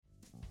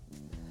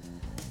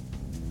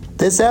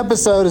This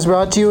episode is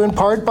brought to you in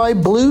part by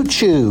Blue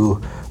Chew.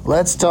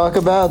 Let's talk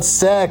about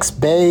sex,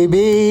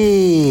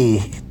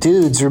 baby.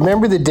 Dudes,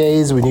 remember the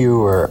days when you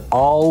were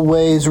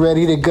always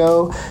ready to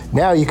go?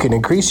 Now you can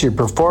increase your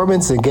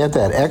performance and get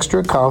that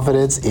extra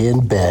confidence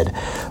in bed.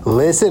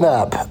 Listen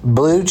up,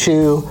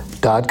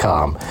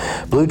 BlueChew.com.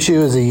 Blue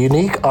Chew is a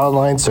unique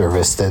online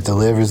service that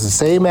delivers the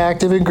same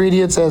active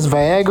ingredients as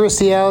Viagra,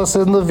 Cialis,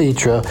 and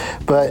Levitra,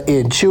 but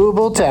in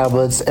chewable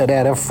tablets and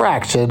at a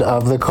fraction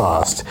of the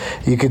cost.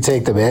 You can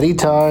take them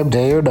anytime,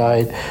 day or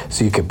night,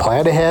 so you can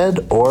plan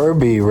ahead or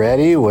be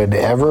ready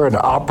whenever an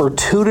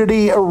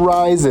opportunity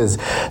arises.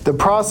 The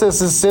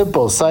process is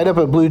simple. Sign up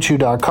at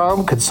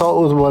BlueChew.com,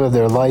 consult with one of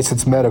their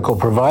licensed medical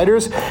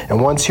providers, and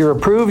once you're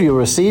approved, you'll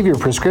receive your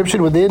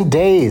prescription within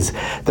days.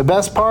 The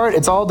best part,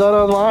 it's all done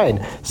online,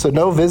 so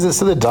no visits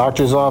to the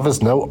doctor's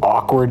office, no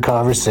awkward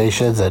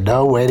conversations, and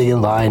no waiting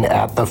in line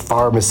at the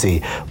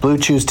pharmacy. Blue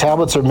Chew's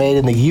tablets are made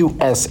in the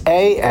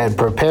USA and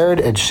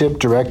prepared and shipped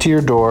direct to your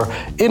door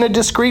in a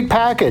discreet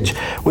package.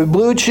 With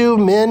Blue Chew,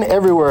 men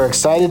everywhere are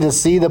excited to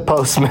see the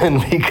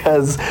postman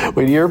because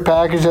when your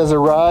package has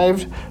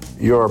arrived,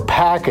 your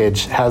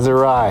package has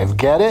arrived.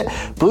 Get it?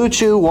 Blue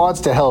Chew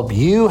wants to help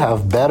you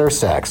have better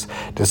sex.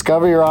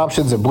 Discover your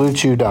options at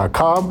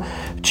BlueChew.com.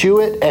 Chew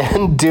it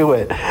and do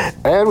it.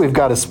 And we've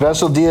got a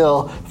special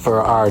deal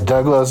for our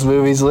Douglas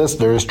Movies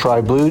listeners.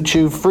 Try Blue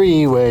Chew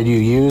free when you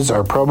use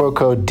our promo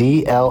code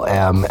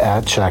DLM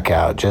at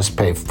checkout. Just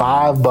pay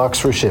 $5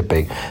 for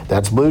shipping.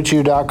 That's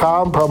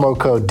BlueChew.com, promo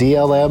code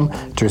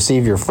DLM to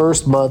receive your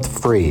first month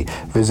free.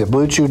 Visit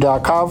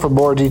BlueChew.com for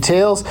more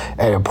details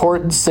and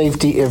important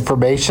safety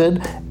information.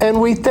 And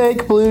we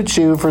thank Blue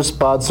Chew for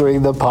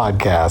sponsoring the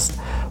podcast.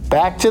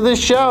 Back to the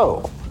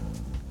show.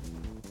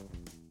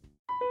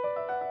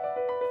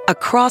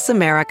 Across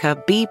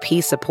America,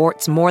 BP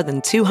supports more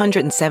than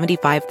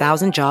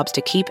 275,000 jobs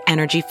to keep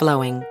energy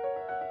flowing.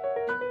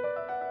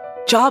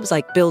 Jobs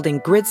like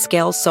building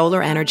grid-scale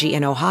solar energy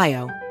in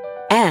Ohio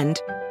and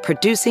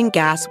producing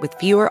gas with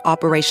fewer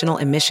operational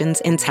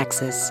emissions in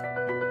Texas.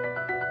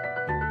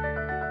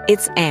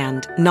 It's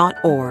and, not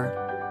or.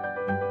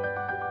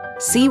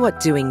 See what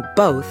doing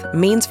both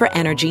means for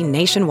energy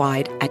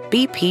nationwide at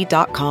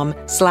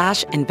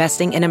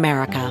bp.com/investing in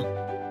America.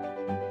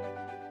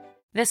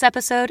 This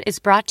episode is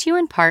brought to you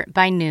in part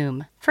by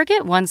Noom.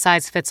 Forget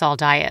one-size-fits-all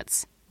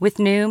diets. With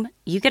Noom,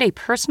 you get a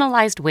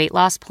personalized weight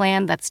loss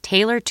plan that's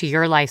tailored to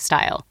your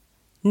lifestyle.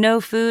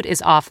 No food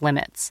is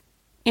off-limits.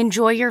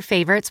 Enjoy your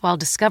favorites while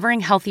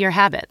discovering healthier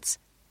habits.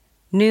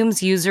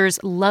 Noom's users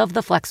love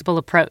the flexible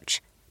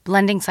approach,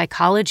 blending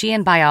psychology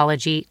and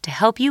biology to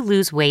help you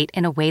lose weight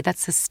in a way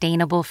that's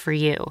sustainable for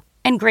you.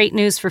 And great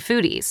news for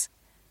foodies.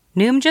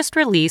 Noom just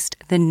released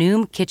the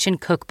Noom Kitchen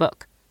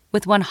Cookbook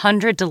with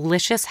 100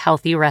 delicious,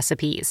 healthy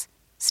recipes.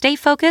 Stay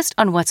focused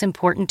on what's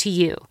important to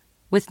you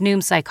with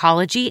Noom's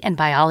psychology and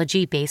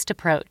biology-based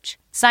approach.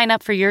 Sign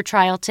up for your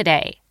trial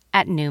today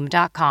at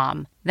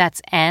Noom.com.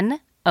 That's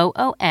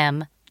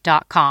NOOM.com.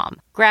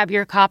 Grab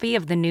your copy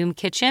of the Noom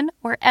Kitchen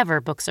wherever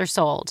books are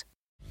sold.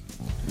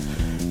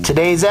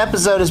 Today's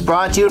episode is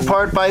brought to you in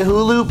part by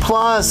Hulu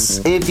Plus.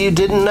 If you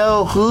didn't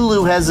know,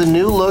 Hulu has a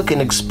new look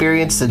and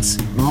experience that's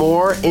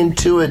more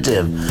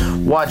intuitive.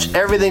 Watch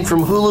everything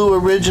from Hulu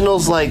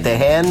originals like The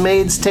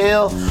Handmaid's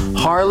Tale,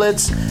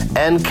 Harlots,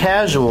 and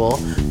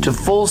Casual, to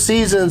full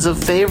seasons of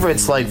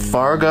favorites like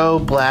Fargo,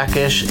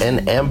 Blackish,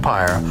 and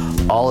Empire,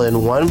 all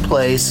in one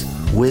place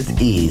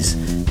with ease.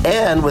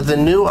 And with the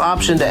new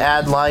option to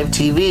add live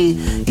TV,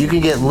 you can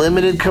get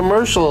limited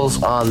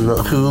commercials on the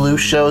Hulu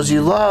shows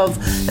you love,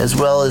 as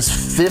well as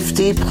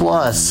 50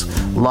 plus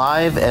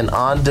live and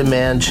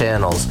on-demand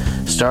channels,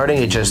 starting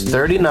at just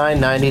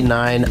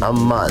 $39.99 a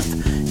month.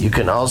 You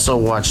can also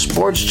watch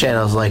sports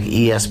channels like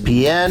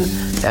ESPN,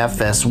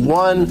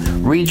 FS1,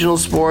 regional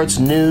sports,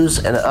 news,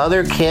 and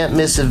other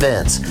can't-miss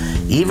events.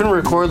 Even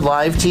record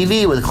live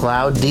TV with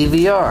Cloud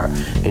DVR.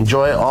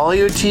 Enjoy all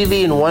your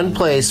TV in one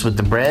place with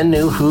the brand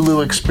new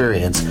Hulu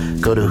experience.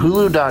 Go to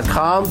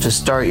Hulu.com to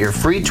start your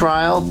free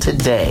trial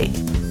today.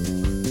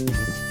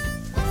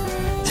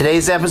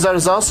 Today's episode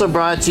is also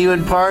brought to you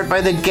in part by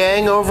the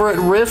gang over at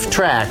Riff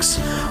Tracks.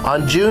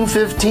 On June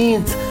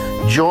 15th,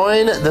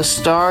 join the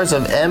stars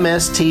of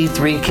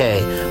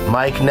MST3K,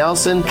 Mike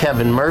Nelson,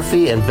 Kevin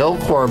Murphy, and Bill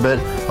Corbett,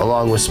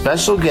 along with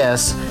special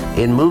guests,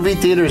 in movie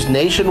theaters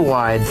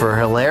nationwide for a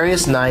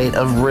hilarious night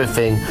of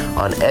riffing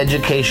on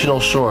educational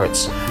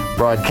shorts.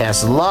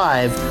 Broadcast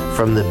live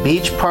from the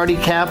beach party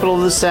capital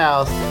of the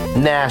South,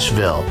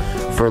 Nashville.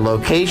 For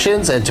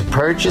locations and to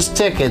purchase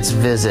tickets,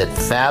 visit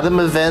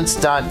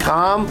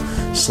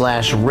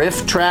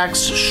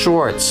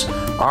fathomevents.com/rifftraxshorts.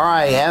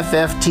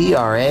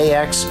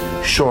 RIFFTRAX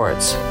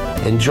shorts.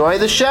 Enjoy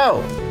the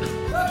show.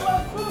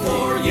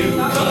 For you,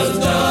 'cause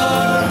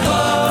Doug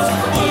loves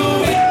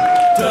movie.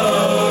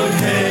 Doug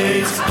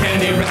hates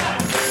candy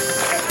wrap.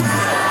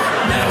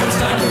 Now it's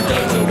time for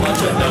Doug to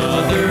watch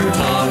another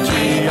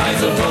talkie. I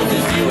suppose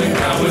his viewing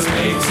prowess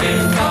makes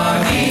him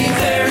cocky.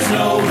 There's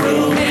no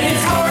room in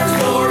his heart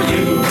for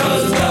you,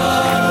 'cause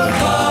Doug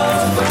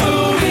loves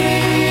movies.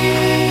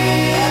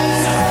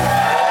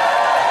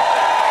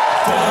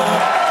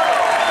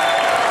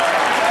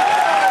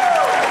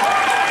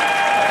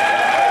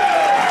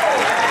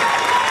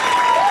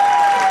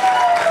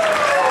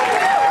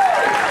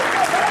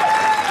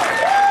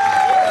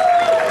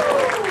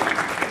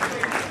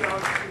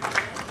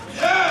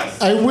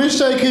 I wish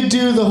I could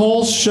do the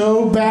whole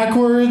show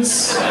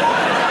backwards.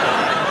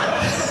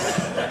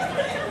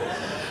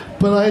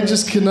 But I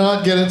just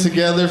cannot get it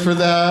together for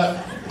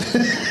that.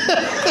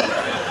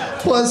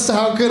 Plus,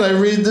 how could I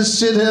read the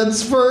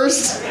shitheads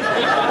first?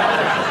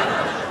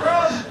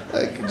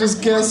 I can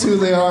just guess who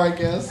they are, I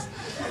guess.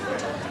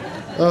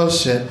 Oh,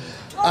 shit.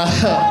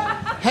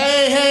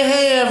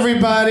 Hey,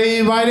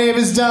 everybody. My name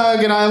is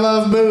Doug, and I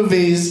love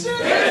movies.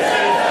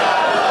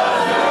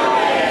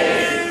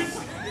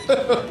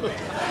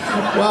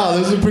 Wow,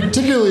 there's a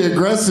particularly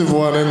aggressive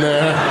one in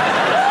there.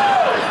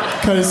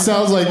 Kind of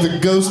sounds like the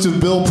ghost of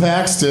Bill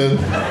Paxton.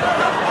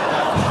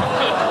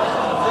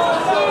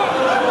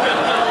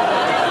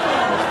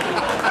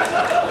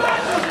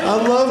 I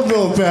love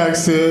Bill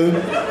Paxton.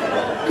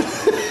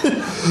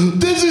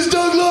 This is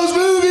Doug Loves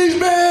Movies,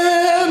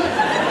 man!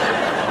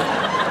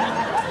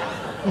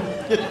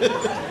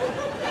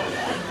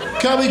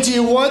 Coming to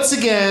you once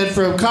again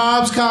from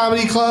Cobb's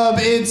Comedy Club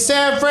in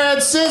San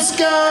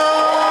Francisco!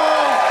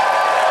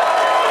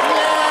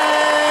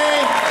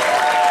 Yay!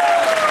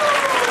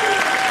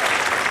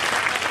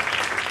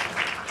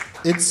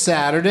 It's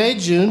Saturday,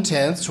 June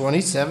 10th,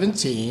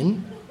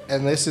 2017,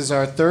 and this is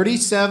our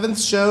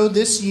 37th show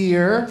this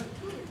year,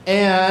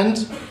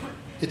 and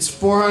it's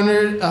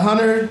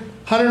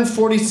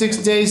 146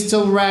 days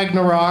till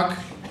Ragnarok.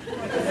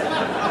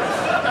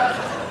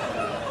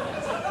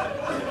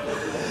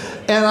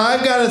 And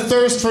I've got a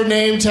thirst for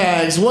name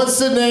tags. What's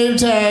the name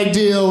tag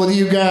deal with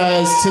you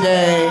guys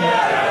today?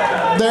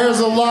 There's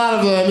a lot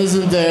of them,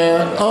 isn't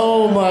there?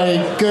 Oh my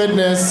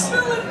goodness.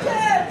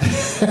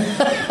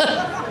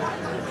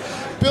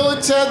 Bill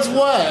and Ted's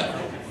what?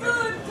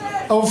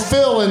 Oh,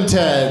 Phil and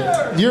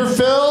Ted. You're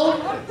Phil?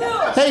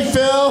 Hey,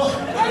 Phil.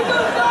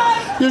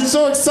 You're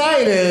so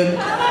excited.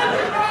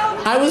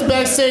 I was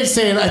backstage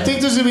saying, I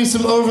think there's going to be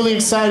some overly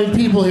excited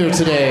people here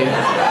today.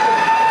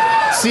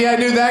 See, I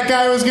knew that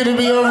guy was going to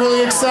be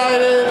overly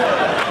excited.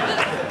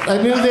 I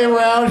knew they were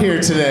out here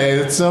today.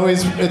 It's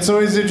always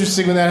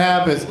interesting when that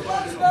happens.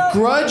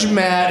 Grudge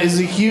Mat is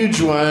a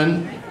huge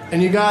one,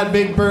 and you got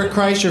big Bert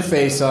Kreischer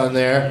face on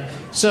there.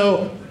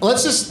 So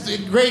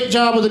great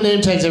job with the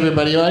name tags,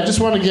 everybody. I just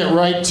want to get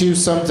right to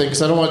something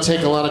because I don't want to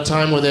take a lot of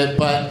time with it,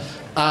 but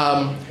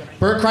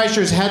Bert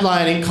Kreischer's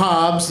headlining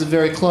Cobb's, the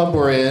very club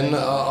we're in,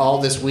 all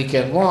this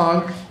weekend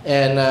long,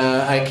 and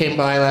I came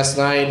by last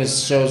night, and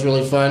his show was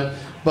really fun.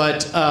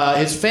 But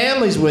his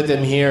family's with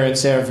him here in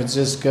San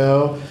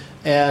Francisco,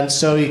 and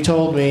so he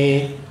told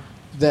me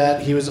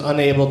that he was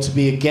unable to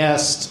be a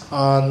guest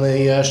on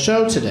the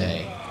show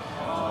today.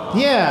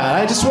 Yeah,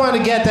 I just wanted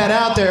to get that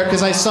out there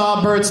because I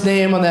saw Bert's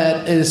name on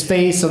his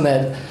face on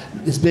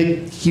his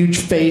big, huge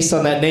face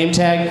on that name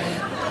tag.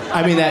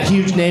 I mean, that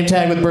huge name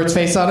tag with Bert's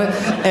face on it.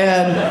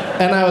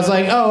 And I was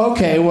like, oh,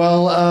 okay,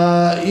 well,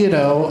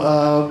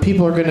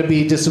 people are going to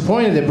be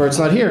disappointed that Bert's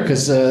not here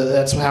because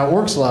that's how it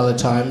works a lot of the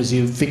time is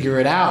you figure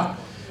it out.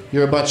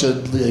 You're a bunch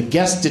of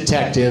guest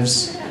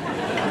detectives.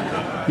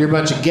 You're a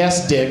bunch of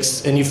guest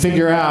dicks, and you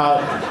figure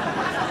out,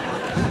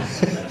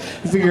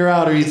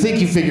 or you think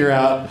you figure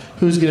out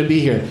who's going to be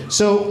here.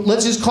 So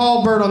let's just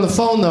call Bert on the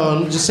phone, though,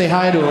 and just say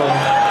hi to him.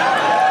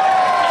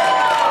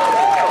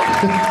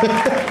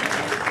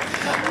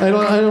 I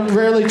don't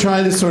rarely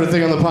try this sort of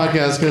thing on the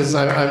podcast because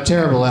I'm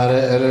terrible at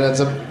it, and it ends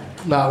up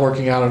not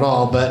working out at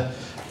all. But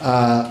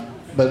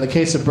in the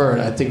case of Bert,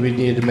 I think we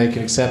needed to make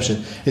an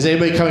exception. Is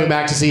anybody coming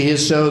back to see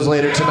his shows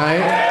later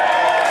tonight?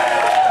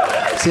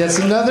 See, that's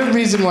another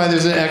reason why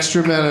there's an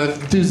extra amount of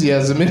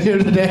enthusiasm in here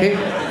today.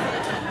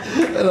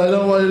 And I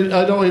don't want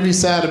to be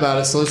sad about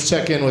it, so let's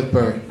check in with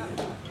Bert.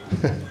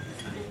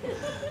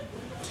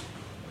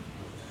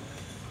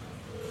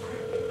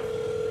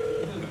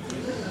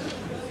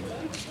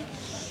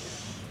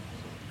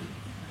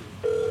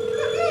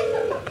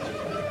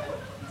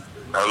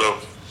 Hello.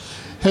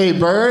 Hey,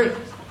 Bert.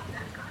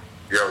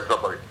 Yeah, what's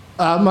up, buddy?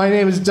 My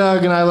name is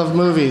Doug, and I love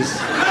movies.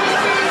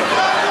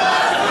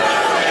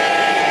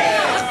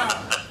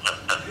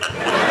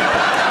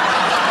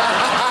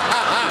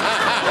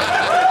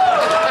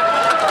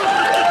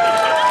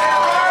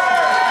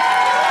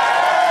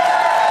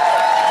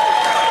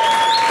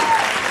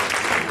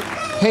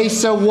 Hey,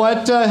 so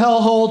what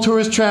hellhole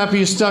tourist trap are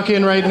you stuck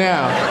in right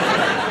now?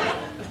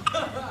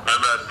 I'm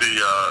at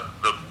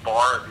the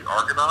bar at the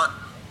Argonaut.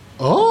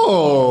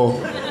 Oh,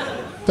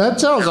 that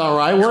sounds all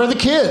right. Where are the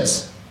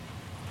kids?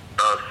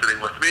 Sitting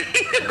with me.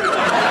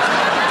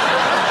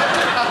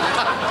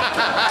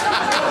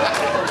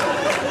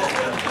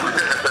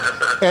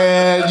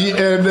 and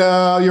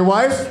your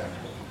wife?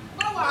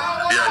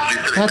 Yeah, she's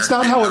sitting That's there.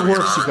 not how it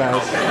works, you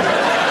guys.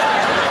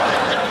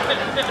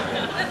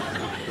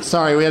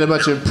 Sorry, we had a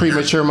bunch of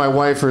premature my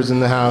wifers in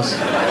the house.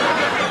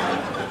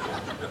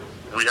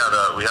 We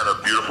had a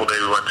beautiful day.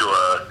 We went to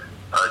a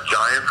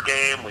Giants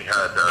game. We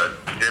had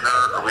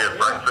we had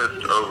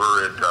breakfast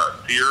over at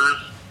Sears,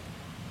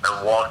 and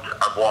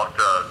I've walked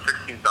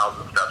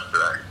 16,000 steps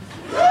today.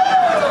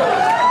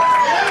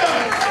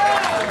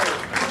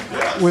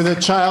 With a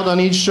child on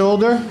each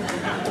shoulder?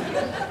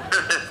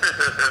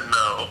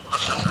 No.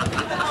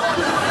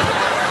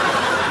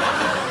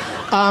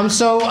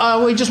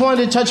 So we just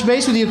wanted to touch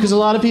base with you because a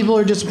lot of people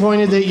are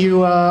disappointed that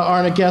you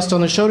aren't a guest on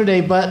the show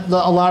today, but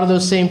a lot of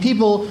those same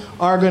people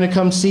are going to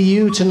come see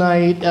you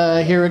tonight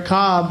here at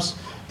Cobb's,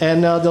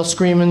 and they'll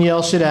scream and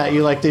yell shit at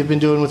you like they've been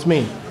doing with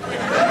me.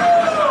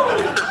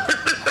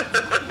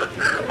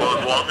 Well,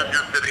 as long as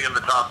you're sitting in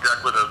the top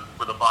deck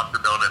with a box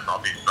of donuts, I'll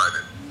be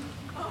excited.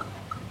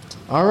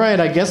 All right,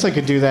 I guess I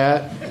could do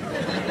that.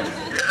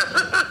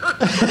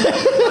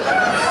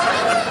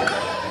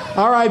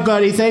 All right,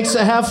 buddy. Thanks.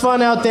 Have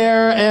fun out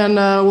there, and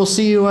we'll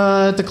see you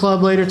at the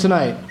club later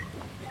tonight. All right,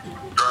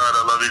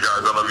 I love you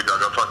guys. I love you,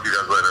 Doug. I'll talk to you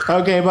guys later.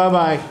 Okay,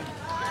 bye-bye.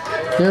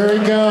 There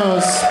he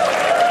goes.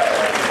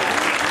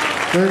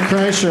 Bert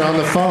Kreischer on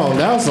the phone.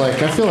 That was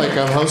like, I feel like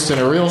I'm hosting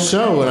a real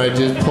show when I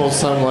did pull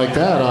something like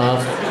that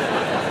off.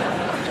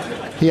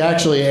 He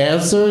actually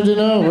answered,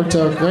 worked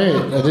out great.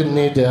 I didn't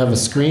need to have a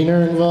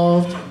screener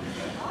involved.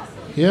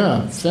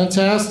 Yeah,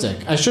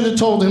 fantastic. I should have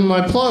told him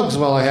my plugs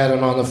while I had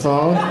him on the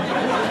phone.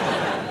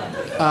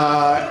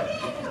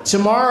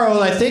 Tomorrow,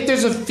 I think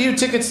there's a few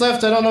tickets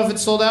left. I don't know if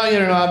it's sold out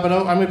yet or not, but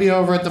I'm going to be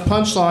over at the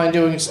Punchline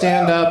doing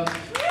stand-up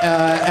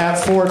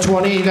at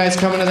 4:20. You guys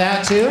coming to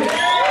that, too?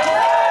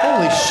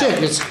 Holy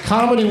shit, it's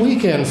comedy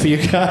weekend for you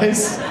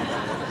guys.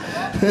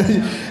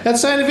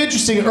 That's kind of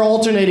interesting,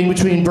 alternating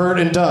between Bert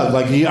and Doug.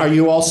 Like, are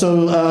you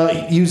also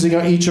using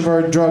each of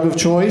our drug of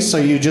choice?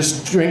 Are you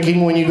just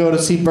drinking when you go to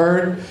see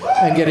Bert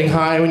and getting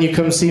high when you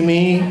come see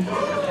me,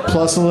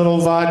 plus a little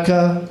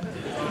vodka?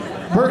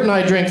 Bert and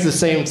I drink the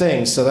same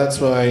thing, so that's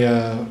why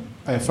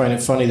I find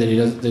it funny that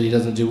he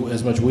doesn't do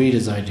as much weed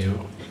as I do.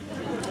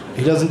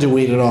 He doesn't do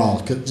weed at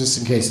all, just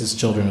in case his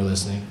children are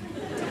listening.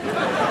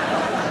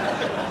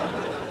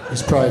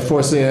 He's probably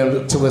forcing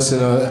them to listen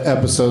to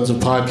episodes of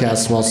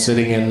podcasts while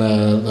sitting in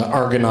the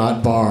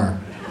Argonaut bar.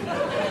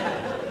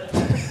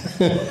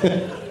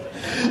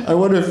 I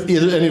wonder if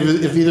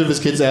either of his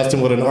kids asked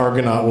him what an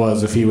Argonaut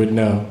was, if he would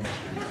know.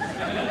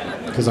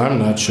 Because I'm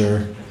not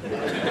sure.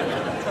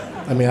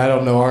 I mean, I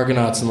don't know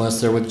Argonauts unless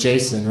they're with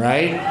Jason,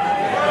 right?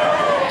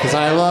 Because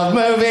I love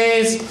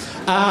movies.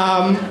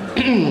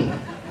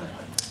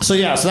 So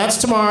that's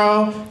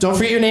tomorrow. Don't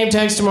forget your name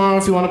tags tomorrow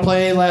if you want to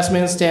play Last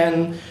Man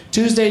Stanton.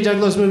 Tuesday, Doug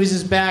Loves Movies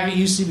is back at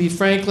UCB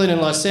Franklin in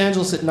Los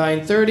Angeles at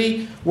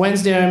 9:30.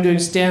 Wednesday, I'm doing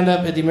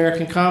stand-up at the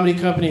American Comedy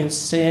Company in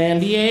San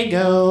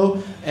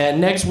Diego.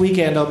 And next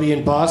weekend, I'll be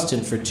in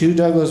Boston for 2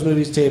 Doug Loves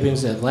Movies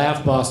tapings at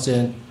Laugh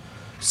Boston.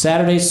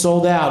 Saturday's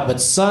sold out,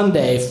 but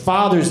Sunday,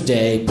 Father's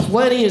Day,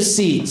 plenty of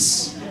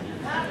seats.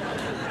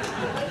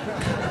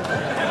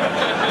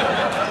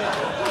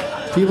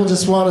 People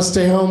just want to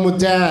stay home with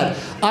Dad.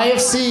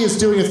 IFC is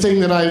doing a thing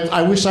that I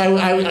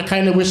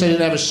kind of wish I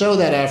didn't have a show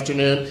that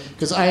afternoon,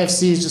 because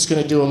IFC is just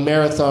going to do a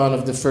marathon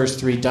of the first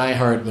 3 Die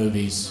Hard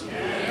movies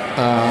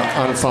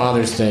on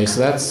Father's Day. So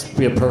that's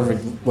be a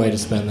perfect way to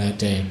spend that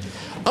day.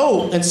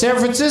 Oh, and San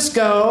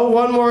Francisco,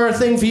 one more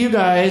thing for you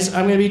guys.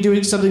 I'm going to be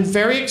doing something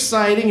very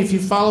exciting. If you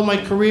follow my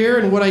career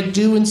and what I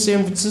do in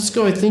San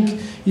Francisco, I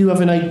think you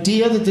have an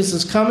idea that this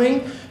is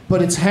coming.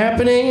 But it's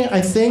happening,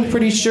 I think,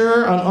 pretty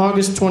sure, on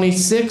August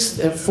 26th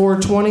at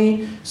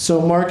 4:20.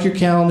 So mark your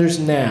calendars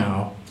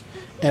now.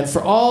 And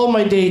for all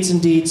my dates and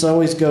deets,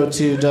 always go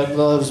to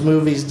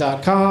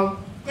DougLovesMovies.com.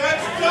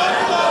 That's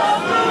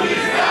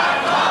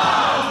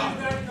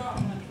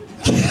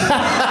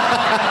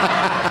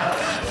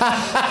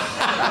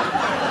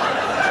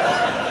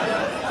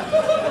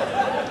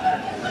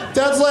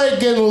That's like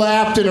getting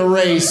lapped in a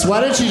race.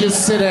 Why don't you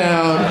just sit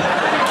down?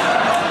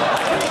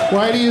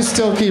 Why do you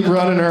still keep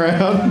running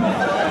around?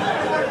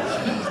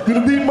 I'm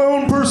gonna beat my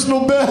own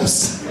personal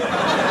best.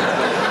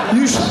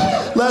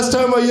 Last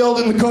time I yelled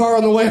in the car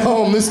on the way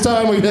home. This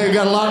time we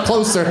got a lot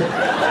closer.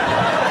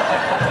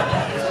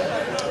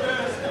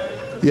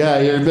 Yeah,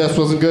 your best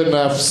wasn't good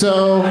enough.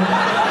 So,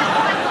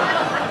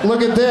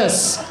 look at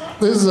this.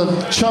 This is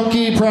a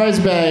chunky prize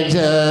bag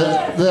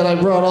that I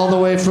brought all the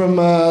way from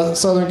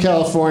Southern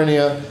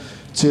California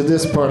to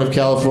this part of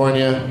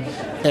California.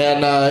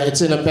 And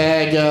it's in a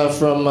bag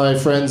from my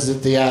friends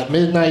at the At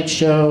Midnight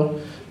show.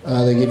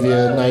 They give you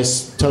a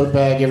nice tote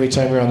bag every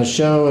time you're on the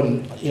show.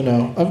 And,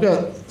 I've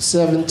got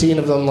 17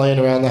 of them laying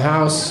around the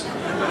house.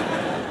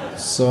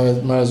 So I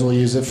might as well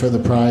use it for the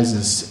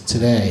prizes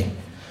today.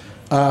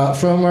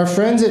 From our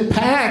friends at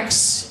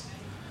PAX,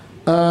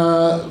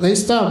 they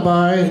stopped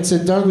by and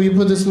said, Doug, will you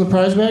put this in the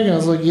prize bag? And I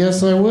was like,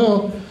 yes, I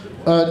will.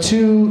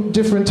 2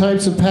 different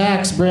types of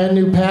PAX, brand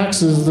new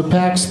PAXs, the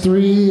PAX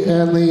 3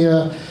 and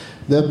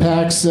the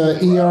PAX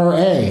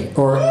ERA,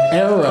 or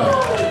ERA.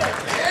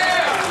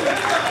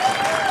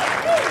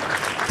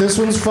 This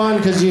one's fun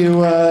because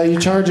you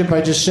charge it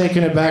by just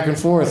shaking it back and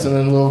forth, and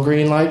then a little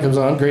green light comes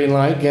on, green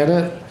light, get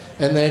it?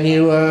 And then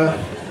you're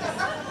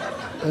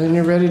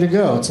ready to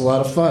go. It's a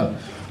lot of fun.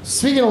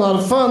 Speaking of a lot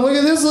of fun, look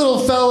at this little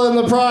fella in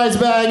the prize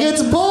bag.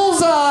 It's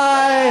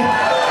Bullseye!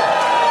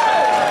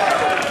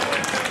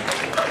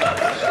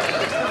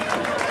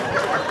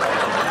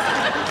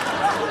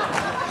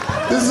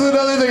 This is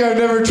another thing I've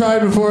never tried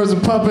before as a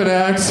puppet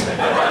act.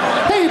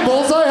 Hey,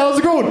 Bullseye, how's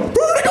it going?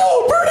 Pretty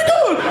good, pretty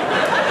good!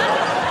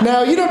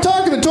 now. You don't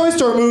talk in the Toy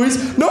Story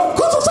movies. No,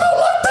 because it sounds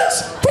like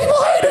this.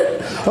 People hate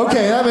it.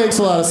 Okay, that makes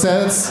a lot of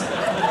sense.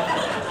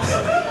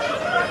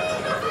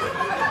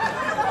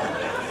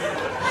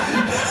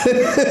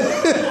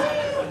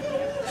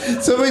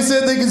 Somebody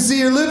said they could see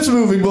your lips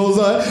moving,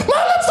 Bullseye. My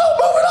lips don't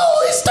move at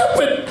all. He's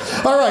stupid.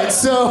 All right,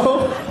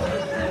 so.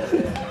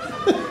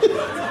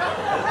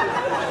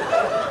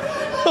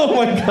 Oh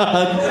my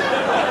God.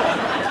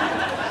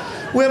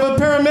 We have a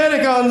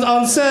paramedic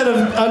on set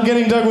of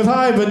Getting Dug with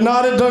High, but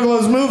not at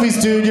Douglas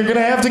Movies, dude. You're gonna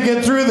have to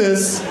get through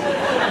this.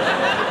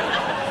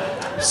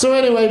 So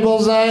anyway,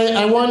 Bullseye,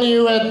 I won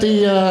you at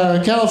the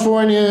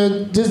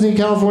Disney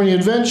California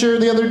Adventure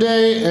the other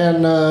day,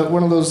 and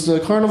one of those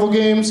carnival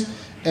games.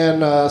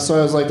 And so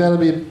I was like, that'll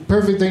be a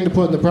perfect thing to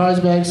put in the prize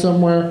bag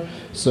somewhere.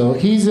 So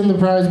he's in the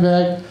prize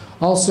bag.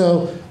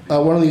 Also,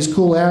 one of these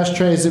cool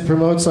ashtrays that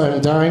promotes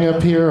I'm Dying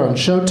Up Here on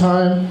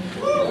Showtime.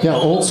 Yeah,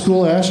 old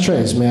school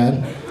ashtrays,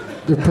 man.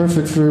 They're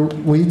perfect for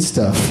weed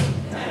stuff.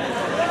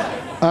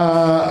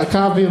 A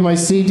copy of my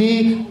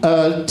CD,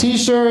 a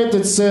T-shirt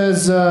that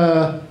says,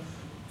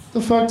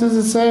 the fuck does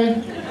it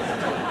say?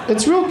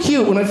 It's real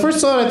cute. When I first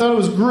saw it, I thought it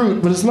was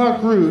Groot, but it's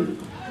not Groot.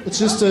 It's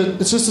just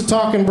a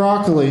talking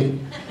broccoli.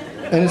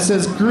 And it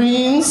says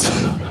greens.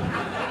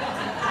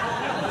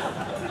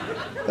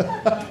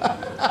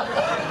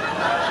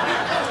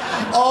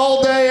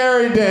 All day,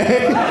 every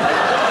day.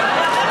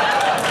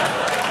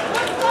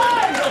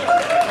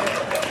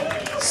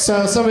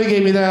 So somebody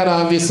gave me that,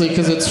 obviously,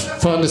 because it's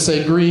fun to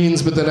say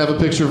greens, but then have a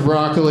picture of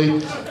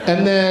broccoli.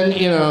 And then,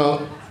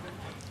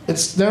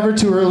 it's never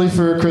too early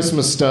for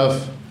Christmas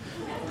stuff.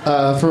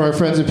 For our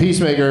friends at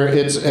Peacemaker,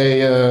 it's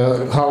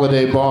a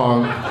holiday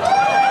bong.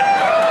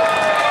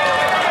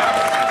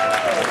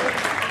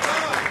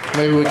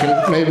 Maybe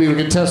we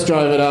can test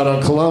drive it out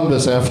on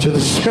Columbus after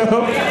the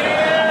show.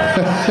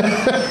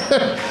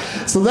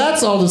 So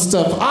that's all the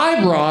stuff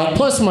I brought,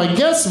 plus my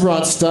guests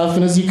brought stuff,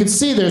 and as you can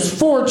see, there's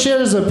 4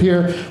 chairs up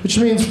here, which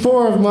means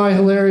 4 of my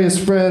hilarious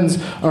friends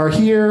are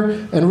here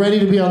and ready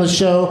to be on the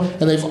show,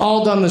 and they've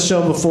all done the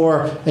show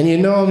before, and you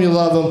know them, you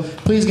love them.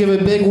 Please give a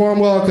big warm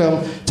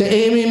welcome to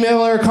Amy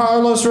Miller,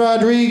 Carlos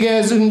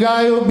Rodriguez,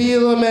 Ngaio,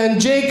 Bealum, and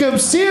Jacob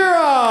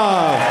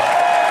Sirof.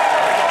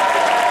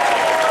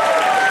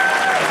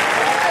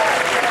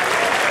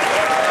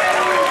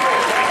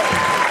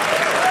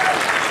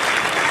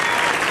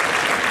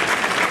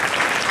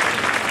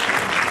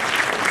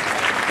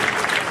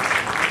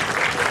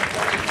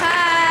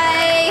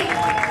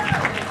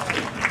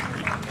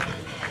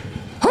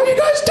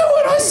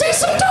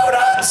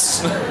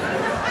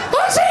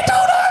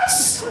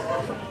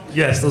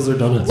 Yes, those are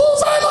donuts.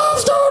 Bullseye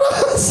loves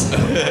donuts!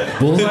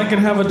 Bullseye can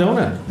have a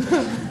donut.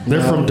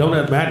 They're from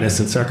Donut Madness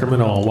in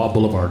Sacramento on Watt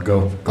Boulevard.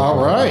 Go.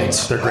 All right.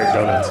 They're great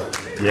donuts.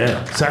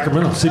 Yeah,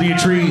 Sacramento, city of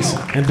trees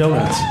and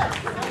donuts.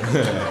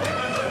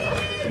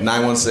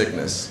 9-1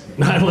 sickness.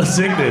 9-1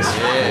 sickness.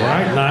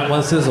 Yeah. Right?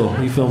 9-1 sizzle.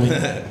 You feel me?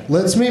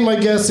 Let's meet my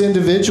guests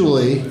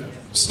individually,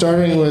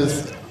 starting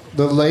with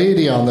the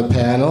lady on the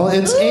panel.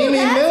 It's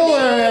Amy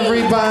Miller,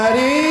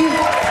 everybody.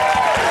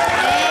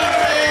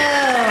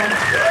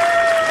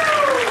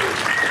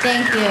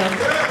 Thank you.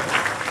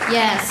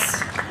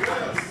 Yes.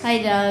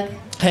 Hi, Doug.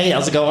 Hey,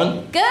 how's it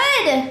going?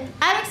 Good.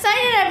 I'm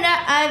excited.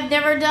 I've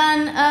never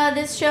done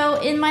this show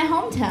in my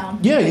hometown.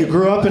 Yeah, you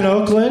grew up in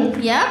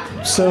Oakland.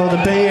 Yep. So the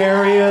Bay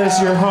Area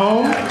is your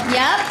home.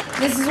 Yep.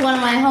 This is one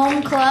of my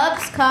home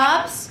clubs,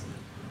 Cobb's.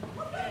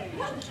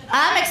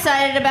 I'm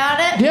excited about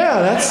it. Yeah,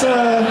 that's.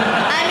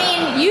 I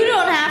mean, you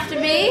don't have to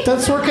be.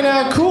 That's working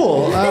out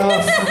cool.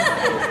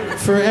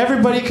 For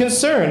everybody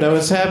concerned, I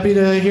was happy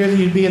to hear that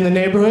you'd be in the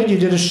neighborhood. You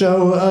did a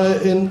show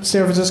in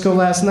San Francisco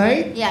last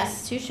night.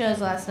 Yes, 2 shows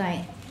last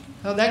night.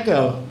 How'd that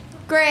go?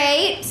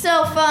 Great,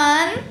 so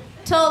fun.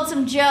 Told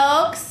some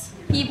jokes.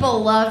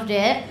 People loved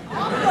it.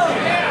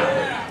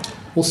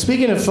 Well,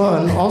 speaking of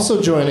fun, also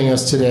joining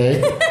us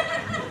today.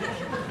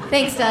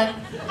 Thanks, Doug.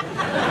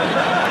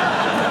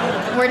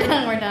 We're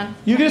done.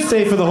 You can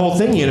stay for the whole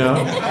thing, you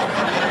know.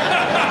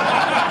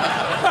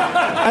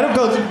 I don't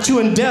go too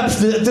in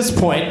depth at this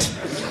point.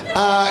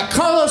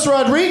 Carlos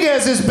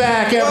Rodriguez is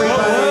back, everybody.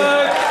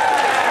 Wow.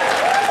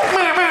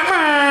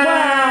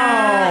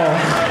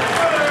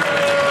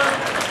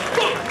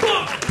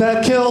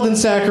 That killed in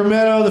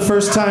Sacramento the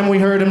first time we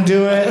heard him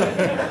do it.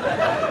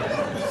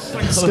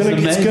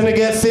 It's gonna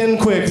get thin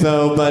quick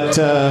though, but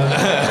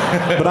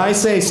I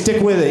say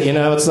stick with it. You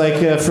know, it's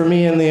like for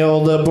me in the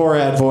old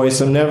Borat voice,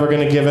 I'm never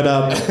gonna give it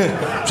up,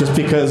 just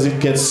because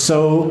it gets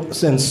so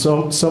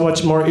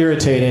much more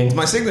irritating. It's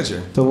my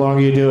signature. The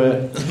longer you do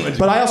it,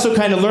 but I also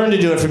kind of learned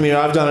to do it from you.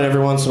 I've done it every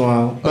once in a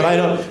while, but I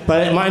don't.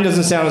 But mine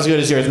doesn't sound as good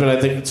as yours. But I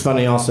think it's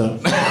funny also.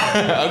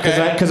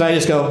 Okay. Because I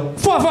just go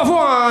fwa fwa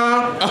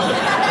fwa.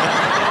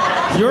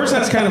 Yours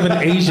has kind of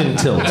an Asian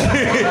tilt.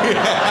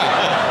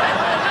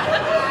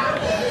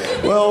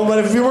 Well, but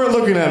if you weren't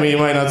looking at me, you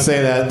might not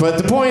say that. But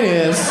the point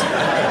is,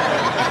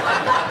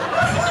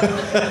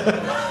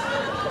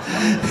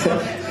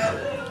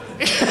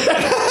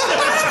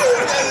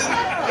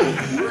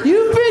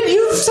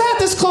 you've sat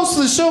this close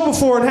to the show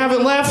before and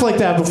haven't laughed like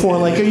that before.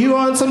 Like, are you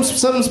on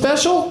something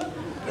special?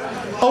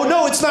 Oh,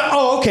 no, it's not.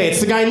 Oh, okay, it's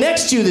the guy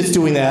next to you that's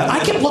doing that. I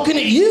kept looking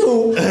at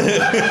you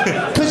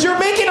because you're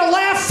making a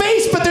laugh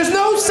face, but there's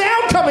no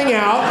sound coming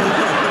out.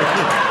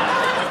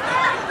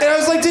 And I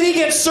was like, did he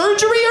get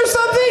surgery or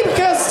something?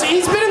 Because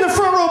he's been in the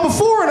front row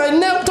before,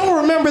 and I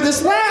don't remember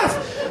this laugh.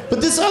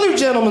 But this other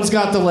gentleman's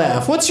got the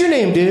laugh. What's your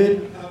name,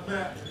 dude?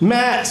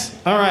 Matt.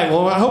 All right,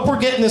 well, I hope we're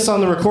getting this on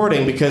the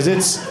recording because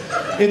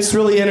it's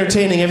really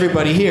entertaining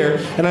everybody here.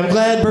 And I'm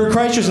glad Bert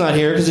Kreischer's not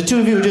here because the two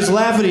of you would just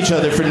laugh at each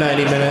other for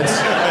 90 minutes.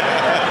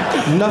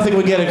 Nothing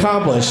would get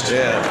accomplished.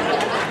 Yeah.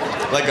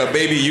 Like a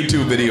baby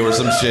YouTube video or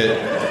some shit.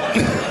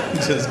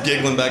 Just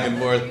giggling back and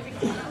forth.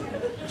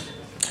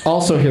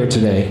 Also here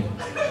today.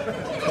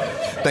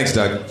 Thanks,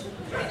 Doug.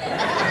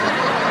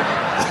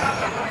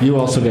 You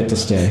also get to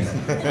stay.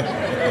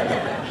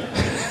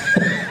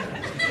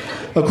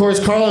 Of course,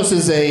 Carlos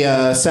is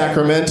a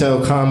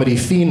Sacramento comedy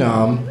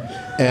phenom,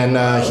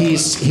 and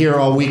he's here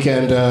all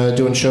weekend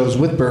doing shows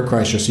with Bert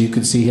Kreischer, so you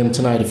can see him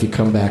tonight if you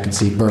come back and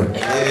see Bert.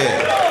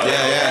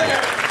 Yeah.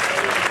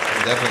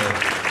 Definitely.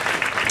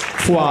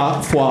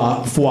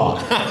 Foi.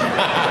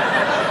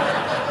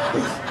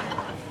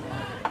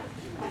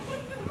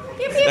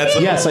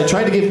 Yes, I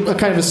tried to give a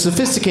kind of a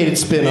sophisticated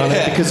spin on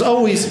it because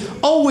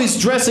always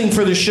dressing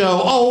for the show,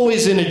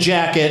 always in a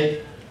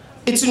jacket.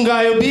 It's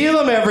Ngaio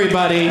Bealum,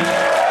 everybody.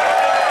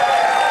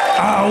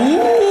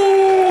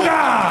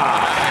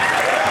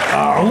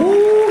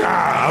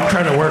 I'm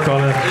trying to work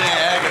on it.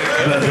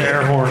 The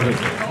air horn.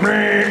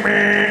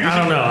 I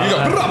don't know.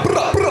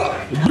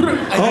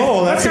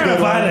 Oh, that's kind of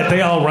violent.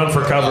 They all run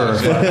for cover.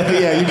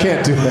 Yeah, you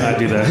can't do that. I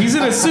do that. He's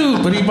in a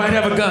suit, but he might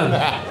have a gun.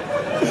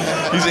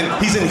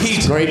 He's in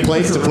heat. Great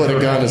place to put a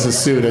gun as a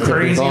suit. I think we've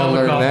Crazy all on the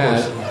learned golf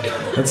that.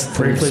 course. That's a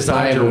great place to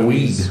hide your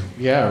weed.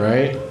 Yeah,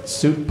 right.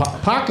 Suit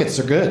pockets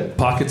are good.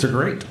 Pockets are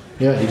great.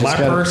 Yeah, you just My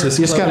gotta, purse is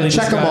you just gotta cleverly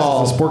check them disguised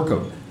all. as a sport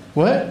coat.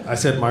 What? I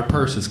said my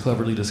purse is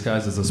cleverly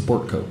disguised as a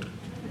sport coat.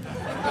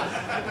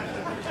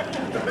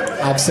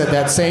 I've said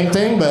that same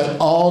thing, but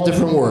all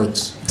different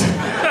words.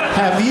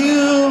 Have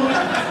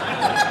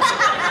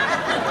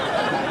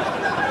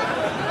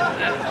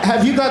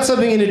you got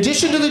something in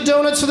addition to the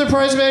donuts for the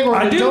prize bag, or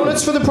the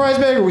donuts for the prize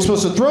bag? Are we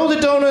supposed to throw the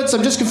donuts?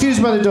 I'm just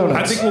confused by the donuts.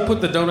 I think we'll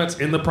put the donuts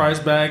in the prize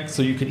bag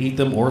so you can eat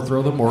them or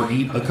throw them, or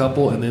eat a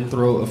couple and then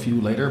throw a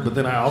few later. But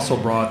then I also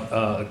brought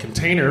a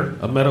container,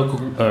 a medical,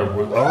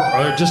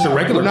 or just a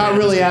regular. We're not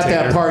really at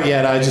container. that part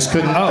yet. I just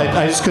couldn't.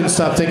 I just couldn't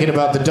stop thinking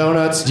about the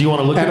donuts. Do you want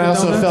to look at And the I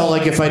also donuts? felt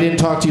like if I didn't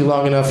talk to you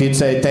long enough, you'd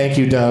say thank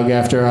you, Doug,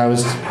 after I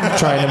was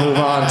trying to move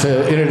on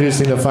to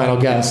introducing the final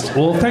guest.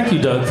 Well, thank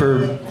you, Doug,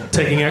 for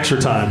taking extra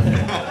time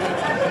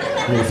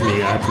with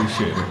me. I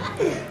appreciate it.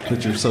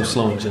 That you're so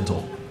slow and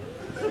gentle.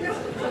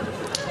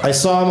 I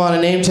saw him on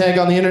a name tag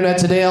on the internet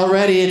today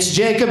already. It's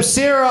Jacob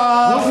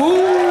Sirof.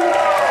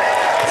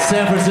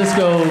 San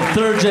Francisco,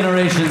 third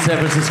generation San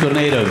Francisco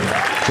native,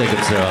 Jacob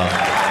Sirof.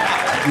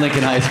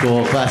 Lincoln High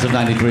School, class of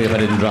 '93 if I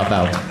didn't drop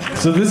out.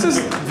 So this is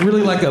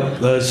really like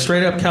a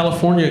straight up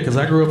California, because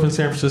I grew up in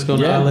San Francisco,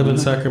 now I live in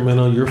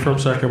Sacramento. You're from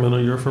Sacramento,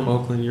 you're from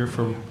Oakland, you're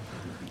from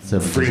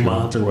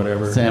Fremont or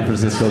whatever. San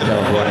Francisco,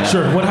 California.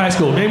 Sure, what high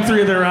school? Name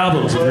 3 of their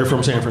albums if you're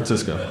from San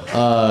Francisco.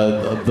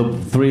 The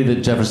 3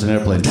 that Jefferson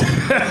Airplane did.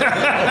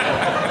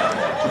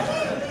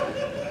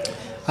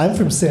 I'm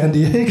from San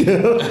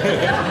Diego.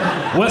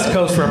 West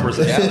Coast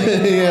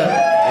representative.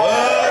 Yeah.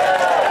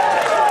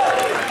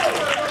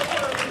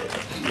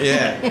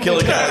 Yeah,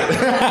 killer cat.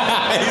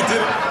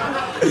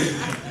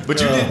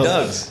 But you did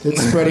Doug's.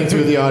 It's spreading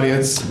through the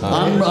audience.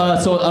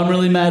 I'm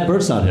really mad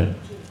Bert's not here.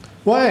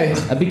 Why?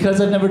 Because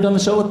I've never done the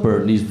show with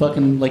Bert, and he's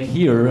fucking like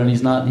here, and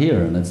he's not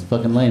here, and it's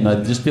fucking lame. I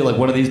just feel like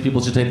one of these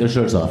people should take their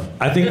shirts off.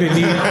 I think they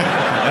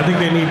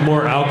need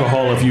more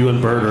alcohol if you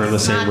and Bert are in the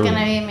same room. Not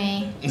gonna be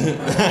me.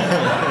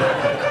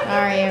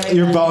 Sorry, everybody.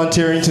 You're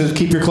volunteering to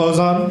keep your clothes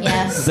on?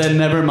 Yes. Then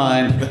never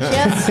mind.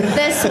 Just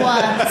this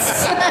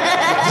once.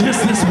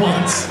 Just this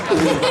once.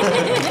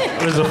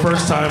 There's a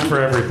first time for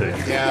everything.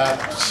 Yeah.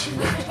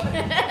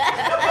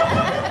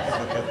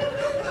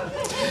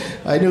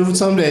 I knew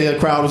someday a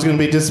crowd was going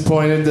to be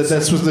disappointed that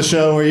this was the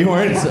show where you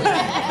weren't.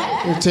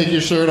 You take your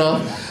shirt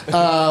off.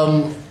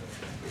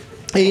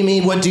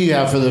 Amy, what do you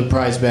have for the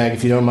prize bag,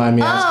 if you don't mind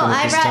me asking? I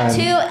at this brought time?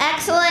 2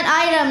 excellent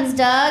items,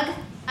 Doug.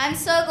 I'm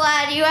so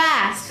glad you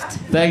asked.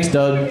 Thanks,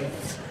 Doug.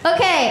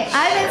 Okay,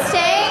 I've been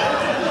staying.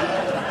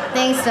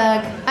 Thanks,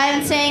 Doug. I've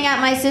been staying at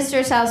my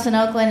sister's house in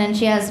Oakland, and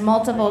she has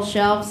multiple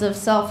shelves of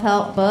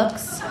self-help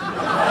books.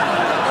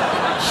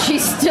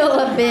 She's still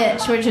a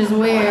bitch, which is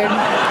weird.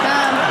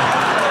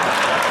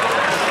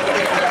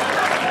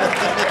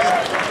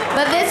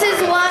 But this is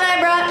one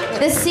I brought,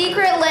 The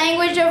Secret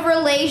Language of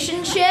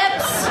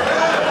Relationships.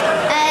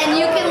 And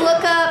you can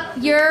look up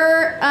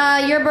your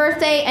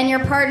birthday and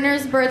your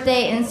partner's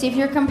birthday and see if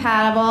you're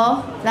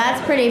compatible.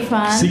 That's pretty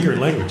fun. Secret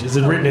language. Is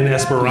it written in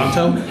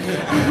Esperanto?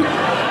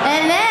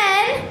 And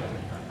then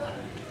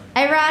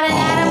I brought an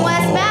Adam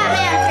West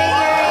Batman figurine.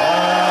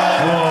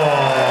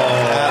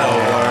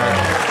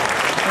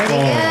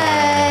 Pretty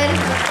good.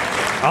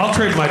 I'll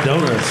trade my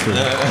donuts for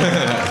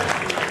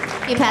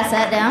that. You pass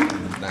that down.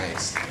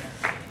 Nice.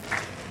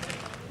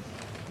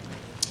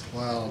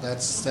 Well,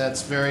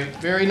 that's very,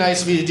 very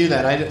nice of you to do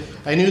that.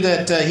 I knew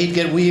that he'd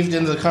get weaved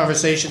into the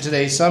conversation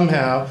today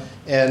somehow,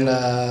 and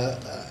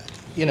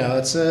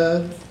it's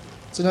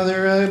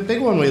another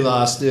big one we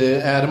lost,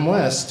 Adam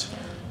West.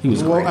 He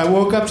was great. I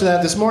woke up to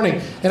that this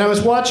morning, and I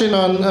was watching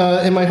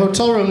on in my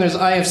hotel room. There's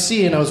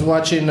IFC, and I was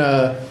watching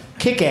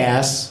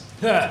Kick-Ass,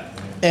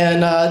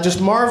 and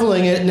just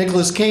marveling at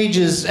Nicolas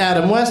Cage's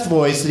Adam West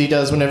voice that he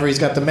does whenever he's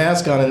got the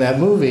mask on in that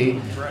movie.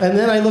 And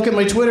then I look at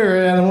my Twitter,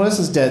 and Adam West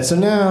is dead. So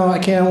now I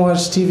can't watch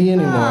TV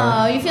anymore.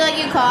 Oh, you feel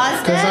like you caused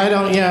it? Because I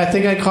don't. Yeah, I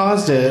think I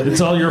caused it.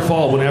 It's all your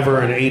fault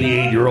whenever an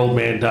 88-year-old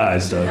man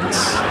dies, Doug.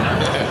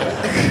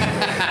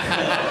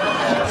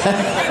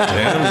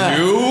 Damn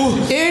you.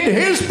 In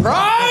his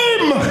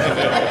prime!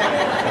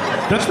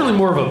 That's really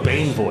more of a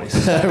Bane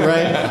voice.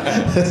 Right?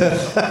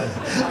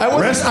 I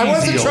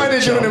wasn't trying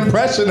to do an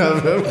impression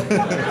of him.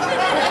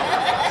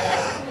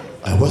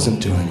 I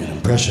wasn't doing an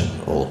impression,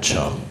 old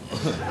chum.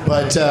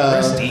 But,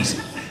 Rest easy.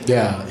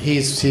 yeah,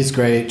 he's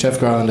great. Jeff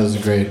Garland does a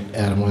great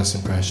Adam West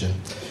impression.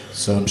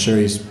 So I'm sure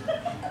he's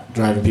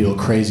driving people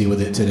crazy with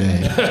it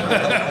today.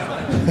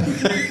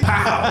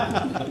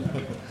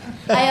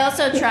 I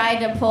also tried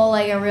to pull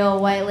like a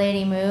real white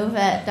lady move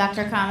at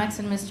Dr. Comics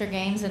and Mr.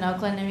 Games in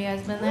Oakland. Have you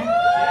guys been there?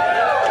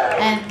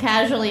 And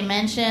casually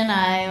mention,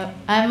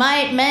 I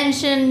might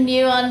mention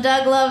you on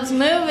Doug Loves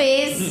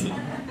Movies.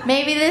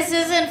 Maybe this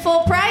isn't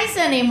full price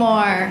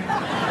anymore.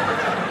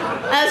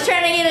 I was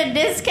trying to get a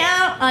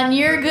discount on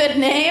your good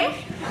name.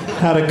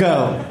 How'd it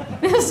go?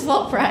 It was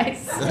full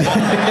price.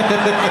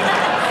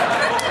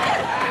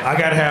 I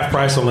got half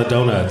price on the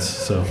donuts,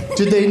 so.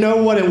 Did they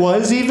know what it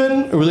was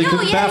even? Or were they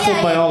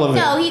baffled by all of it?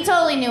 No, he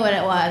totally knew what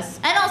it was.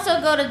 And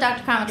also go to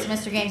Dr. Comics and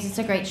Mr. Games. It's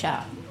a great show.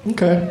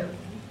 Okay.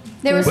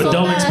 They were But sold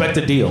don't out expect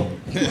a deal.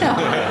 No.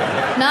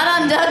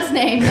 Not on Doug's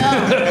name, no.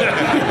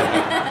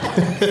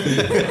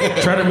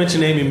 Try to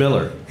mention Amy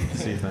Miller.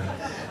 See if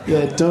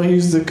Yeah, don't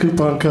use the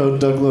coupon code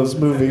Doug Loves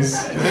Movies.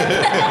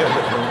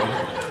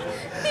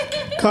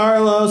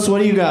 Carlos, what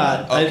do you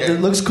got? Okay. It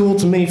looks cool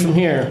to me from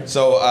here.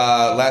 So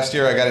last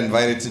year I got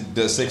invited to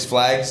the Six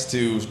Flags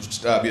to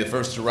be the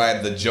first to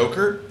ride the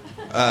Joker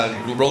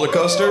roller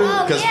coaster.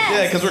 Oh, yes.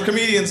 Yeah, because we're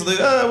comedians. So they,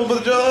 we'll put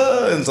the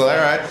Joker. And so, all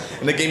right.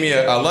 And they gave me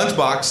a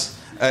lunchbox.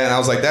 And I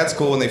was like, that's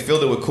cool. And they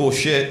filled it with cool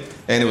shit.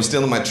 And it was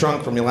still in my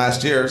trunk from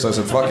last year. So I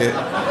said, fuck it.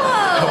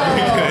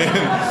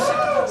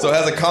 So it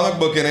has a comic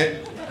book in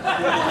it.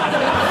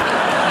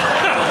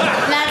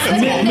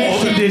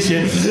 That's the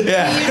condition.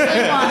 Yeah. You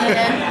usually wanted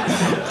it.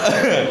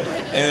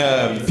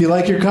 And, If you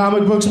like your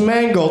comic books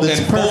mangled, it's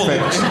and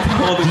perfect.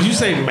 Did you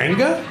say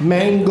manga?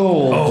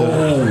 Mangled. Oh.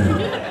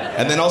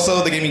 And then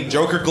also they gave me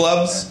Joker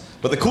gloves.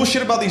 But the cool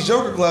shit about these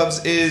Joker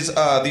gloves is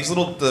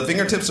the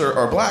fingertips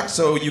are black,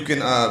 so you can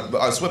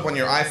swipe on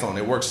your iPhone.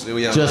 It works.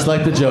 Just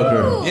like the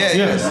Joker. Yeah, it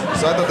is. So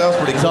I thought that was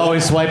pretty He's cool.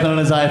 always swiping on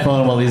his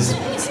iPhone while he's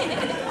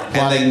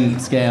plotting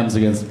scams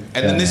against.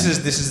 And then this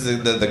is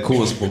the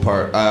coolest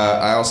part.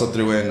 I also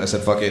threw in. I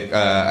said, "Fuck it."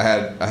 I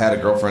had a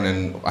girlfriend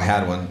and I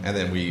had one, and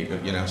then she You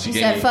gave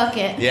said, me. fuck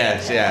it. Yeah.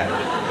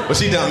 Well,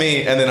 she dumped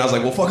me, and then I was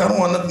like, "Well, fuck, I don't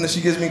want nothing that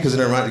she gives me because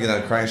it reminds me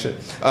of crying shit."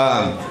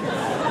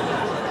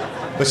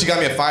 But she got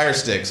me a Fire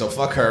Stick, so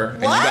fuck her,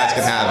 and What? you guys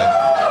can have it.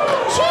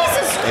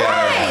 Jesus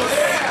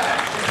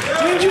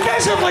Christ. Dude, you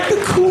guys have like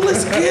the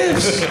coolest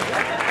gifts.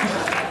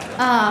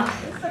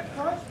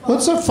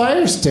 What's a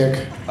Fire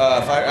Stick?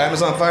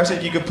 Amazon Fire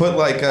Stick, you could put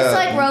like. It's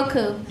like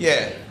Roku.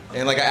 Yeah,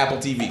 and like an Apple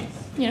TV.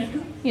 Yeah.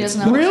 He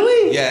doesn't know.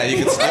 Really? Yeah, you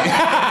could. Yeah.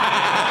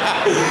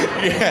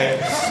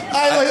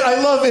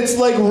 I love it's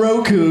like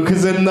Roku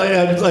because then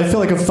I feel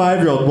like a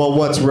 5-year-old. Well,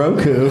 what's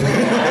Roku?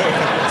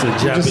 It's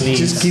a Japanese.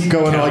 just keep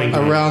going like counting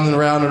game. around and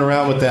around and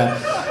around with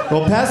that.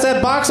 Well, pass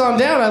that box on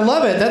down. I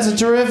love it. That's a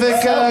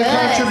terrific good.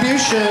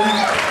 contribution.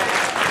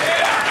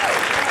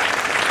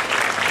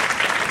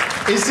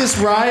 Is this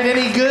ride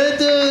any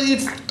good?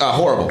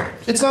 Horrible.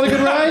 It's not a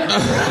good ride?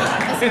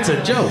 It's a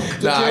joke.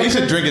 Nah, I used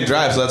to drink and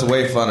drive, so that's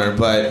way funner.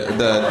 But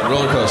the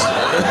roller coaster.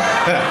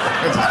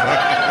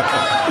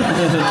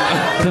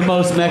 The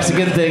most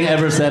Mexican thing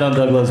ever said on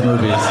Douglas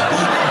Movies.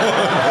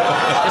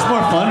 It's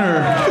more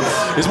funner.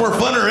 It's more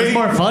funner, eh? It's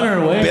more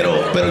funner, way.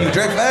 Pero you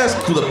drive fast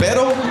to the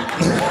pedal.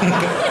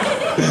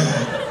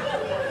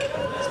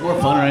 It's more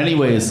funner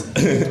anyways.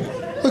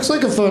 Looks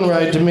like a fun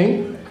ride to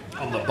me.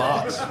 On the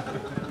box.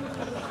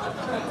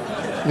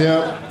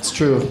 Yeah, it's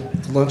true.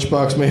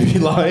 Lunchbox may be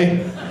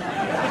lying.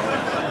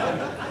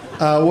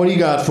 What do you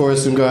got for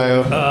us,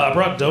 Ngaio? I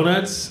brought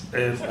donuts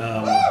and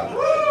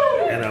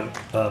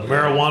a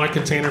marijuana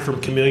container from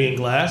Chameleon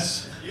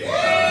Glass.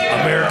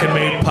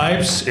 American-made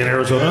pipes in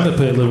Arizona that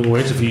pay a living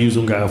wage. If you use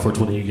Ngaio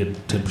 420, you get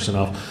 10%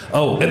 off.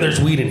 Oh, and there's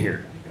weed in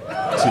here.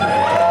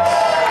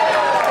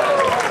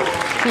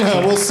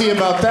 Yeah, we'll see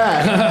about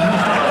that.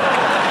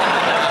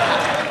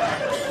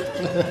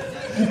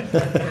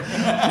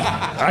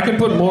 I can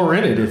put more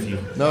in it if you.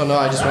 No,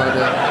 I just wanted to.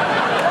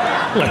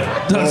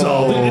 Like, that's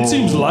all. It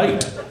seems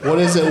light. What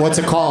is it? What's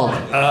it called?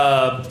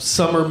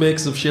 Summer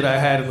mix of shit I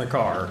had in the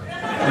car.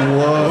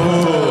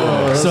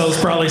 Whoa. So it's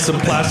probably some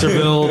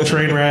Placerville,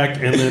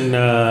 Trainwreck, and then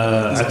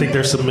I think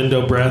there's some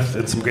Mindo Breath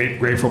and some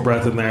Grateful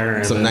Breath in there.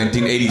 And Some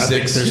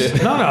 1986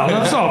 shit. No,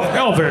 it's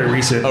all very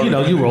recent. You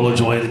know, you roll a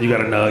joint and you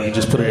got a nug, you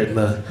just put it in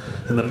the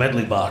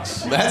medley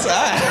box. That's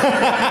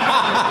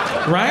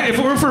Right? If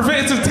we're for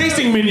it's a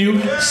tasting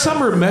menu,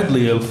 summer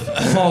medley of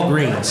fall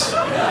greens,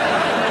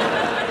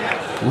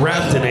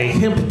 wrapped in a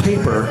hemp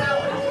paper,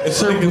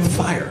 served with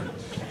fire.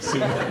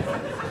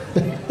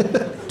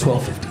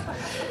 $12.50.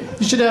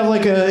 You should have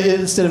like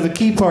instead of a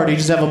key party,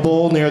 just have a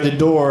bowl near the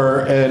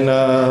door, and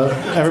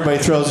everybody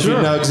throws a few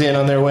nugs in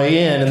on their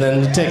way in, and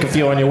then you take a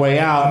few on your way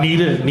out. Need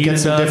a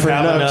some nug,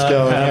 different have nugs a nug,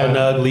 going. have a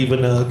nug, leave a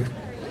nug.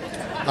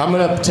 I'm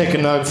gonna take a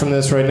nug from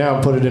this right now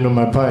and put it into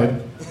my pipe.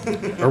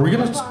 Are we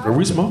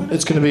smoking?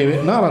 It's gonna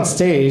be not on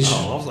stage.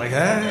 Oh, I was like,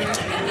 hey.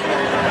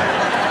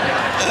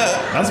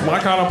 That's my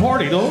kind of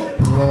party, though.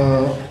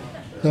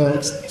 No,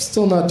 it's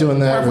still not doing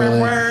that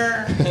really.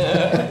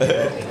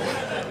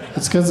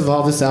 It's because of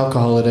all this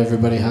alcohol that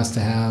everybody has to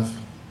have.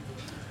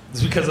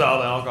 It's because of all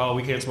the alcohol.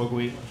 We can't smoke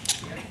weed.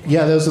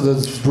 Yeah, those are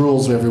the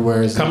rules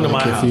everywhere. Is Come to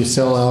my if house. you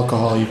sell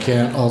alcohol, you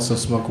can't also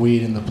smoke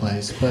weed in the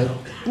place. But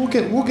we'll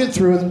get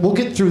through it. We'll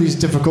get through these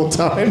difficult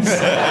times.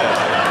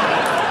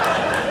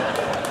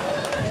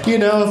 You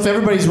know, if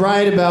everybody's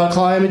right about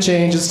climate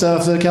change and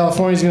stuff, that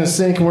California's going to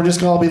sink, and we're just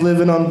going to all be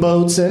living on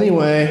boats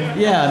anyway.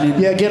 Yeah, I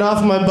mean, Yeah, get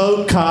off my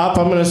boat, cop.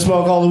 I'm going to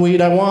smoke all the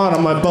weed I want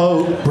on my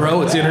boat.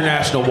 Bro, it's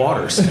international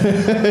waters.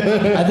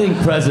 I think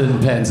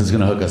President Pence is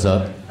going to hook us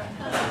up.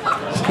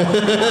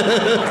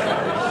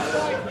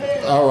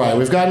 All right,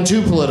 we've gotten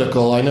too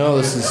political. I know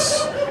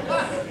this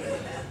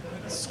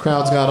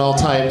crowd's got all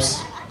types.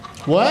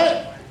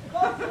 What?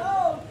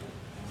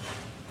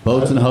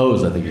 Boats and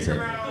hoes, I think he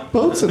said.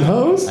 Boats and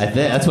hoes? I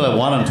think that's what I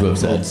want him to have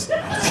said.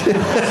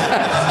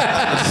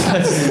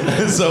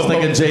 It's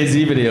like a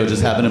Jay-Z video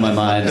just happened in my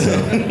mind. So.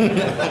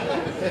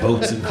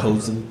 Boats and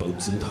hoes and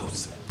boats and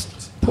hoes.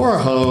 Poor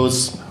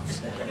hoes.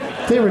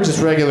 They were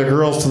just regular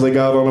girls till they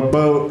got on a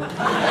boat.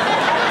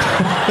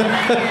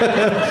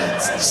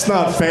 It's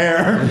not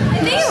fair. I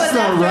think it was It's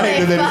not after right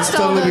they that they fucked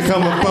all suddenly those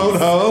become a guys. boat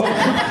hoe.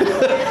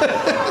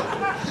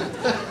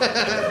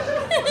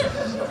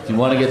 If you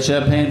want to get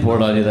champagne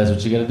poured on you, that's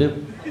what you got to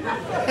do.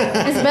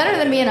 It's better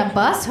than being a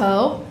bus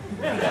hoe.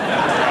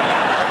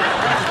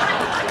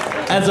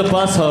 As a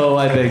bus hoe,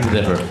 I beg to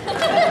differ.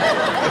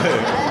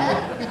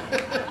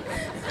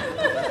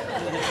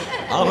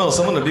 I don't know.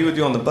 Someone to be with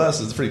you on the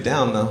bus is pretty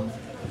down though.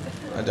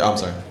 I'm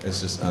sorry.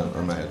 It's just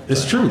I'm mad.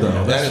 It's true, though.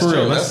 That That's is for true.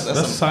 real.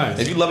 That's science.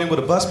 If you love me with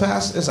a bus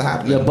pass, it's a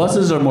happening. Yeah,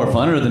 buses are more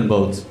funner than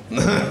boats.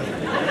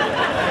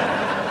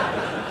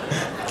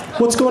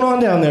 What's going on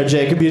down there,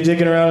 Jacob? You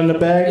digging around in the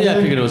bag? Yeah, I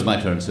there? figured it was my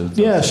turn soon.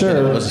 So Yeah,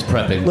 sure. I was just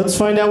prepping Let's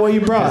find out what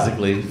you brought.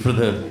 physically for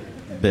the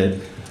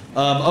bit.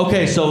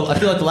 Okay, so I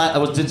feel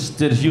like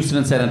did Houston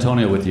and San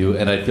Antonio with you,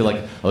 and I feel like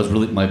I was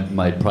really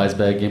my prize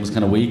bag game was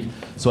kind of weak.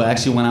 So I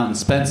actually went out and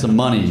spent some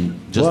money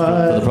just for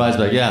the prize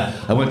bag. Yeah,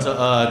 I went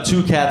to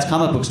Two Cats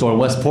comic book store in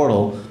West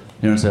Portal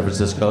here in San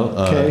Francisco.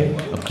 Okay.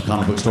 A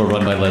comic book store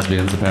run by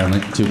lesbians, apparently.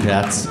 Two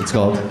Cats, it's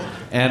called.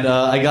 And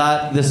I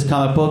got this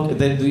comic book. A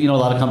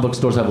lot of comic book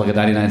stores have like a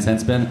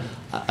 99-cent bin.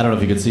 I don't know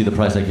if you could see the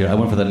price tag here. I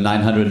went for the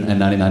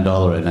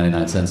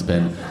 $999.99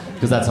 bin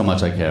because that's how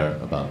much I care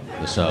about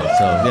the show.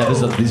 So yeah,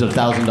 these are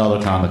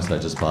 $1,000 comics that I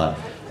just bought.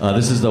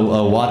 This is the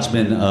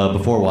Watchmen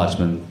before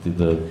Watchmen.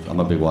 I'm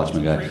a big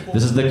Watchmen guy.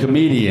 This is the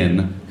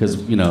Comedian because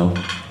we're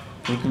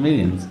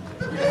comedians.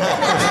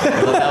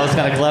 That was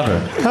kind of clever.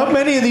 How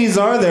many of these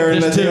are there?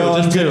 Just two.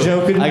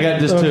 Joking? I got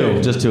just two.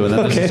 And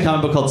then there's Okay. this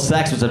comic book called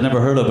Sex, which I've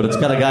never heard of, but it's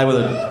got a guy with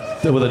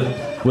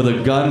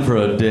a gun for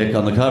a dick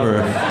on the cover.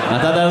 And I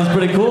thought that was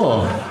pretty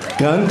cool.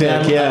 Gun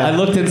dick, yeah. I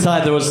looked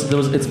inside. There was.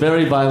 It's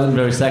very violent,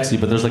 very sexy,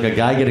 but there's like a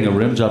guy getting a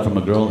rim job from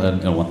a girl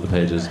in one of the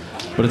pages.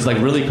 But it's like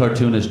really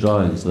cartoonish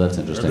drawing, so that's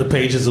Are interesting. the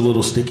pages a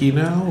little sticky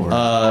now? Or?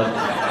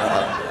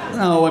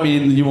 No, I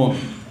mean you won't.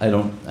 I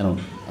don't.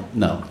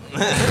 No.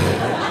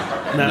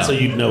 Not so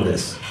you'd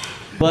notice.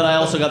 But I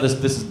also got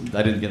this.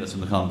 I didn't get this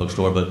from the comic book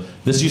store, but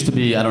this used to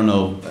be. I don't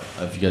know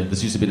if you get.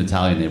 This used to be an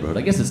Italian neighborhood.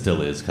 I guess it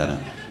still is, kind of.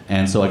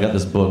 And so I got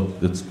this book.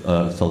 It's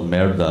called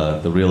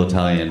Merda, the real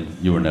Italian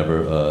you were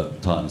never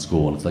taught in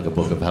school, and it's like a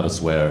book of how to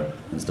swear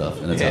and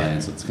stuff in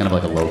Italian. So it's kind of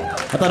like a low. I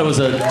thought it was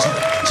a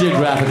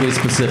geographically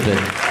specific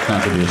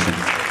contribution.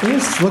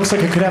 This looks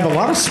like it could have a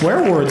lot of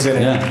swear words in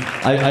it.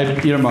 Yeah,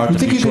 I earmarked. You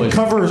think a you few could choices.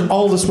 cover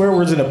all the swear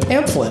words in a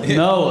pamphlet?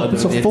 No,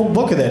 It's a full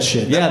book of that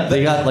shit. Yeah,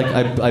 they got like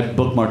I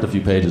bookmarked a few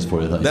pages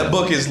for you. That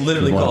book is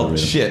literally called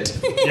Shit.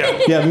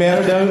 Yeah,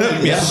 man,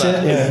 Yeah.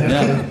 shit, yeah.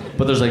 Yeah,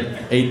 but there's like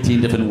 18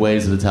 different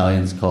ways that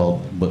Italians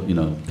call,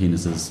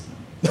 penises,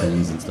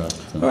 things and stuff.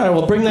 So. All right,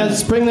 well, bring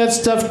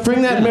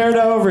that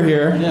Merida over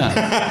here.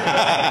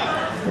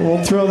 Yeah. And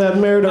we'll throw that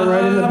Merida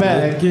right in the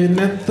bag. Looking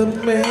at the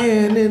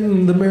man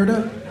in the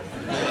mirror.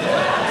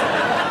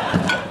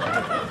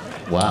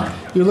 Wow.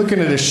 You're looking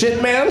at a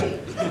shit man?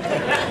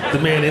 The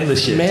man in the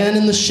shit. Man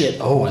in the shit.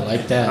 Oh, I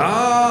like that.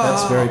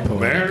 That's very poetic.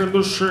 Man in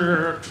the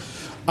shit.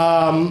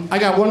 I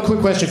got one quick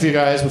question for you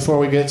guys before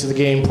we get to the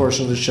game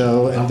portion of the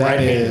show, and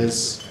that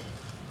is,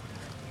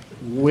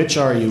 which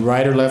are you,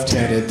 right or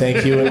left-handed?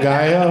 Thank you,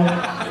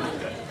 Ngaio.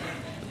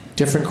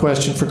 Different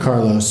question for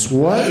Carlos.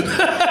 What?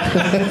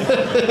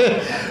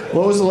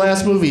 What was the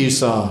last movie you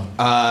saw?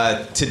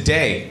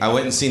 Today, I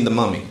went and seen The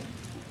Mummy.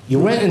 You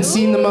went and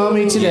seen The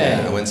Mummy today?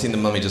 Yeah, I went and seen The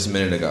Mummy just a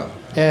minute ago.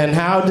 And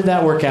how did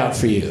that work out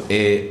for you?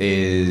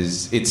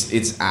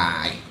 It's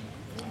I.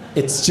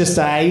 It's just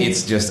I?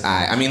 It's just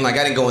I. I mean, like,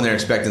 I didn't go in there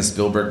expecting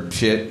Spielberg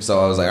shit, so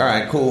I was like, all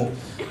right, cool.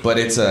 But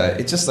it's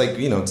just like,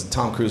 you know, it's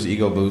Tom Cruise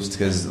ego boost,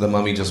 because the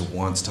Mummy just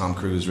wants Tom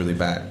Cruise really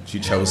bad. She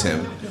chose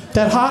him.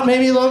 That hot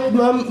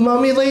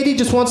mummy lady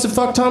just wants to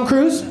fuck Tom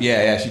Cruise?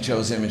 Yeah, she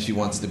chose him and she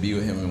wants to be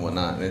with him and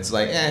whatnot. And it's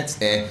like,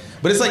 it's eh.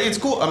 But it's like, it's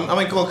cool. I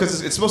mean, cool,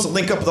 because it's supposed to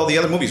link up with all the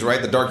other movies,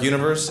 right? The Dark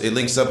Universe. It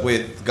links up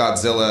with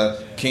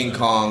Godzilla, King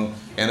Kong,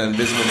 and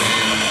Invisible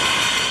Man.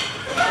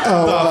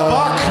 Oh, the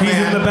fuck? He's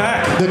in the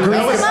back. The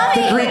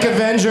Greek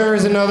Avenger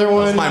is another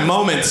one. That was my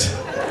moment.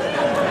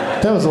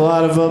 That was a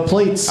lot of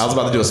plates. I was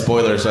about to do a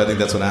spoiler, so I think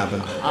that's what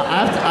happened.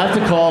 I have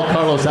to call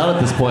Carlos out at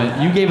this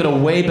point. You gave it a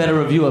way better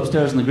review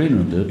upstairs in the green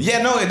room, dude.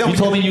 Yeah, no. You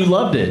told me you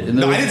loved it. And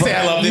No, I didn't say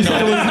I loved it.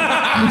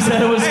 You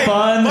said it was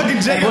fun. Fucking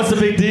Jacob. Like, what's the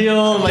big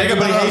deal? Like, Jacob,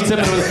 everybody hates him.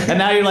 And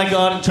now you're like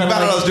on trying to.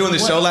 I was doing the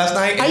show last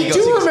night. And I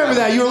do remember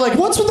that. You were like,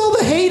 what's with all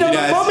the hate on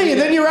the Mummy?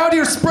 And then you're out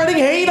here spreading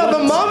hate on the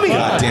Mummy.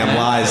 Goddamn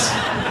lies.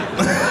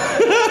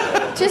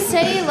 Just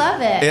say you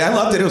love it. Yeah, I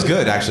loved it. It was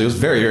good, actually. It was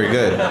very, very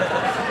good.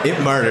 It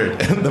murdered.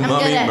 The I'm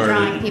Mummy good at murdered.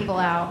 drawing people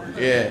out.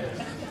 Yeah.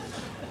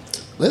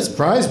 This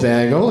prize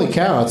bag, holy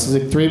cow! It's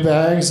like 3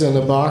 bags and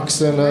a box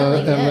and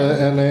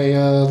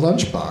a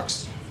lunch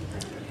box.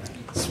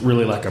 It's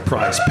really like a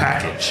prize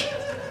package.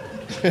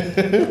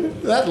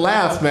 That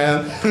laugh,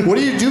 man. What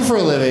do you do for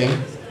a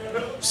living?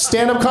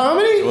 Stand-up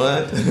comedy?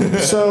 What?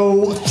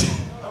 So,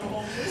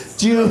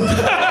 do you? He's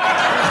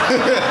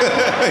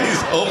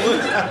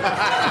hopeless.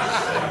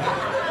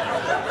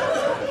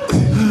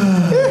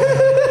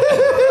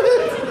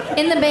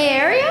 In the Bay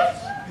Area?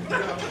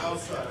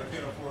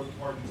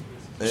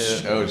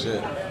 Yeah, oh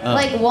shit.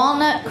 Like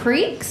Walnut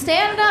Creek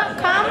stand-up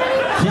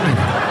comedy?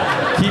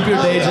 Keep your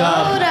day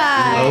job.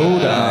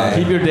 Lodi.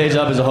 Keep your day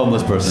job as a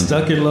homeless person.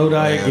 Stuck in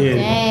Lodi again.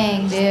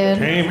 Dang, dude.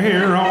 Came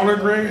here on a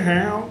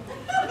Greyhound.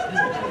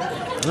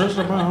 Just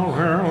about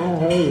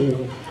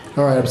home.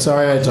 All right, I'm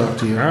sorry I talked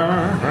to you.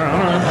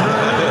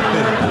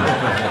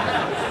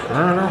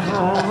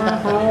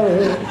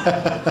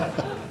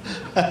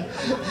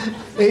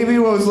 Amy,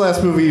 what was the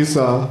last movie you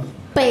saw?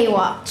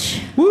 Baywatch.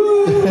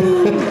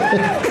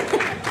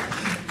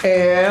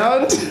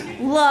 And?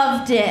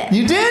 Loved it.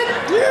 You did?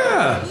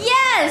 Yeah.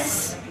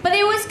 Yes, but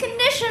it was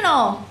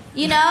conditional.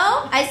 You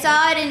know, I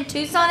saw it in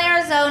Tucson,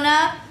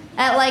 Arizona,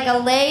 at like a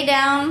lay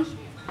down.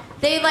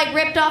 They like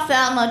ripped off the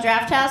Alamo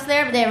Draft House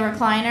there, but they have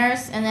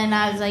recliners. And then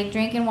I was like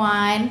drinking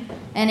wine,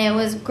 and it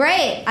was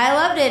great. I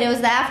loved it. It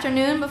was the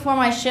afternoon before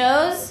my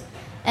shows,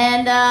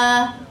 and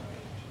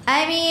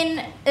I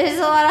mean, there's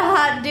a lot of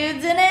hot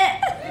dudes in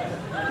it.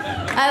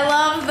 I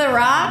love The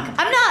Rock.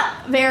 I'm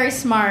not very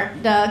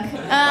smart, Doug.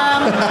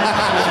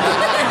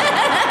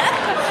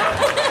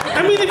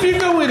 I mean, if you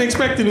go in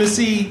expecting to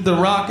see The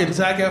Rock and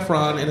Zac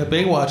Efron in a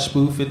Baywatch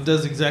spoof, it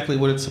does exactly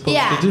what it's supposed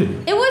to do.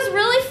 It was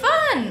really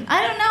fun.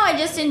 I don't know. I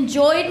just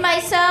enjoyed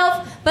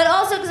myself, but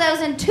also because I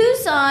was in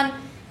Tucson.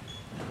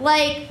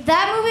 Like,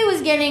 that movie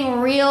was getting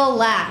real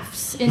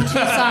laughs in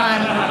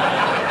Tucson.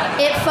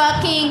 It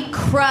fucking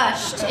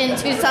crushed in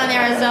Tucson,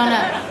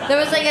 Arizona. There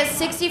was like a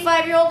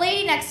 65-year-old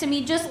lady next to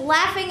me just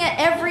laughing at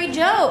every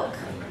joke.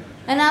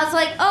 And I was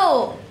like,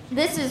 oh,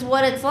 this is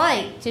what it's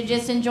like to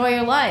just enjoy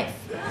your life.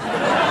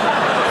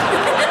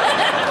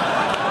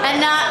 And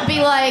not be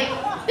like,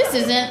 this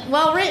isn't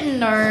well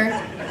written, or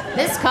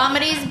this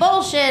comedy's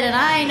bullshit and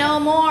I know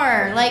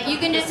more. Like, you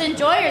can just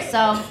enjoy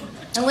yourself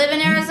and live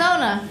in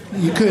Arizona.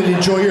 You could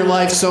enjoy your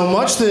life so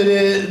much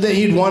that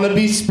you'd want to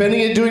be spending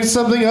it doing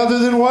something other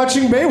than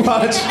watching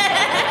Baywatch.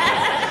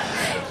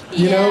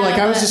 You know, like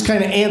I was just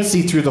kind of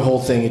antsy through the whole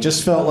thing. It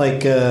just felt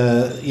like,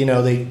 you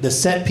know, the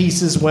set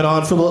pieces went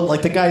on for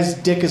like the guy's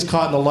dick is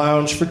caught in the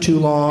lounge for too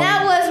long.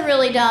 That was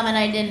really dumb, and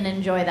I didn't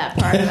enjoy that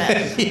part of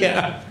it.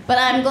 Yeah. But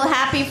I'm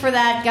happy for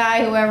that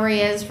guy, whoever he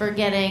is, for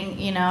getting,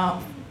 you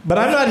know. But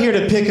I'm not here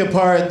to pick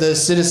apart the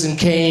Citizen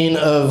Kane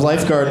of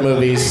lifeguard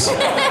movies.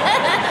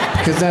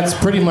 Because that's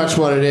pretty much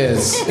what it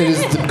is. It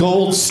is the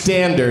gold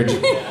standard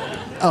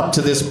up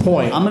to this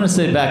point. I'm going to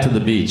say Back to the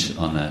Beach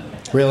on that.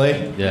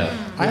 Really? Yeah.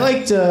 I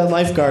liked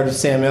Lifeguard with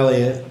Sam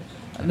Elliott.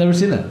 I've never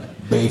seen that.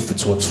 Beef,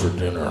 it's what's for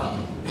dinner.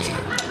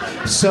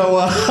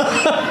 So,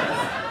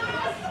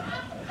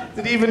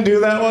 did he even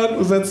do that one?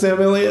 Was that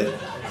Sam Elliott?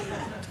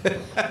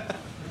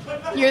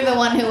 You're the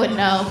one who would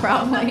know,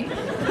 probably.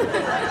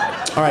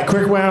 All right,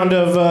 quick round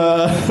of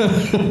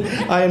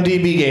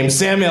IMDb games.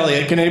 Sam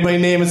Elliott. Can anybody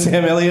name a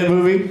Sam Elliott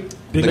movie?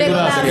 Big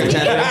Lebowski.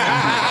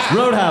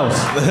 Roadhouse.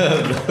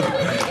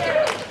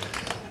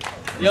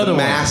 The other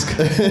Mask.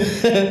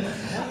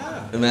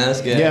 The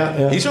Mask, yeah.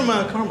 Yeah. He's from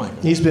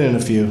Carmichael. He's been in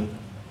a few.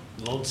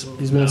 Lonesome.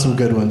 He's been in some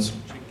good ones.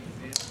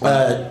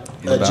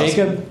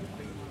 Jacob?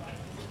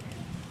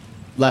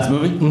 Last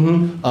movie?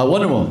 Mm-hmm.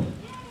 Wonder Woman.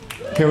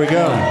 Here we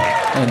go.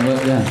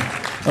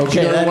 Okay.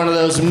 Did you go to one of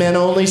those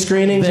men-only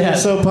screenings that are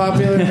so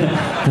popular?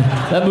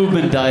 That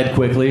movement died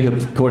quickly,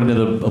 according to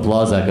the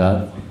applause I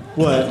got.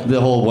 What? The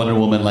whole Wonder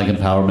Woman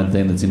empowerment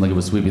thing that seemed like it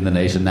was sweeping the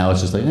nation. Now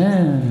it's just like,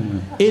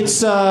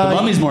 It's The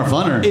Mummy's more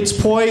funner. It's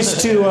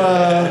poised to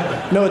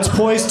it's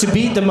poised to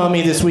beat The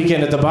Mummy this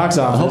weekend at the box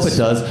office. I hope it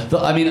does.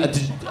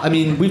 I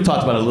mean, we've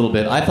talked about it a little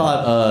bit. I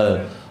thought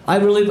I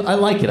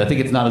like it. I think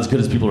it's not as good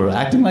as people are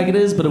acting like it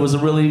is, but it was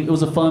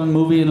a fun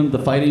movie, and the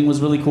fighting was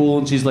really cool.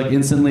 And she's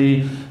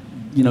instantly,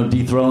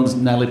 dethrones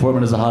Natalie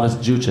Portman as the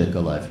hottest Jew chick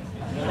alive.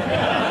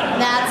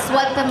 That's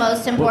what the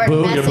most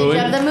important message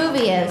of the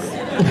movie is.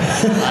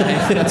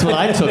 That's what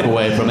I took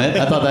away from it.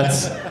 I thought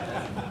that's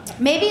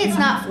Maybe it's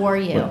not for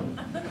you.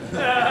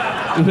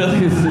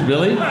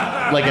 really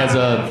like as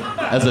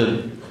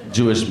a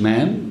Jewish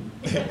man.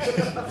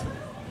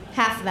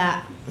 Half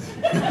that.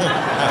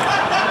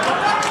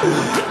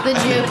 The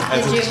Jew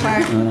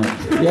part.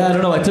 Yeah, I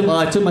don't know. I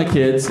took my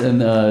kids,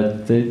 and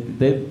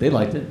they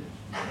liked it.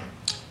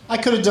 I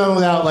could have done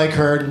without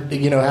her,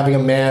 having a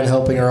man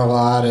helping her a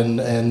lot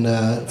and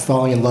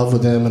falling in love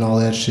with him and all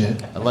that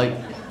shit.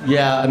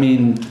 Yeah, I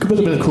mean, could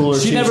have been cooler.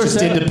 She never was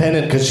just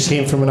independent because she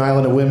came from an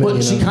island of women. Well,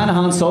 she kind of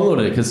Han Solo'd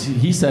it because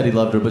he said he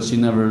loved her, but she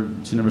never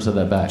said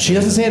that back. She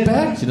doesn't say it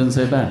back. She doesn't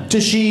say it back.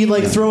 Does she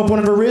throw up one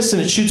of her wrists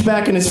and it shoots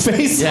back in his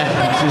face? Yeah,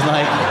 she's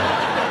like,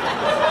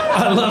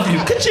 I love you.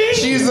 Ka-ching!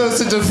 She uses those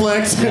to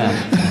deflect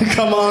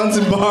come-ons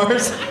and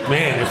bars.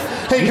 Man,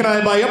 hey, can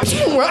I buy you?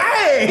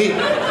 Hey!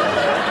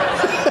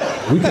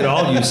 We could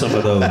all use some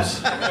of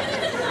those.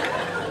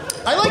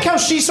 I like how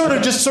she sort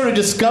of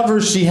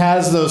discovers she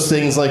has those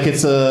things, like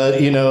it's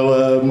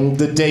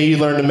the day you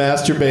learn to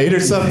masturbate or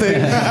something.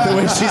 The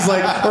way she's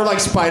or like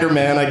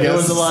Spider-Man, I guess. There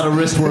was a lot of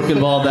wrist work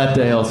involved that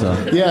day, also.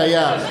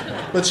 Yeah.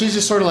 But she's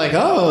just sort of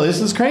oh,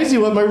 this is crazy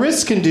what my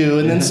wrists can do.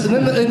 And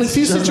then in a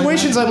few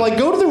situations, I'm like,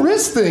 go to the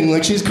wrist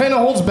thing. She's kind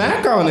of holds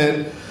back on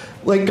it.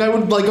 I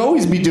would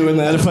always be doing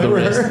that if I were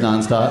her.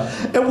 Nonstop.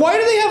 And why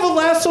do they have a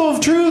lasso of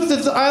truth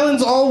if the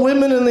island's all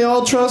women and they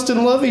all trust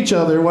and love each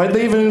other? Why'd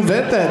they even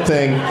invent that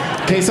thing?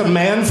 In case a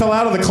man fell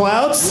out of the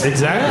clouds?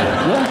 Exactly.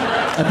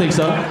 Yeah, I think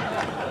so.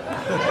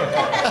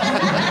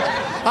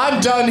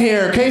 I'm done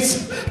here.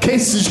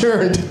 Case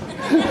adjourned.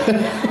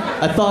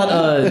 I thought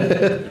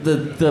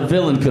the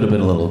villain could have been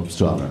a little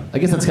stronger. I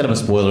guess that's kind of a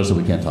spoiler, so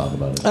we can't talk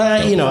about it.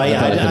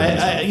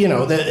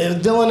 The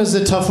villain is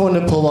a tough one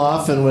to pull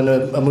off, and when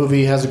a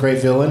movie has a great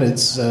villain,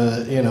 it's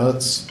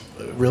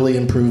really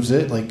improves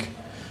it, like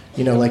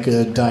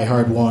a Die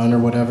Hard 1 or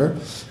whatever.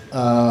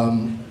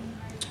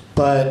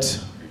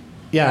 But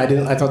yeah,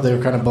 I thought they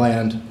were kind of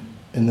bland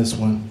in this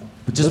one.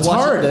 But it's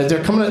hard. They have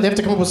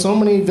to come up with so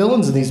many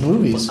villains in these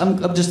movies.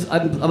 I'm a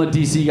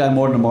DC guy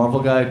more than a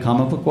Marvel guy,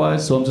 comic book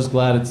wise. So I'm just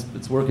glad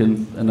it's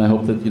working, and I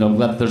hope that I'm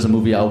glad that there's a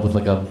movie out with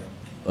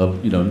over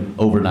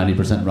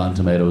 90% Rotten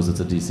Tomatoes. It's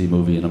a DC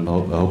movie, and I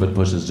hope it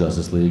pushes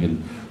Justice League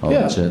and all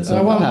that shit. So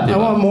I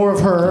want more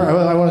of her.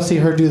 I want to see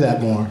her do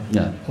that more.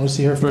 Yeah, I want to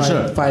see her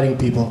fighting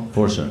people.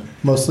 For sure.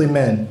 Mostly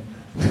men.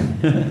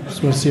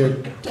 Just want to see her.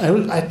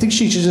 I think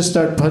she should just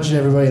start punching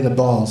everybody in the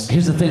balls.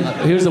 Here's the thing.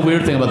 Here's the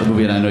weird thing about the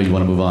movie, and I know you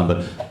want to move on,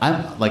 but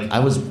I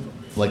was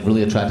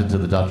really attracted to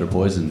the Dr.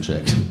 Poison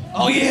chick.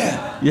 Oh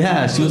yeah.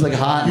 Yeah, she was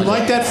hot. You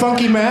like that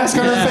funky mask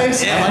on her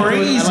face? Yeah,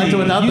 crazy. I liked it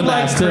without the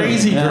mask too.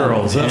 Crazy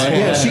girls.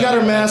 Yeah, she got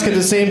her mask at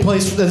the same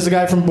place as the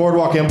guy from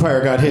Boardwalk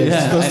Empire got his.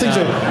 Yeah,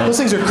 those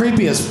things are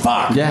creepy as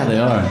fuck. Yeah, they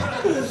are.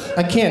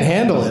 I can't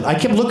handle it. I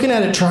kept looking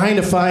at it trying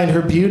to find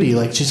her beauty.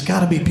 She's got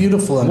to be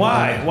beautiful.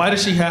 Why? Why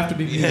does she have to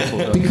be beautiful?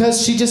 Though?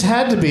 Because she just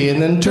had to be,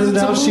 and then turned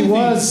out she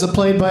was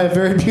played by a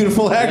very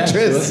beautiful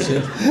actress.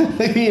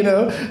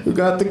 Yeah, who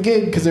got the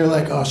gig because they were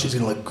like, oh, she's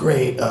going to look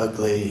great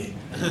ugly.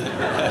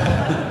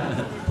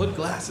 Put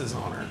glasses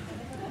on her.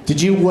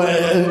 Did you...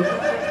 Well,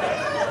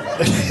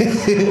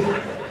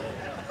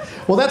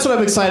 that's what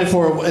I'm excited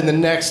for in the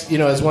next,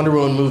 as Wonder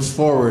Woman moves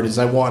forward, is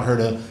I want her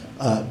to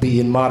be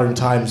in modern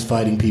times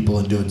fighting people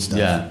and doing stuff.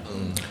 Yeah.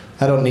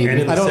 I don't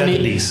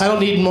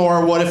need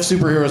more what if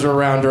superheroes were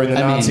around during the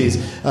Nazis.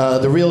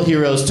 The real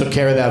heroes took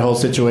care of that whole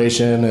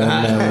situation, and,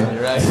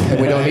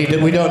 and we don't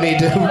need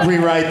to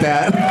rewrite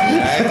that.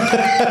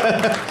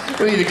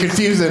 We need to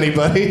confuse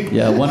anybody.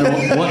 Yeah, Wonder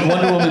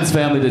Woman's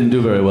family didn't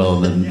do very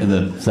well in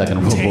the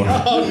Second World War.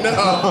 Oh no!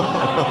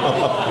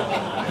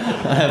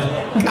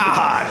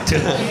 God.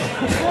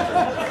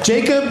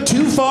 Jacob,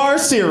 too far,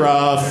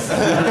 Sirof.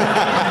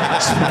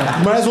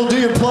 Might as well do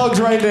your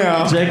plugs right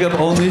now. Jacob,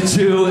 only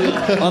 2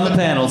 on the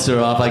panel,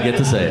 Sirof. I get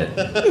to say it.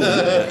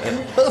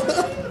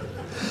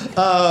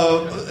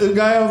 Ngaio,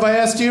 have I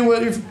asked you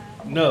what your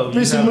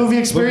recent movie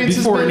experience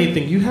has been? Before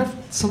anything, you have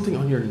something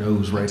on your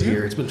nose right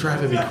here. It's been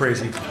driving me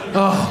crazy.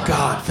 Oh,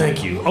 God,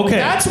 thank you. Okay.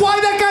 That's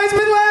why that guy's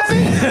been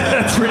laughing?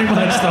 That's pretty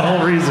much the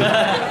whole reason.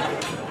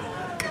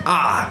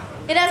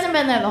 It hasn't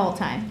been there the whole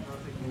time.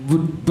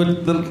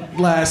 but the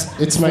last.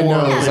 It's my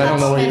nose. I don't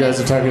know what you guys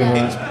are talking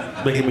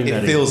about. Making me It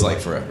nutty. feels like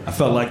forever. I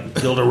felt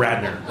like Gilda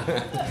Radner.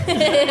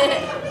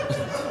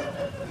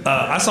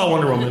 I saw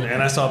Wonder Woman,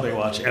 and I saw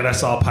Baywatch, and I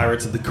saw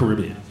Pirates of the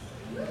Caribbean.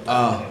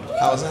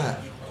 How was that?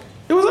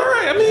 It was all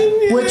right. I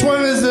mean, Which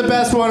one is the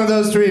best one of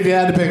those three if you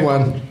had to pick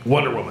one?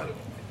 Wonder Woman.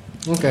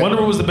 Okay. Wonder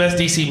Woman was the best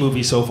DC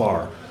movie so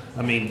far.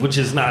 I mean, which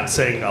is not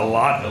saying a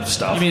lot of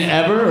stuff. You mean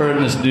ever, or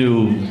in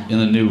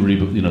the new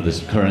reboot? You know,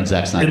 this current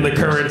Zack Snyder. In the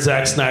universe? current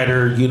Zack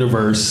Snyder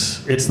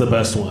universe, it's the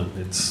best one.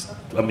 It's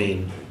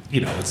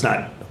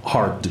not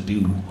hard to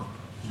do,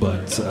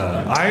 but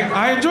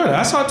I enjoyed it.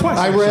 I saw it twice.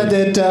 I read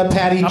that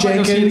Patty I might go see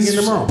it Jenkins,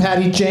 again tomorrow.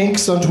 Patty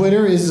Jenks on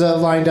Twitter is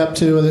lined up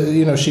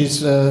to,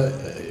 she's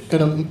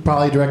gonna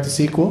probably direct a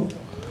sequel.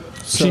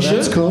 So She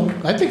that's should. cool.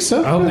 I think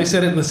so. I hope they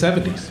said it in the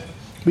 70s.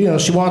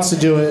 She wants to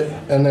do it,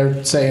 and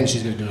they're saying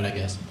she's gonna do it. I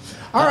guess.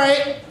 All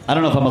right. I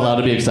don't know if I'm allowed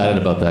to be excited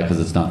about that because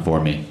it's not for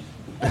me.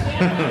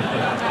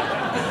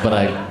 But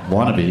I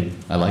want to be.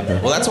 I like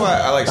that. Well, that's why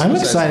I like I'm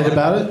Suicide excited Squad.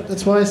 about it.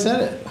 That's why I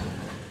said it.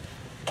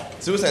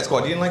 Suicide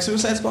Squad. You didn't like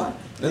Suicide Squad?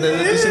 No?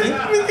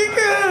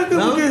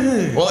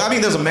 Well, I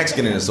mean, there's a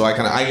Mexican in it, so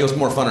it was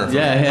more funner. For me.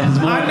 Yeah, it's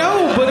more, I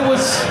know, but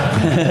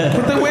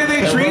the way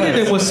they treated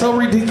it was so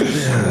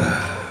ridiculous.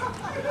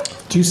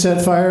 Do you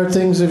set fire at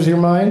things of your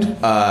mind?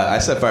 I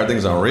set fire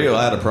things on real.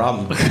 I had a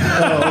problem.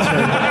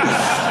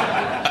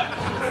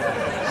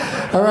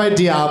 All right,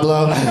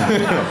 Diablo. We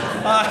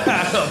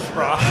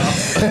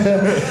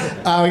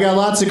got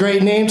lots of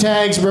great name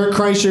tags. Bert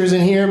Kreischer's in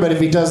here, but if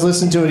he does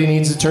listen to it, he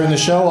needs to turn the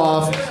show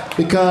off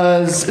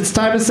because it's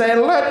time to say,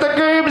 let the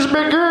games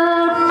begin.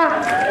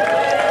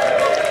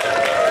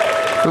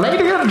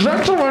 Ladies and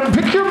gentlemen,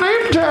 pick your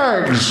name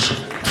tags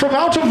from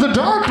out of the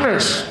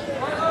darkness.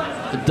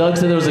 Doug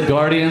said there was a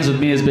Guardians with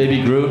me as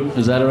Baby Groot.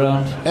 Is that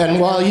around? And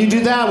while you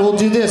do that, we'll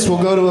do this.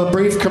 We'll go to a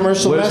brief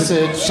commercial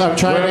message. I'm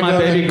trying where to am I, go.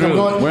 Baby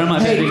Groot? Where am I,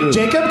 Hey, Baby Groot?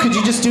 Jacob, could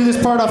you just do this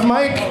part off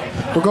mic?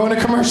 We're going to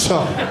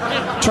commercial.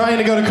 Trying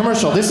to go to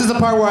commercial. This is the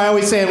part where I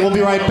always say, "We'll be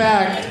right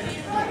back."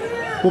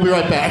 We'll be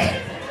right back.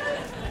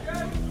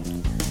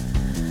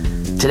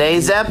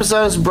 Today's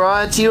episode is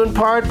brought to you in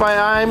part by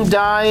I'm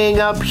Dying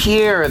Up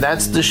Here.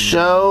 That's the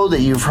show that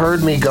you've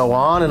heard me go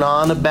on and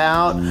on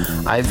about.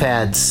 I've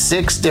had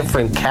 6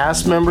 different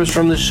cast members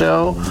from the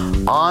show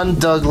on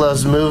Doug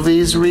Loves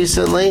Movies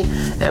recently.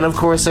 And of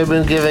course, I've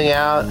been giving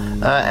out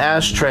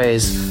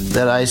ashtrays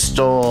that I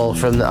stole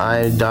from the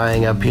I'm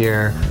Dying Up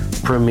Here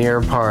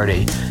premiere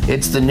party.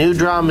 It's the new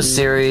drama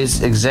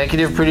series,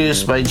 executive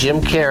produced by Jim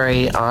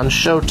Carrey on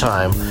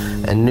Showtime,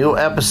 and new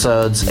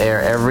episodes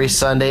air every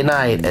Sunday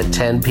night at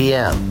 10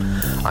 p.m.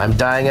 I'm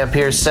Dying Up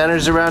Here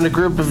centers around a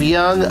group of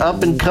young,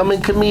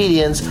 up-and-coming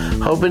comedians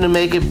hoping to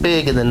make it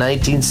big in the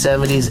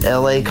 1970s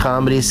LA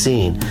comedy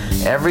scene.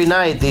 Every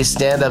night, these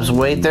stand-ups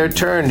wait their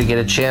turn to get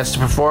a chance to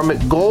perform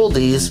at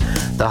Goldie's,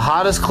 the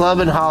hottest club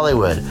in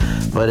Hollywood.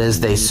 But as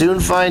they soon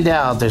find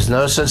out, there's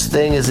no such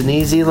thing as an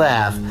easy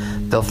laugh.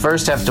 They'll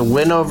first have to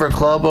win over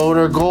club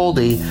owner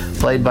Goldie,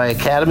 played by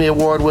Academy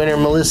Award winner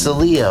Melissa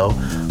Leo,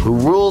 who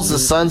rules the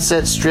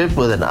Sunset Strip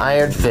with an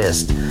iron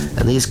fist.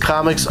 And these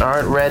comics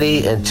aren't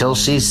ready until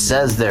she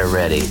says they're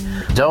ready.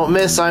 Don't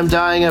miss I'm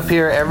Dying Up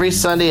Here every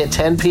Sunday at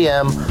 10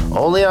 p.m.,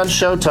 only on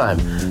Showtime.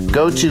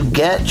 Go to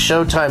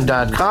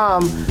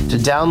getshowtime.com to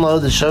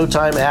download the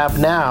Showtime app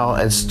now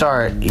and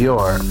start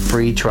your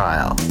free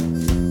trial.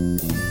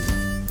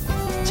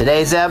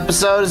 Today's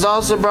episode is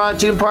also brought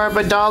to you in part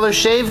by Dollar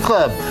Shave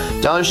Club.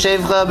 Dollar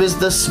Shave Club is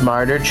the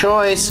smarter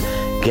choice.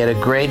 Get a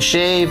great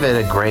shave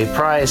at a great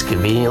price,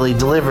 conveniently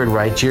delivered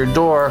right to your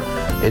door.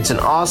 It's an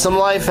awesome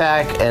life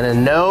hack and a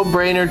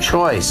no-brainer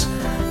choice.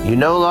 You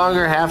no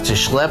longer have to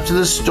schlep to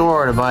the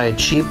store to buy a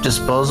cheap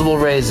disposable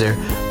razor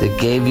that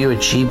gave you a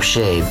cheap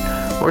shave,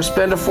 or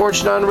spend a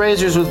fortune on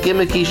razors with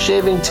gimmicky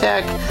shaving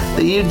tech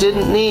that you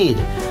didn't need.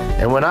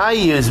 And when I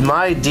use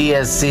my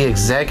DSC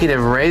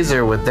Executive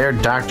Razor with their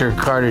Dr.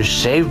 Carter's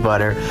shave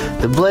butter,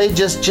 the blade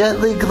just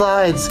gently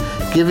glides,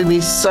 giving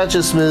me such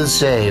a smooth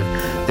shave.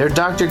 Their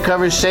Dr.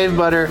 Covers shave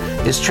butter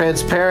is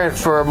transparent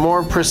for a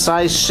more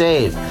precise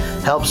shave,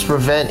 helps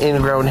prevent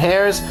ingrown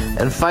hairs,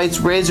 and fights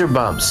razor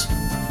bumps.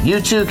 You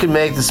too can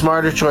make the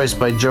smarter choice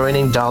by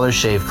joining Dollar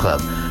Shave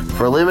Club.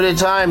 For a limited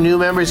time, new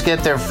members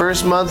get their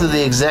first month of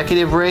the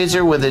Executive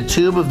Razor with a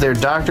tube of their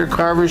Dr.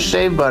 Carver's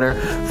shave butter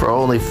for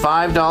only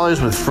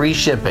 $5 with free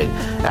shipping.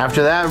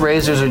 After that,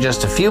 razors are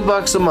just a few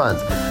bucks a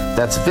month.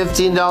 That's a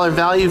 $15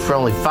 value for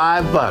only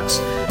 $5.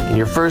 In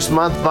your first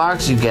month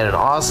box, you get an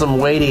awesome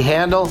weighty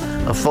handle,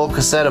 a full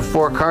cassette of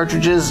 4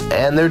 cartridges,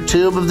 and their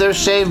tube of their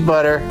shave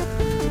butter.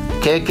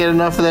 Can't get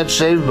enough of that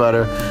shave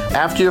butter.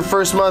 After your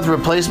first month,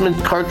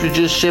 replacement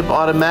cartridges ship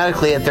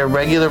automatically at their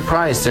regular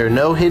price. There are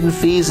no hidden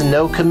fees and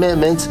no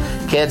commitments.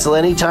 Cancel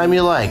anytime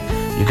you like.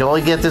 You can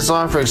only get this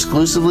offer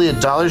exclusively at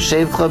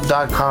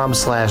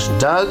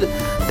dollarshaveclub.com/Doug.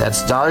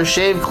 That's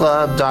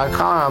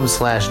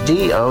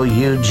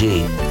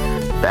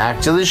dollarshaveclub.com/DOUG.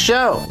 Back to the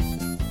show.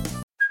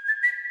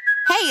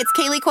 Hey, it's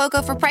Kaylee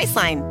Cuoco for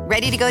Priceline.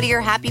 Ready to go to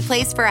your happy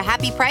place for a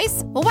happy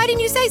price? Well, why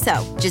didn't you say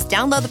so? Just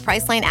download the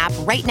Priceline app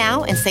right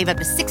now and save up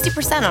to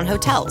 60% on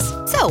hotels.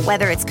 So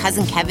whether it's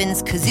Cousin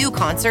Kevin's Kazoo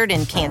Concert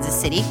in Kansas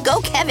City, go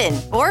Kevin,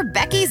 or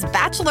Becky's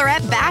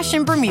Bachelorette Bash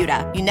in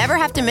Bermuda, you never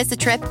have to miss a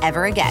trip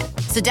ever again.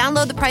 So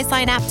download the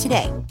Priceline app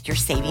today. Your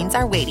savings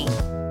are waiting.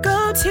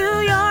 Go to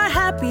your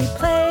happy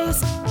place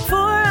for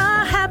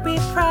a happy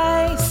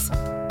price.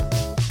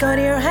 Go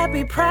to your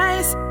happy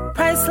price,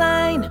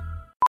 Priceline.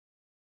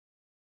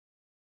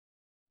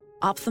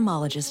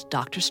 Ophthalmologist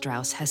Dr.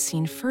 Strauss has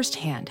seen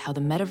firsthand how the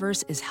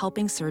metaverse is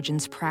helping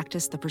surgeons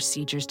practice the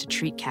procedures to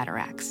treat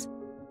cataracts.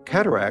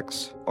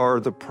 Cataracts are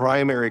the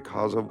primary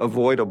cause of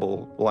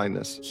avoidable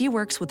blindness. He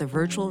works with a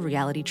virtual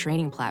reality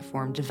training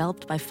platform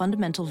developed by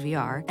Fundamental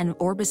VR and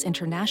Orbis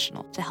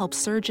International to help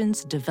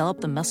surgeons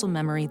develop the muscle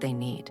memory they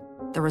need.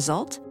 The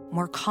result?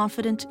 More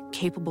confident,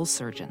 capable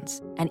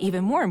surgeons. And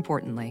even more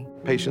importantly,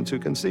 patients who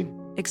can see.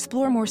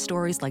 Explore more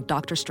stories like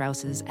Dr.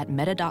 Strauss's at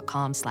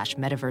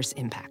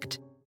meta.com/metaverseimpact.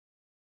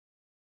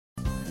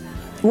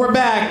 We're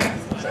back.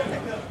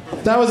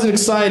 That was an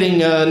exciting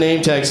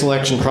name tag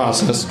selection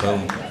process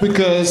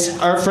because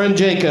our friend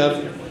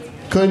Jacob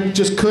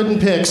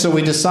couldn't pick, so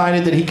we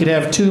decided that he could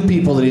have two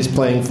people that he's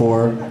playing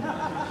for.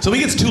 So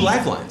he gets two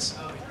lifelines.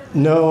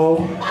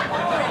 No,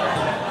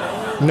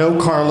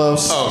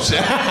 Carlos. Oh, shit.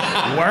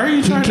 Why are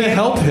you trying to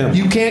help him?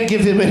 You can't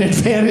give him an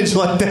advantage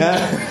like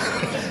that.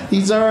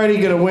 He's already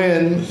going to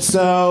win.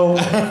 So,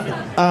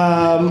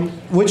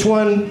 which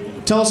one?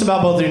 Tell us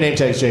about both of your name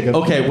tags, Jacob.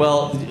 Okay,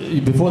 well,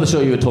 before the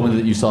show, you had told me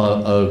that you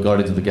saw a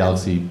Guardians of the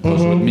Galaxy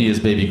poster with me as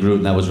Baby Groot,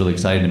 and that was really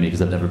exciting to me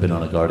because I've never been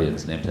on a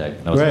Guardians name tag.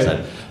 And I was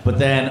excited. But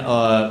then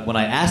when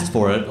I asked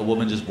for it, a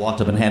woman just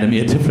walked up and handed me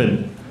a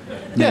different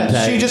name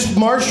tag. She just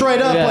marched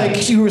right up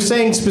like you were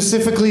saying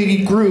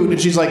specifically Groot,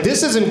 and she's like,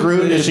 "This isn't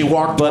Groot," and she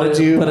walked towards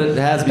you. But it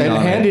has been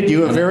and handed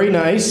you a very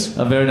nice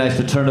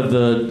return of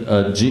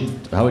the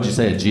how would you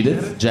say it?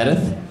 Jedith,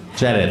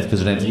 because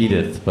her name's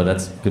Edith, but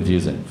that's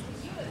confusing.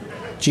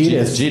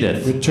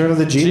 Jedith. Return of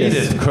the Jedith.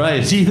 Jedith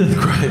Christ. Yeah.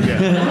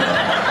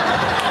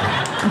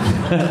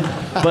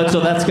 But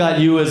so that's got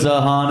you as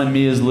Han and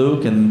me as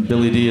Luke and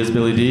Billy D as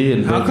Billy D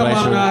and How come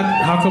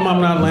I'm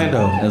not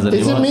Lando? Is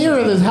it me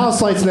or the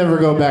house lights never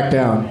go back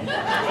down?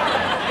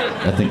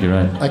 I think you're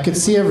right. I could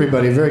see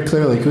everybody very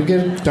clearly. Could we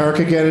get it dark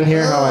again in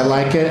here? How I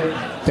like it.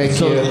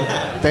 Thank you.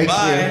 Thank you.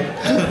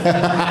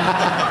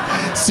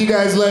 See you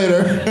guys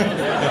later.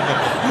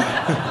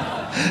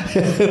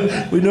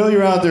 We know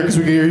you're out there because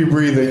we can hear you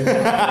breathing.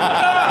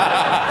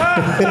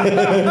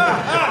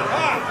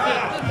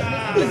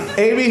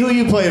 Amy, who are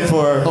you playing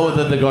for? Oh,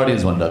 the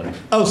Guardians one, Doug.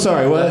 Oh,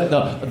 sorry, what?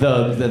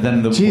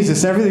 The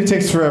Jesus, everything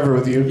takes forever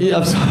with you. Yeah,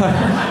 I'm sorry.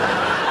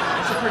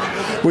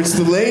 Which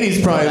the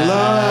ladies probably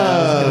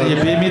love. You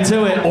beat me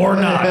to it. Or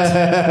not.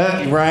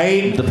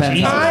 Right?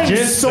 Depends. I'm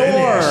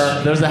sore.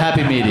 There's a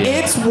happy medium.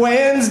 It's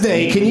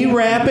Wednesday. Can you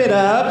wrap it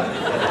up?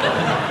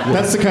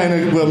 That's the kind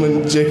of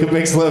woman Jacob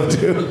makes love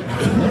to.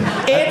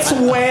 It's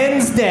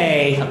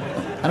Wednesday.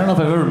 I don't know if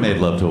I've ever made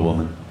love to a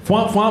woman.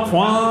 Fwomp, fwomp,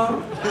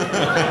 fwomp.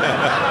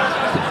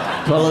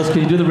 Carlos,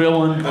 can you do the real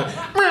one? That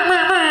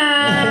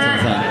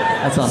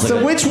sounds so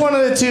like which one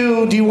of the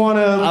two do you want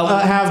to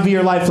have be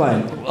your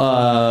lifeline?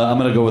 I'm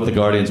going to go with the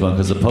Guardians one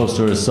because the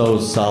poster is so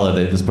solid.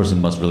 This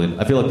person must really...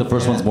 I feel like the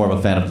first one's more of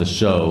a fan of the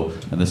show,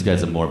 and this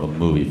guy's more of a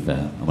movie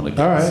fan. I'm going to guess.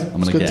 All right.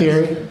 I'm going to guess.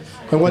 Good theory.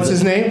 And what's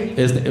his name? And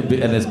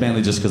it's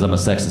mainly just because I'm a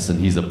sexist and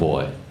he's a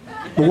boy.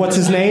 But what's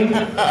his name?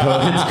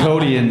 It's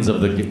Codians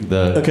of the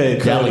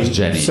Galaxy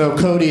Jenny. So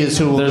Cody is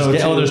who we'll go to.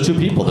 Oh, there's two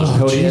people. There's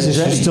Cody Jesus, and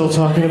Jenny. You're still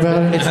talking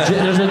about it?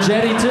 There's a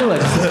Jenny too.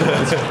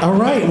 All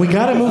right, we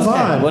got to move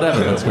on.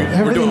 Whatever. Let's go.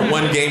 We're doing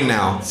one game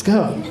now. Let's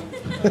go.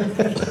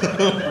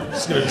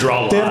 Just gonna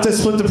draw lots. They have to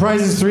split the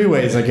prizes three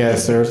ways, I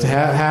guess. There's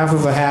half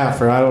of a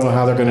half, or I don't know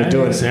how they're going to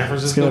do it. San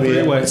Francisco it's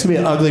going to be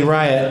an ugly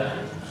riot.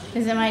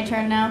 Is it my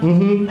turn now?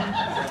 Mm-hmm.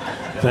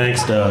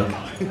 Thanks, Doug.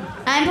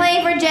 I'm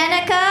playing for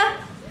Jenica.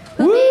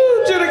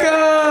 Woo,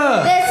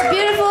 Jenica! This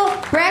beautiful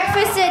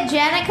breakfast at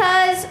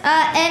Jenica's,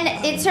 and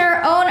it's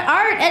her own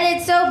art, and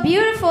it's so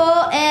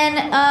beautiful. And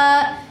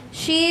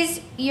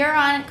you're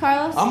on it,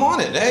 Carlos. I'm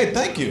on it. Hey,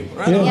 thank you.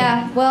 Right on.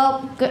 Yeah.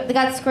 Well,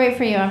 that's great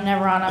for you. I'm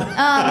never on them.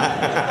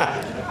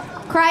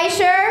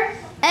 Kreischer,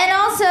 and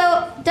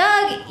also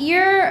Doug,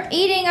 you're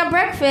eating a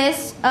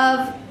breakfast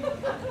of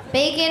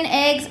bacon,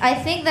 eggs. I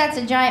think that's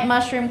a giant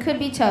mushroom. Could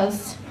be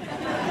toast.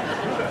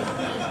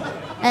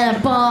 And a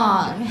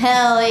bong.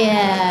 Hell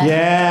yeah.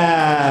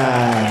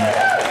 Yeah.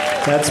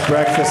 That's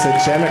breakfast at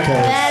Jenica's.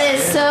 That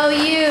is so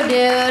you,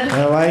 dude.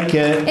 I like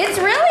it. It's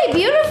really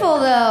beautiful,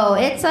 though.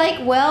 It's like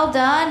well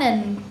done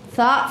and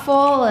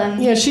thoughtful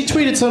and... Yeah, she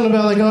tweeted something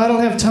about like, I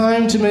don't have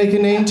time to make a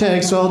name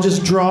tag, so I'll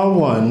just draw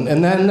one.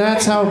 And then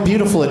that's how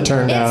beautiful it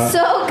turned out. It's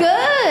so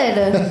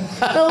good.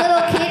 The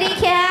little kitty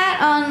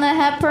cat on the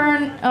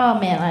Hepburn. Oh,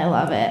 man, I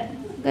love it.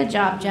 Good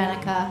job,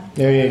 Jenica.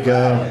 There you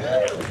go.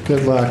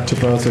 Good luck to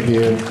both of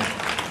you.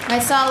 I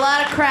saw a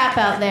lot of crap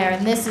out there,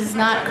 and this is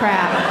not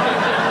crap.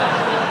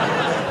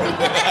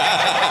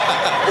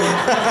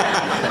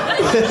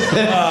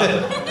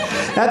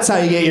 That's how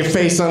you get your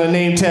face on a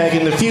name tag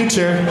in the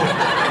future.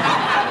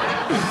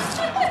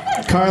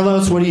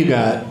 Carlos, what do you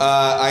got?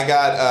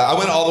 I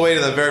went all the way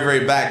to the very,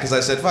 very back because I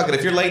said, fuck it,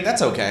 if you're late,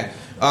 that's okay.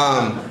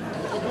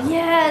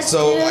 Yes.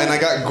 So, dude. and I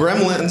got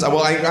Gremlins.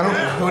 Well, I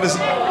don't, what is...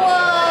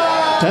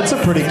 That's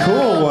a pretty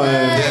cool one.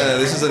 Yeah,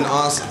 this is an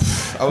awesome...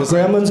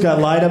 Gremlin's got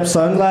light-up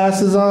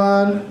sunglasses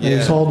on, and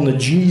he's holding a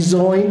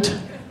G-joint.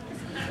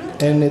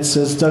 And it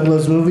says Doug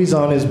Loves Movies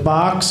on his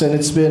box, and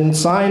it's been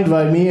signed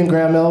by me and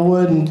Graham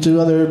Elwood and 2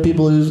 other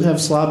people who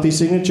have sloppy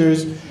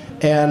signatures,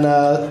 and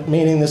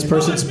meaning this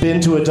person's been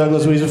to a Doug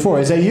Loves Movies before.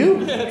 Is that you?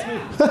 Yeah, it's me.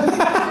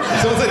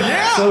 Someone said,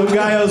 yeah! So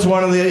Ngaio's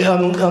one of the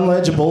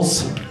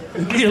unlegibles.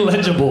 The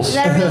illegibles. Is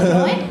that a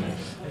real point?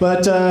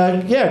 But,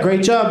 yeah,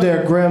 great job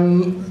there,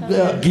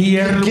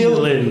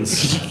 Guillermolins.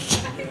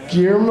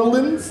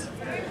 Guillermolins?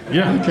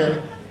 Yeah.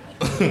 Okay.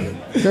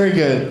 Very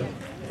good.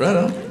 Right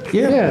on.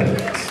 Yeah.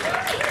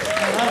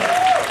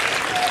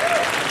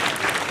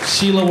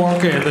 Sheila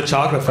Wonka and the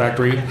Chocolate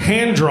Factory,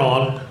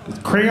 hand-drawn,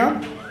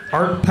 crayon,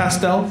 art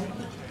pastel,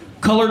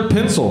 colored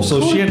pencil. So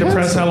she had to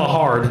press hella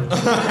hard to do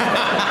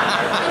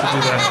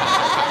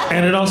that.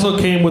 And it also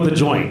came with a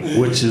joint,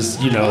 which is,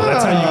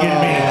 that's how you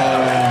get me.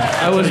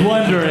 I was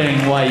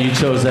wondering why you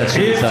chose that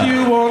shit. If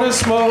you want to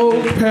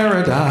smoke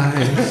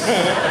paradise.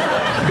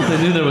 I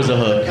knew there was a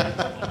hook.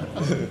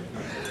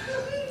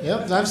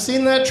 Yep, I've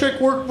seen that trick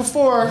work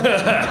before.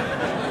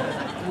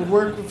 Would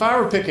work if I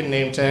were picking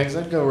name tags.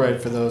 I'd go right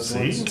for those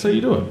ones. That's how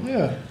you do it.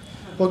 Yeah.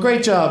 Well,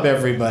 great job,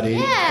 everybody.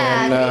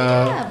 Yeah, and,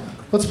 great job.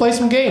 Let's play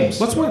some games.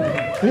 Let's win.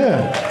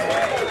 Yeah.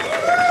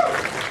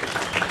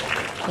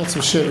 Got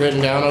some shit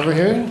written down over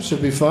here.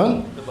 Should be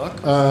fun. Good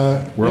luck.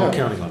 We're all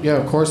counting on you. Yeah,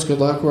 of course. Good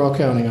luck. We're all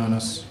counting on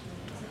us.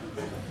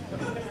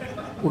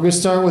 We're going to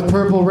start with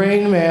Purple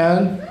Rain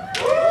Man.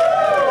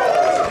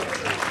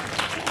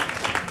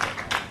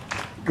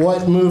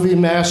 What movie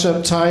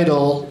mashup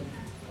title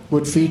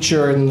would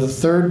feature in the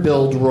third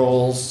build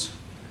roles?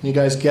 You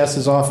guys guess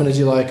as often as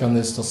you like on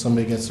this till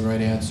somebody gets the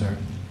right answer.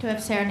 Do I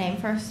have Sarah name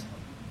first?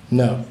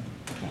 No.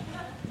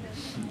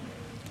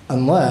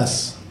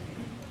 Unless...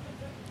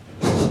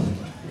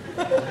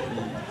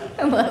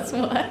 Unless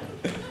what?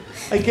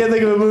 I can't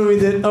think of a movie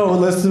that... Oh,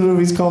 unless the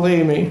movie's called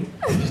Amy.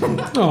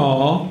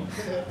 Aww.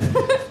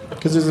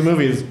 Because there's a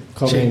movie that's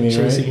called Amy, right?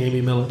 Chasing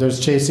Amy Miller. There's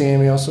Chasing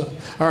Amy also.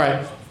 All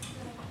right.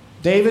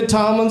 David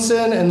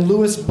Tomlinson and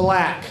Louis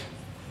Black.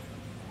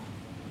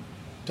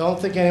 Don't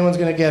think anyone's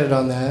going to get it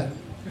on that.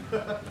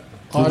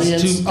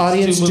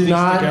 Audience, do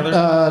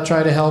not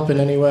try to help in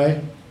any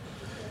way.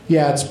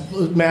 Yeah, it's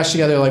mashed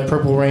together like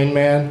Purple Rain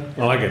Man.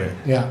 Oh, I get it.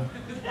 Yeah.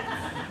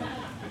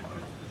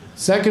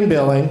 Second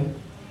billing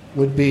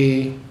would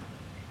be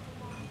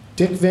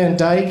Dick Van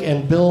Dyke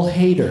and Bill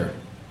Hader.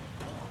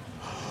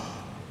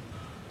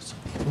 Some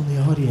people in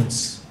the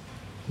audience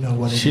know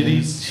what it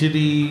is.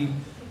 Shitty.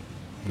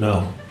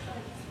 No.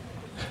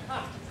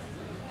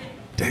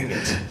 Dang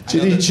it.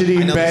 Chitty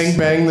bang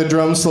bang the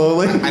drum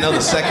slowly. I know the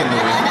second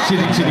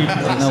movie. Chitty.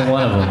 I know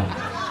one of them.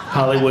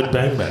 Hollywood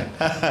Bang Bang.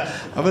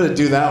 I'm gonna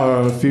do that one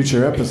on a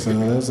future episode.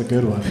 That was a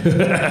good one.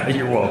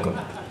 You're welcome.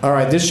 All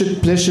right, this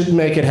should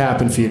make it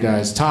happen for you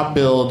guys. Top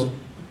build,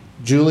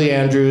 Julie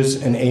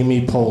Andrews and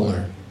Amy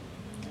Poehler.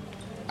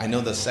 I know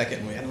the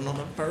second movie. I don't know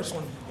the first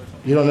one.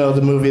 You don't know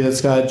the movie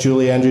that's got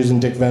Julie Andrews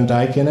and Dick Van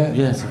Dyke in it?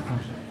 Yes, of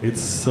course.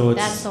 That's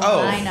the one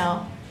I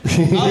know.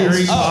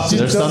 Mary Poppins.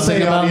 There's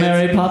something about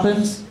Mary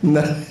Poppins?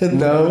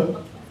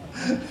 No.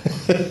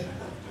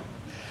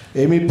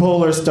 Amy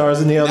Poehler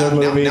stars in the other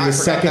movie, the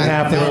second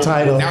half of the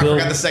title. Now I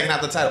forgot the second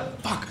half of the title.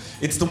 Fuck.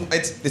 It's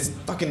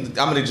fucking. I'm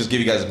gonna just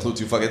give you guys a clue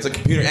too. Fuck. It's a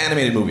computer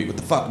animated movie. What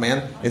the fuck,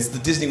 man? It's the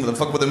Disney with the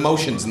fuck with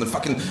emotions and the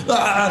fucking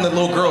and the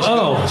little girl.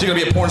 She's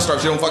gonna be a porn star.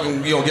 She don't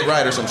fucking get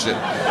right or some shit.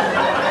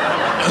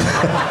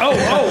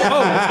 Oh.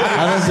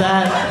 How does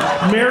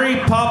that? Mary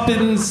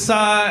Poppins.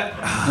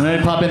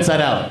 Mary Pop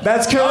Inside Out.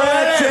 That's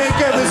correct.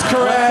 Jacob is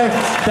correct.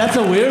 That's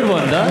a weird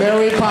one, though.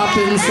 Mary Pop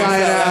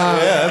Inside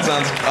Out. Yeah, that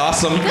sounds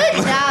awesome.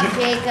 Good job,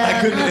 Jacob. I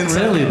couldn't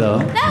Really, though?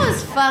 That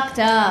was fucked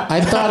up.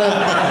 I thought of.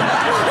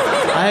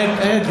 I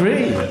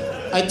agree.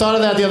 I thought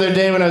of that the other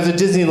day when I was at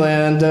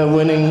Disneyland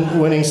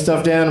winning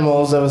stuffed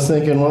animals. I was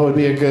thinking, what would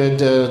be a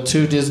good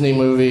two Disney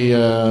movie?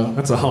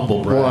 That's a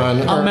humble brag.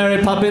 One. I'm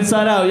Mary Pop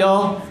Inside Out,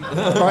 y'all.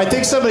 Or I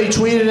think somebody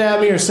tweeted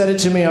at me or sent it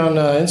to me on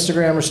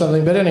Instagram or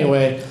something. But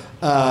anyway,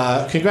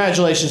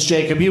 congratulations,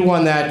 Jacob. You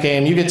won that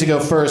game. You get to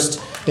go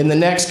first in the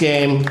next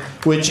game,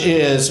 which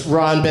is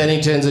Ron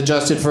Bennington's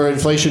Adjusted for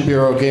Inflation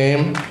Bureau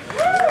game.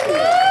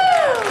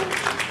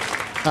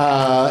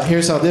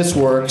 Here's how this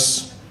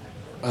works.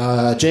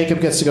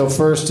 Jacob gets to go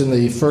first in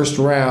the first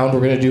round.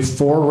 We're going to do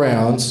 4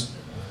 rounds.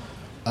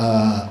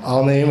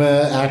 I'll name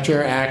an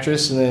actor or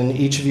actress, and then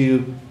each of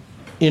you,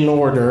 in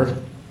order,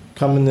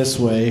 coming this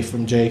way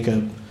from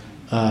Jacob,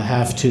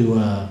 have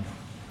to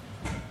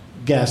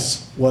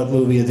guess what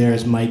movie of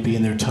theirs might be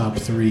in their top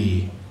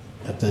 3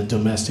 at the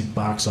domestic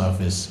box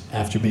office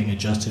after being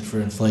adjusted for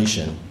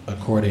inflation,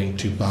 according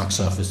to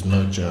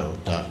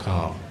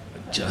BoxOfficeMojo.com.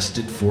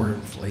 Adjusted for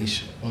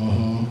inflation.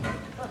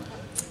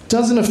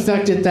 Doesn't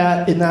affect it in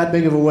that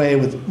big of a way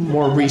with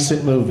more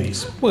recent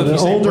movies. Well, if An you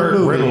say older Burt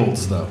movie-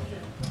 Reynolds, though.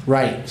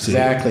 Right, See?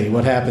 exactly.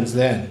 What happens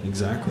then?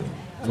 Exactly.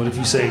 What if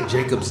you say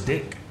Jacob's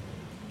dick?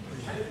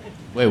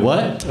 Wait,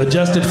 what?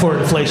 Adjusted for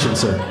inflation,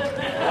 sir.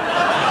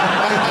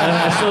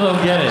 I still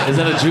don't get it. Is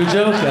that a Jew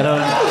joke? I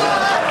don't.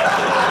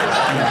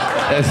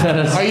 Is that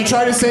a... Are you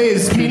trying to say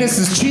his penis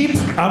is cheap?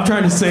 I'm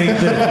trying to say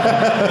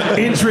that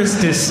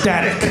interest is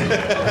static.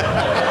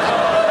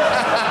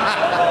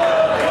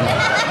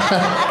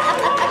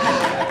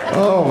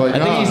 Oh my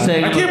god! I think he's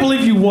saying. I can't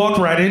believe you walked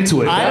right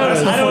into it. I don't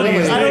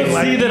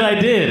see that I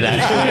did.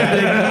 Actually,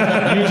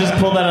 I think you just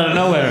pulled that out of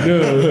nowhere.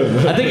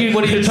 I think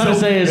what you're trying to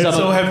say is,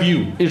 so have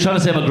you. You're trying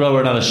to say I'm a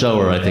grower, not a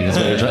shower. I think is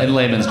what you're trying, in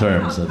layman's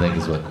terms. I think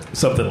is what.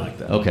 Something like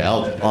that. Okay,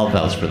 I'll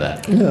vouch for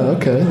that. Yeah,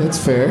 okay, that's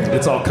fair.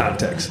 It's all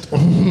context. It's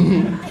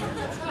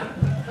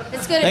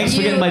good Thanks if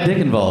for you getting my dick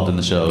involved in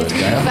the show. vouch for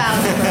it.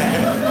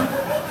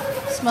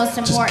 It's most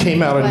important. Just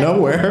came out of but-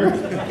 nowhere.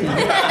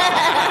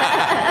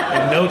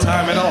 In no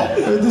time at all.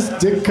 Where did this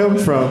dick come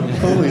from?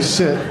 Holy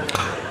shit!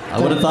 I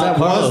would have thought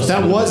Carlos.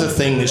 That was a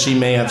thing that she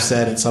may have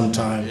said at some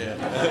time.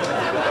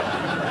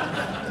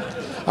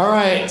 All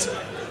right,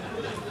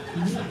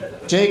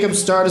 Jacob,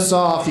 start us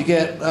off. You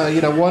get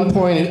 1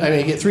 point. I mean,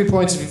 you get 3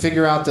 points if you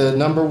figure out the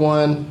number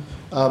one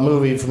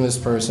movie from this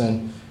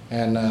person,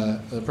 and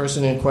the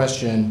person in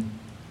question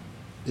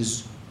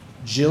is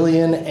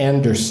Gillian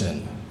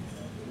Anderson.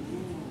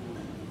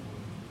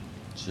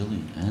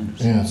 Gillian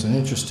Anderson. Yeah, it's an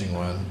interesting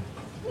one.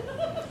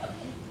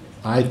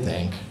 I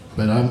think,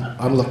 but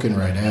I'm looking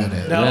right at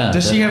it. Now, Yeah,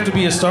 does she have to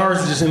be a star, or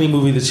is it just any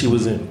movie that she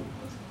was in?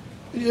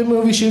 A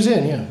movie she was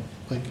in, yeah.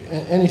 Like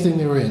anything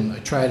they were in. I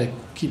try to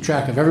keep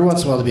track of. Every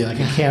once in a while there'll be like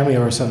a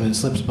cameo or something that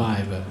slips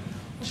by, but.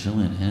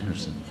 Gillian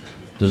Anderson.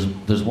 There's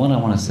one I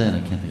want to say and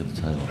I can't think of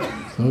the title.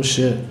 Oh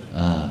shit.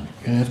 You're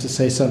gonna have to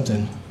say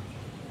something.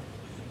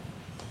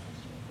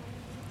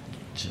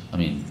 I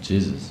mean,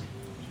 Jesus.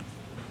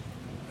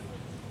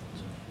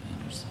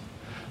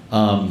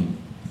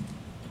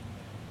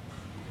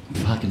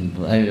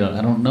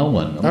 I don't know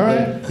one. All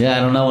right. Yeah,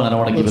 I don't know one. I don't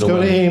want to give it Let's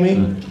away. go to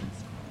Amy.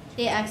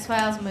 The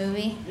X-Files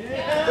movie.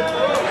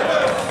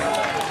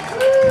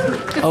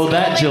 Oh,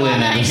 that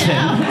Gillian Anderson.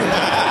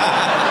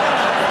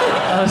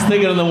 I was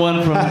thinking of the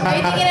one from. Are you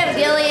thinking of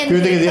Gillian? You're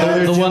thinking of the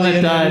other The one that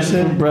Gillian died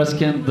Anderson? from breast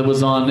cancer that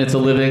was on It's a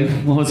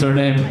Living. What was her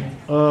name?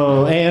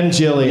 Oh, Anne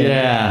Gillian.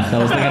 Yeah, I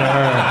was thinking of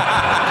her.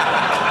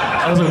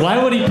 I was like,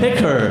 why would he pick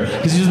her?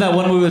 Because she was in that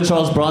one movie with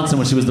Charles Bronson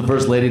when she was the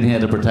first lady and he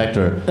had to protect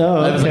her. Oh,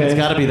 I was like, okay. it's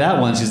got to be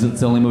that one. It's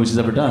the only movie she's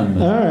ever done.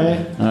 All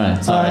right. All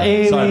right. Sorry.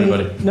 Amy, Sorry,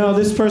 everybody. No,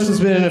 this person's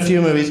been in a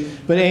few movies,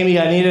 but Amy,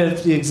 I need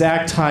the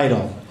exact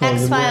title.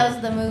 X-Files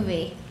the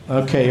movie.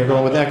 Okay, you're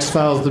going with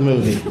X-Files the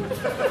movie.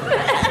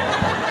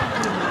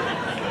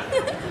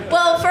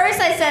 Well, first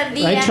I said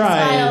the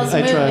X-Files I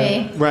movie.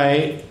 tried.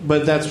 Right,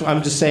 but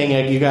I'm just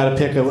saying you got to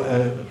pick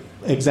a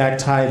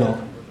exact title.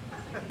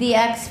 The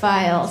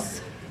X-Files.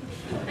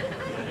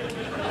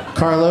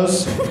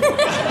 Carlos?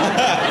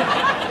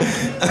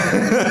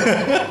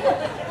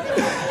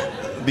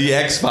 The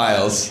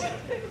X-Files.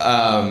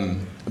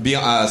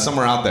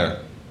 Somewhere out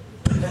there.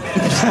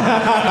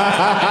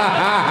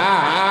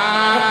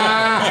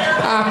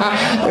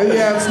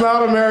 Yeah, it's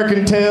not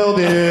American Tail,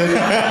 dude.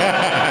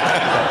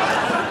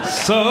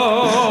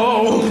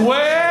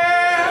 Somewhere.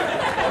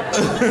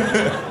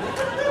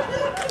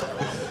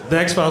 The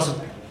X-Files.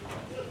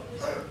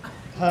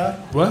 Huh?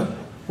 What?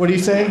 What are you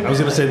saying? I was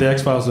gonna say the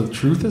X-Files of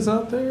Truth is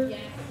out there.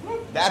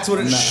 That's what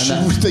it is.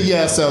 Shoot the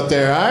yes out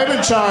there. I'm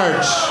in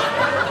charge.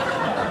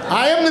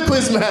 I am the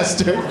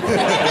quizmaster.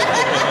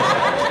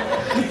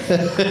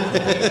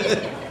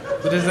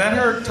 But is that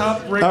her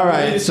top rated? All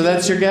right, so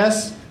that's your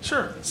guess?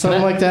 Sure.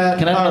 Something like that?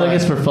 Can I have All another right.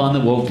 guess for fun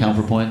that won't count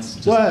for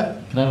points? What?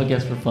 Can I have a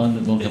guess for fun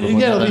that won't count for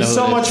points? Yeah, it'll be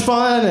so much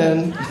fun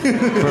and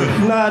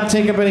not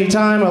take up any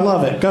time. I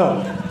love it. Go.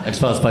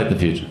 X-Files Fight the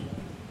Future.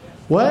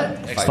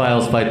 What?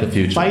 X-Files Fight the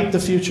Future. Fight the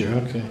Future.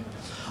 Okay.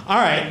 All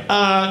right.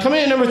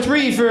 Coming in at number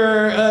 3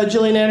 for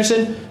Gillian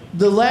Anderson,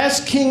 The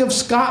Last King of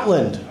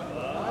Scotland.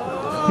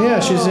 Yeah,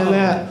 she's in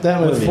that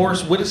movie. With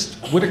Forrest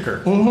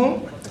Whitaker.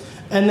 Mm-hmm.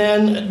 And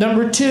then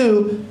number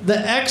 2, The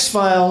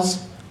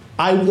X-Files,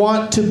 I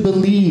Want to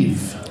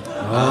Believe.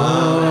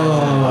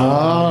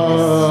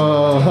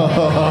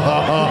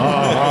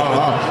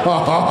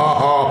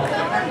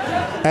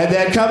 And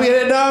then coming in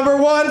at number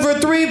 1 for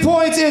 3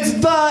 points, it's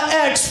The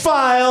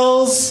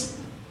X-Files.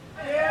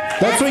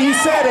 That's what you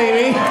said,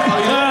 Amy.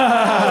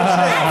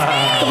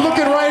 I'm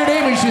looking right at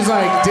Amy. She's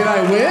like, did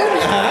I win?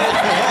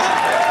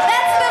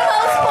 That's the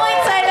most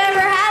points I've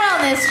ever had on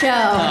this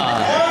show.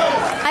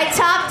 I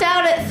topped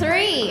out at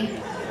 3.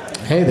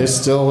 Hey, there's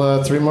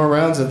still 3 more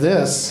rounds of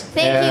this.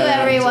 Thank you,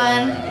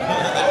 everyone.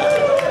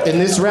 In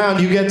this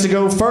round, you get to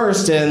go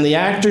first, and the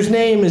actor's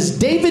name is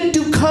David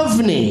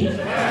Duchovny.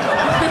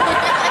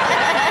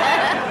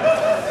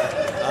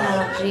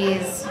 Oh,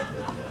 jeez.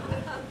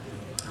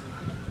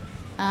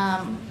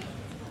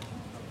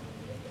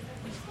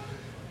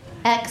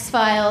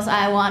 X-Files,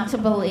 I want to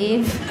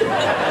believe.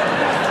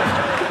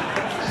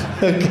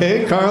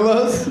 Okay,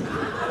 Carlos?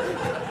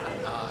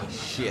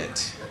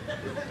 Shit.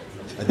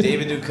 A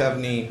David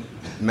Duchovny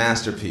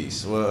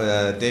masterpiece.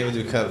 Well, David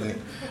Duchovny.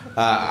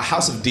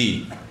 House of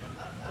D.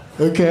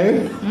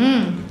 Okay.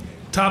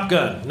 Top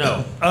Gun.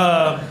 No.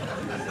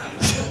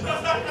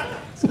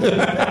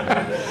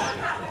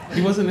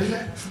 He wasn't in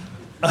that?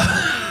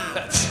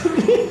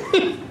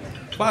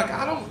 Fuck,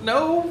 I don't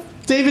know.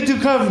 David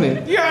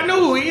Duchovny. Yeah, I know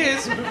who he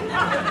is.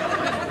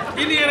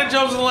 Indiana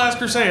Jones and the Last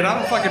Crusade. I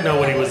don't fucking know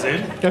what he was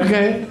in.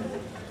 Okay.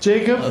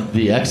 Jacob?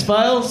 The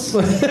X-Files?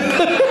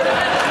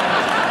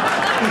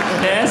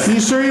 Yes.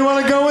 You sure you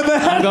want to go with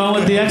that? I'm going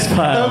with the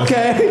X-Files.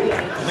 Okay.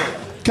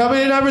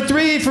 Coming in number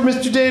 3 for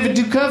Mr. David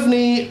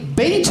Duchovny,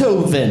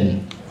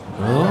 Beethoven.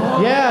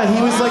 Oh. Yeah,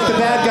 he was like the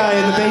bad guy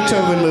in the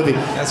Beethoven movie.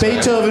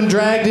 Beethoven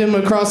dragged him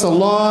across a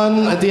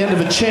lawn at the end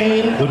of a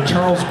chain. With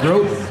Charles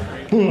Grodin.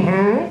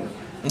 Mm-hmm.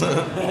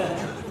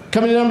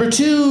 Coming in number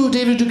 2,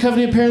 David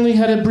Duchovny apparently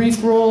had a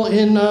brief role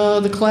in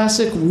the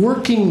classic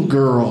Working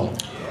Girl.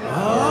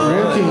 Oh.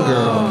 Working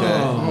Girl.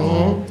 Okay. Mm-hmm.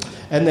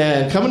 And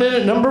then coming in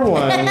at number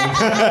 1,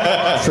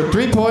 for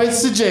 3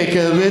 points to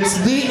Jacob, it's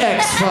the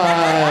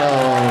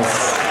X-Files.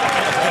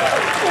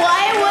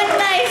 Why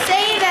wouldn't I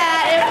say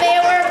that if they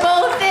were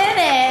both in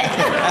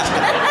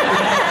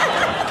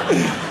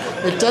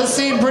it? It does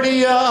seem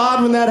pretty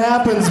odd when that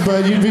happens,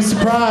 but you'd be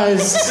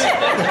surprised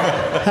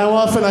how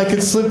often I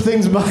could slip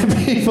things by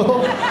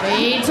people.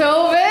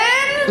 Beethoven!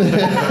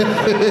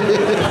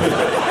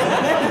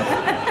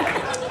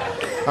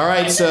 All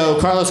right, so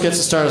Carlos gets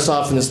to start us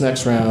off in this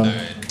next round.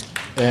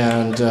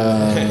 And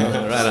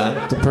right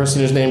on. The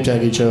person whose name tag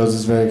he chose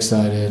is very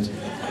excited.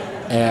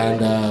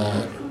 And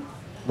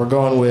we're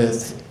going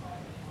with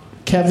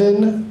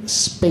Kevin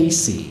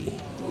Spacey.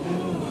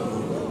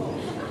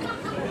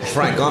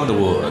 Frank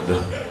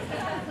Underwood.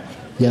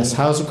 Yes,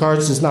 House of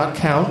Cards does not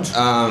count.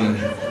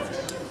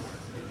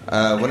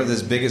 One of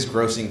his biggest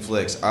grossing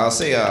flicks. I'll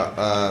say,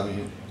 I'll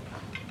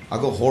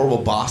go Horrible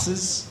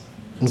Bosses.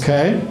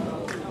 Okay.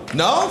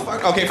 No?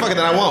 Okay, fuck it,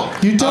 then I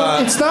won't. You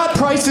don't. It's not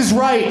Price is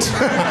Right.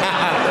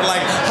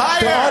 Like,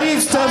 higher. The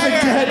audience doesn't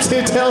get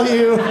to tell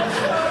you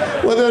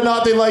whether or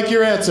not they like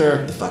your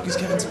answer. The fuck is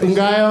Kevin Spacey?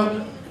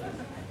 Ngaio?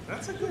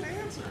 That's a good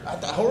answer.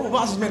 Horrible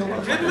Bosses made a lot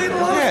of It made a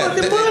lot of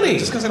fucking money.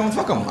 Just because I don't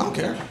fuck them. I don't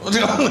care. I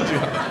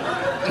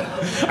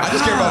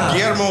just care about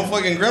Guillermo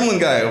fucking Gremlin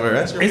guy over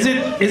there. That's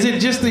Is it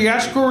just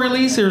theatrical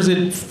release, or is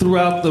it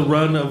throughout the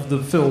run of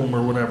the film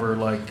or whatever?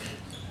 Like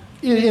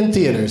In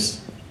theaters.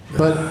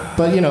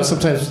 But you know,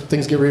 sometimes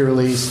things get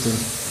re-released, and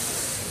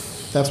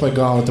that's why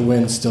Gone with the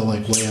Wind's still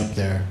like way up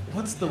there.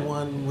 What's the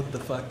one with the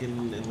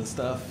fucking and the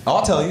stuff?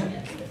 I'll tell you.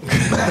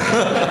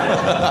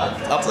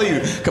 I'll tell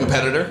you,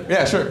 competitor.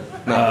 Yeah, sure.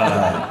 No.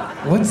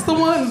 What's the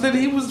one that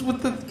he was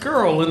with the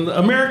girl in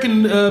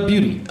American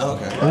Beauty?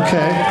 Okay.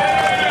 Okay.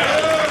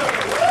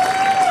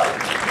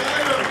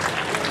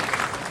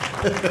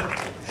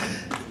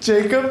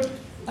 Jacob?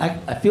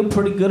 I feel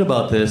pretty good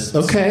about this.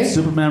 Okay.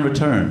 Superman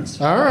Returns.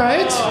 All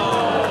right.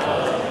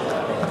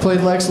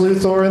 Played Lex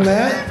Luthor in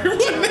that.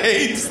 Everyone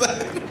hates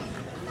that.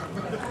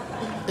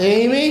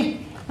 Amy?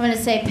 I'm going to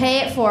say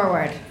pay it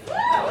forward.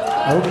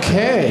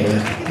 Okay.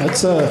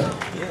 That's a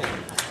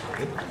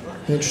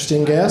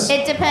interesting guess.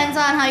 It depends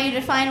on how you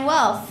define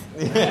wealth.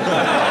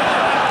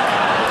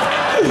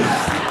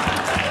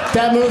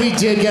 That movie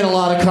did get a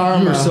lot of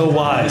karma. You're so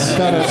wise.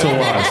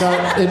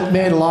 It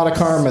made a lot of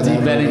karma.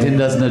 Steve Bennington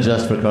doesn't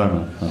adjust for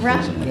karma.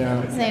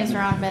 Yeah. His name's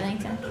Ron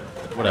Bennington.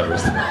 Whatever.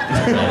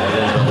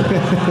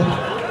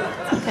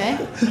 Okay.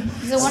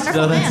 He's a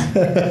wonderful man.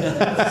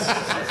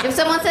 If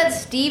someone said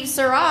Steve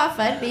Sirof,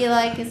 I'd be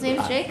like, his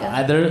name's Jacob.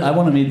 I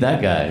want to meet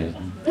that guy.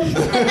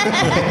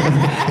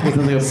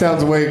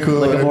 Sounds way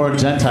cooler. Like a more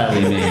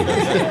gentile-y me.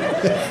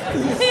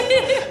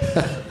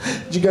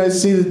 Did you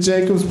guys see that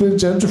Jacob's been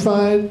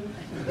gentrified?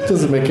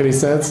 Doesn't make any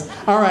sense.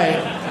 All right.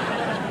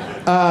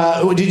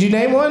 Did you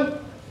name one?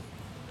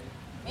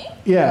 Me?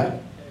 Yeah.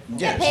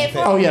 Yeah, pay it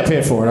forward. Oh yeah, pay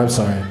it forward. I'm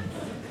sorry.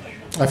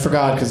 I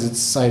forgot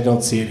because I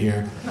don't see it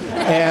here.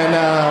 And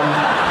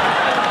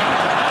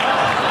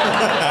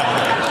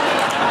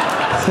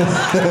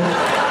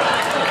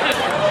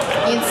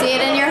You'd see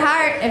it in your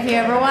heart if you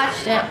ever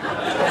watched it.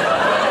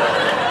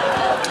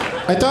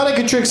 I thought I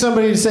could trick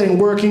somebody to saying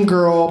Working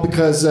Girl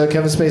because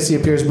Kevin Spacey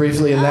appears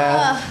briefly in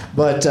that,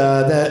 but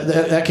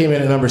that came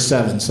in at number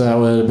 7, so that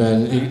would have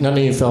been, none of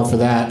you fell for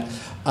that.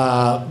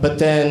 But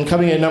then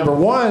coming in at number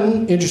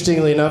 1,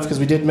 interestingly enough, because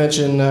we did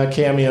mention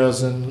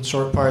cameos and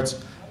short parts,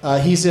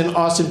 he's in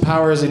Austin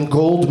Powers in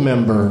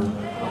Goldmember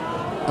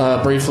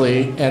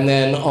briefly, and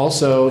then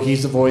also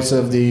he's the voice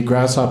of the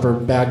grasshopper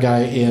bad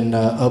guy in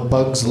A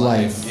Bug's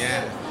Life.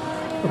 Yeah.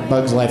 A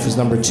Bug's Life is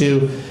number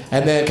 2.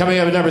 And then coming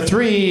up at number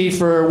 3,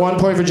 for 1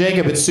 point for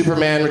Jacob, it's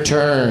Superman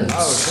Returns.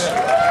 Oh,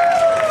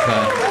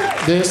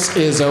 shit. This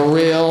is a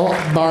real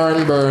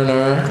barn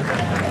burner.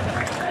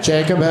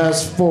 Jacob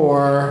has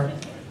 4,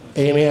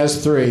 Amy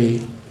has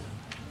 3.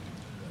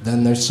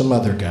 Then there's some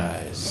other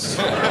guys.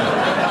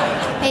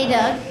 Hey,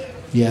 Doug.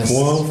 Yes.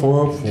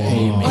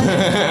 Amy.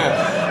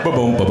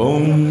 Ba-boom,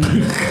 ba-boom.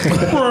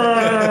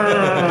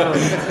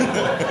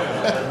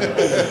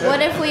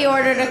 What if we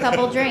ordered a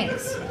couple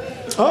drinks?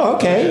 Oh,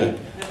 okay.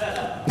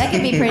 That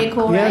could be pretty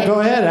cool, right? Yeah, go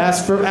ahead.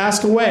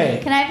 Ask away.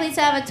 Can I please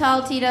have a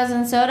tall Tito's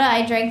and soda?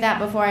 I drank that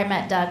before I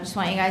met Doug. Just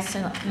want you guys to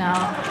know.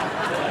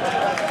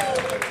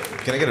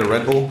 Can I get a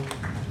Red Bull?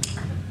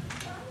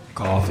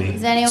 Coffee.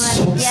 Is anyone?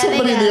 Yeah,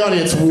 Somebody in the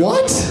audience,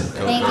 what?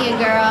 Thank you,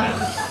 girl.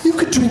 You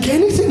could drink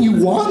anything you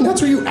want, and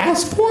that's what you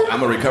ask for?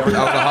 I'm a recovered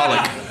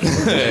alcoholic.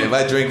 If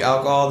I drink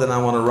alcohol, then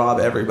I want to rob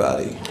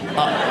everybody.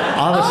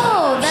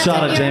 I'll that's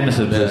shot what of you're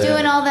Jameson.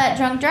 doing all that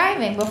drunk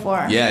driving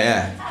before.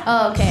 Yeah.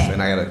 Oh, okay.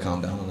 And I gotta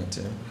calm down on it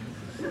too.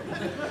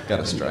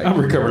 Gotta strike. I'm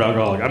a recovered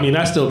alcoholic. I mean,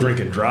 I still drink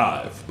and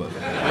drive, but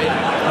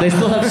They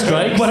still have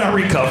strikes? but I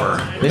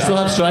recover. They still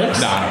have strikes?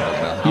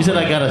 No. You said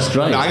I got a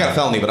strike. No, I got a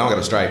felony, but I don't got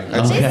a strike.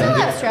 They still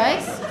have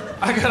strikes.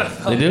 I got a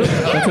They do?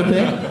 That's a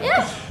thing?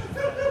 Yeah.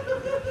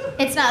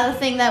 It's not a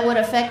thing that would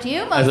affect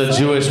you, As mostly. a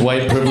Jewish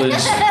white privilege.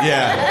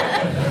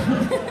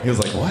 Yeah. He was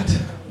like,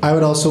 what? I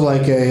would also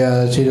like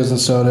a Cheetos and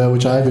soda,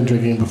 which I've been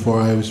drinking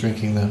before I was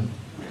drinking them.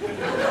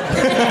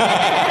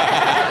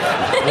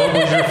 What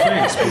was your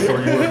face before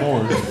you were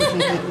born?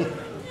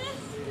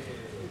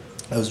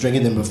 I was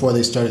drinking them before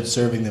they started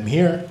serving them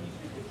here.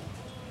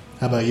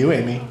 How about you,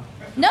 Amy?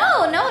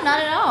 No, not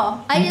at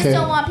all. I just Okay.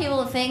 don't want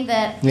people to think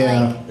that,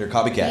 Yeah. You're a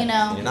copycat. You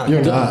know.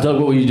 You're not. Doug,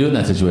 what would you do in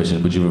that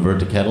situation? Would you revert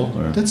to kettle?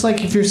 Or? That's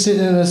like if you're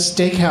sitting in a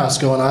steakhouse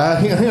going,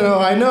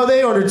 I know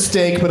they ordered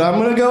steak, but I'm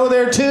gonna go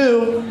there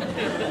too.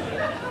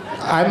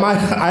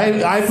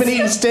 I've been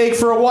eating steak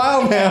for a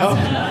while now.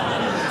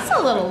 It's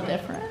a little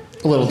different.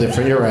 A little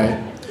different. You're right.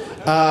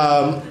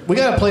 We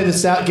got to play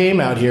this game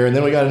out here, and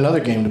then we got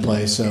another game to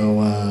play.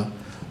 So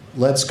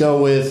let's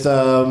go with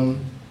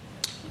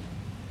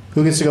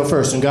who gets to go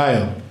first?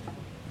 Ngaio.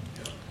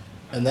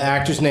 And the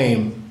actor's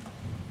name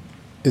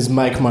is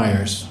Mike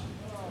Myers.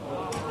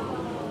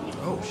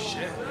 Oh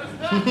shit!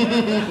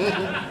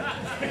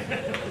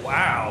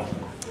 Wow.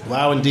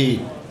 Wow,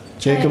 indeed.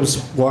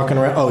 Jacob's walking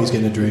around. Oh, he's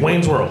getting a drink.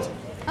 Wayne's World.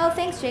 Oh,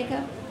 thanks,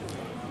 Jacob.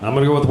 I'm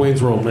gonna go with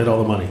Wayne's World. Made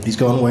all the money. He's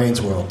going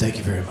Wayne's World. Thank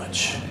you very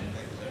much.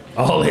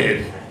 All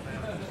in.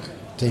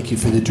 Thank you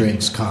for the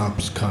drinks,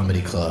 Comps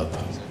Comedy Club.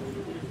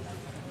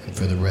 And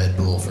for the Red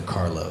Bull for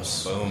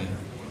Carlos. Boom.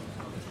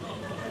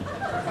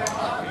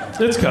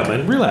 It's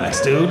coming.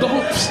 Relax, dude.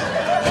 Don't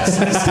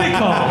stay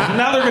calm.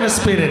 Now they're gonna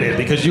spit in it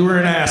because you were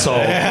an asshole.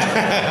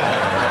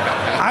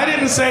 I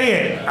didn't say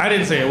it.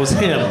 It was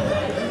him.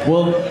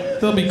 Well,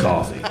 there'll be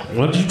coffee.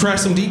 Why don't you try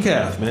some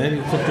decaf, man?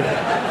 You fucking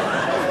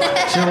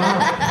chill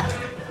out.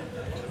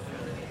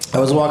 I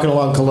was walking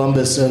along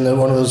Columbus, and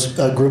one of those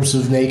groups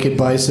of naked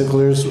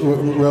bicyclers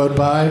rode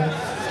by,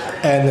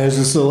 and there's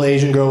this little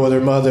Asian girl with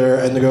her mother,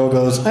 and the girl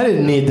goes, "I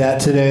didn't need that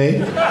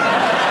today."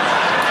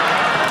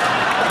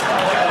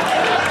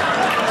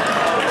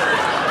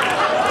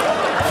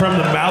 From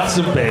the mouths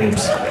of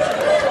babes.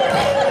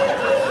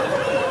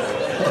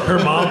 Her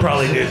mom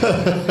probably did.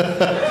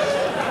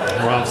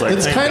 Her mom's like,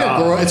 It's "Thank kind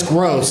God." of it's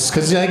gross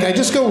because I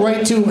just go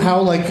right to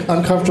how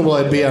uncomfortable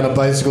I'd be on a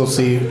bicycle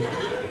seat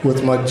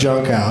with my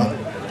junk out.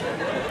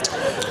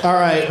 All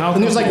right,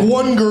 and there's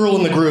one girl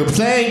in the group.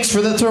 Thanks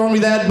for throwing me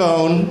that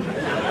bone.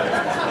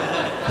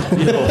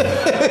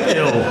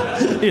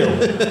 Ew.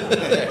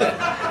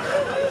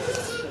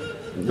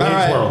 All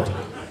right. Wayne's World.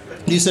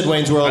 You said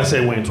Wayne's World. I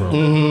say Wayne's World.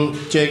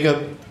 Mm-hmm.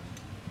 Jacob.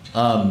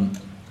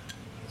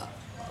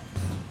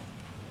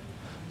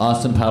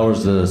 Austin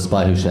Powers, the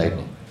spy who shagged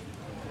me.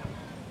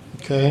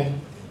 Okay.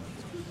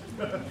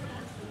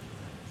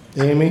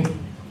 Amy.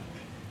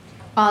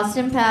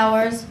 Austin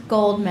Powers,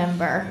 gold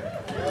member.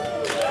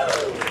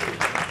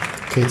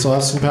 Okay, it's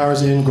Austin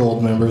Powers in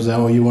Gold member. Is that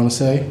what you want to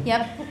say?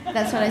 Yep,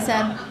 that's what I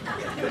said.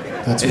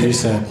 That's what you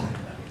said.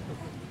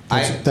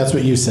 That's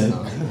what you said.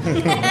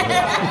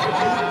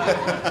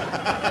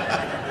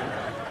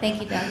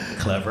 Thank you, Doug.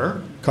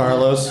 Clever.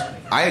 Carlos.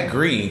 I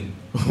agree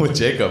with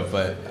Jacob,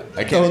 but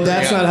I can't. Oh,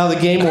 that's not how the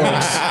game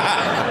works.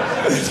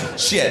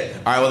 Shit.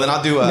 All right, well then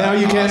I'll do. Now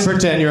you can't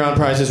pretend you're on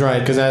Price is Right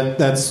because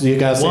that's you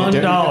gotta say $1.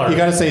 You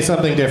gotta say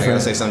something I different.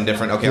 gotta say something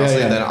different. Okay, I'll say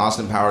then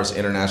Austin Powers,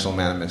 International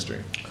Man of Mystery.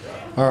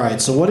 All right.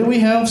 So what do we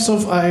have? So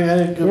I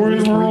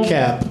Wayne's World.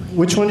 recap.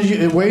 Which one did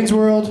you? Wayne's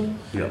World.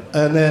 Yep.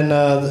 And then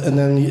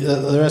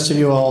the rest of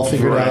you all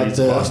figured out Variety's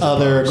the Austin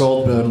other Powers.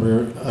 Gold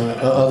member,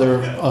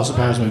 other Austin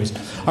Powers movies.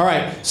 All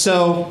right.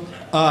 So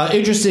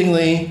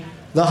interestingly,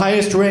 the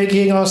highest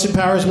ranking Austin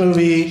Powers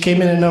movie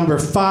came in at number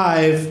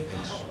 5.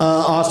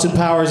 Austin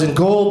Powers in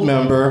Gold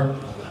member.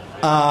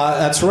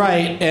 That's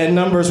right. And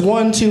numbers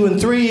 1, 2,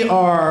 and 3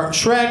 are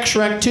Shrek,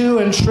 Shrek 2,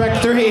 and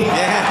Shrek 3.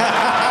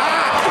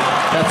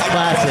 That's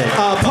classic.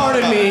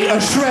 Pardon me, a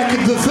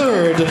Shrek the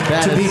Third,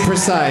 to be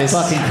precise.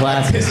 Fucking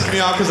classic. Pisses me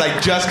off because I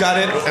just got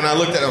it and I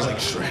looked at it. I was like,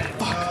 Shrek.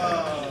 Fuck.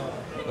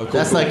 Oh, cool,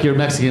 That's cool. like your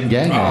Mexican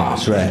gang name,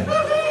 Shrek.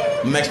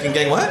 Mexican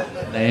gang. What?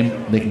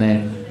 Name,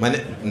 nickname.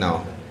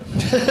 No.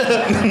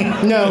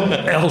 No.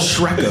 El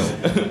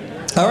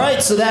Shreko. All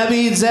right, so that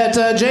means that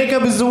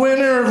Jacob is the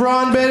winner of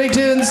Ron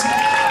Bennington's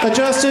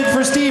adjusted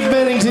for Steve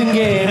Bennington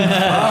game.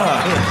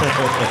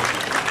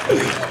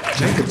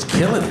 Jacob's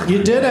killing it.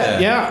 You did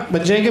it, yeah.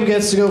 But Jacob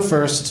gets to go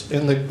first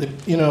in the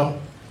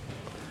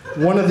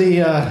one of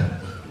the.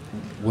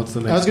 What's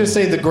the next? I was going to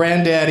say the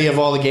granddaddy of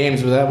all the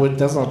games, but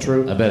that's not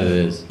true. I bet it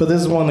is. But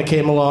this is one that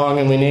came along,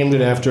 and we named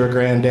it after a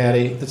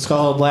granddaddy. It's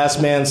called Last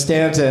Man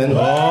Stanton.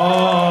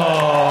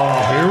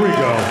 Oh, here we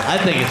go. I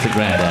think it's the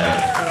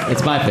granddaddy.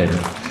 It's my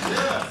favorite.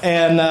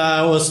 And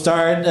we'll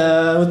start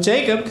with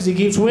Jacob because he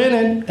keeps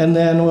winning, and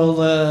then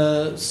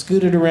we'll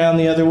scoot it around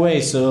the other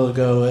way. So it'll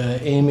go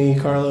Amy,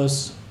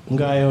 Carlos,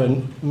 Ngaio,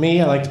 and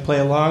me. I like to play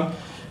along.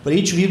 But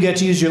each of you get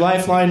to use your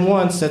lifeline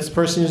once. That's the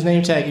person whose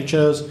name tag you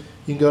chose.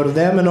 You can go to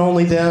them and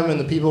only them and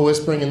the people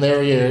whispering in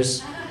their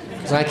ears,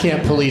 because I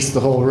can't police the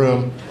whole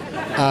room,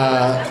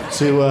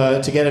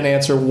 to get an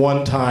answer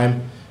one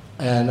time.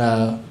 And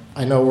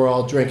I know we're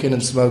all drinking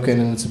and smoking,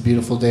 and it's a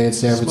beautiful day in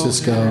San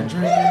Francisco.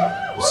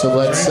 So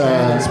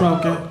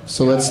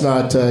let's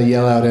not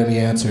yell out any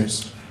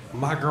answers.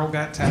 My girl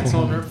got tats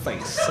on her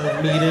face. So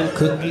meat and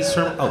cookies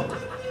from Oak.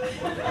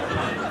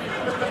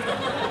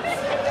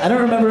 I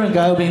don't remember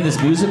Ngaio being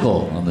this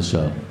musical on the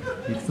show.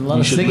 It's a lot You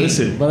of should singing.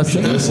 listen. A lot of You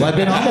should singing. listen. Well,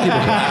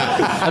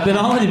 I've been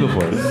on with you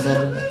before.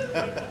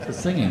 The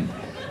singing.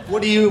 How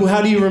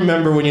do you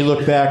remember when you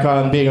look back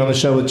on being on the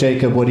show with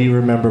Jacob? What do you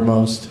remember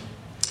most?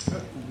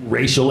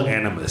 Racial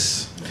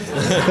animus.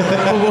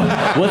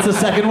 What's the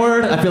second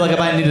word? I feel like I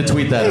might need to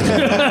tweet that.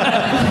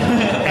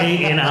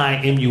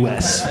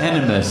 Animus.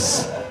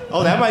 Animus.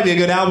 Oh, that might be a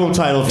good album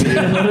title for you.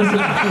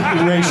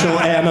 Racial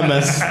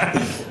animus.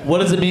 What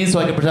does it mean so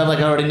I can pretend like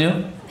I already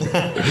knew?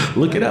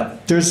 Look it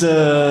up.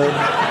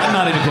 I'm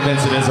not even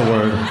convinced it is a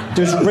word.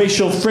 There's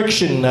racial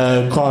friction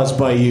caused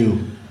by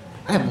you.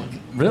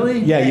 Really?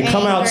 Yeah, you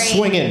come out Angry.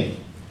 swinging.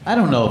 I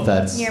don't know if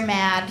that's... You're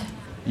mad.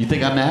 You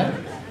think I'm mad?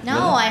 No,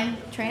 I'm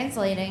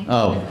translating.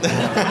 Oh.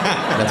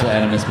 That's what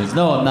animus means.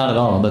 No, I'm not at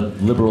all. I'm a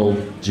liberal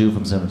Jew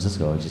from San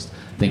Francisco. I just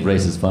think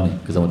race is funny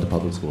because I went to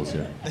public schools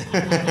here.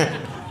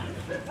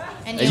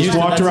 And You just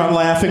walked around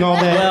laughing all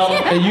day? Well,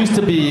 it used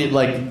to be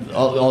like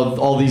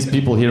all these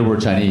people here were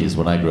Chinese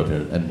when I grew up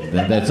here, and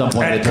then at some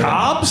point At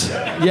Cobb's?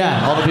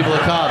 Yeah, all the people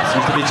at Cobb's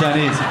used to be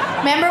Chinese.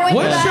 Remember when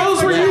What you guys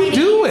shows were you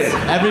doing?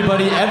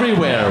 Everybody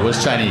everywhere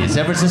was Chinese.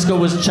 San Francisco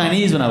was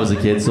Chinese when I was a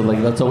kid, so like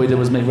that's all we did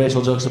was make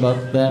racial jokes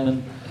about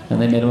them, and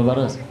they made them about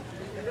us.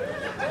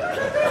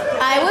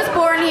 I was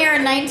born here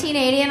in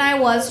 1980 and I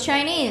was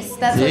Chinese.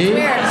 That's what's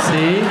weird.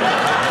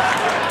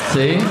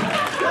 See?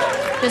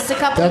 Just a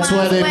couple That's why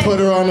miles they away. put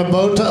her on a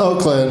boat to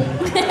Oakland.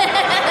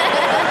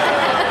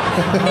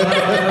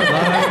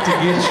 I'd like to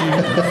get you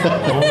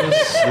on a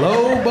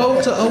slow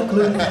boat to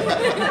Oakland.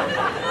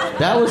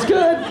 That was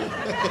good.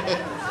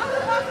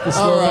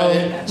 All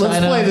right, let's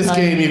play this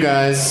game, you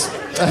guys.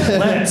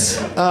 Let's.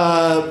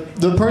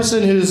 The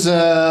person who's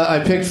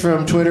I picked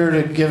from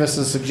Twitter to give us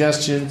a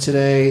suggestion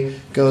today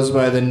goes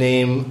by the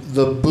name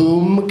The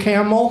Boom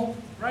Camel.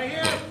 Right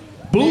here.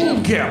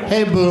 Boom Camel.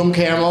 Hey, Boom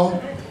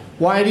Camel.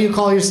 Why do you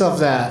call yourself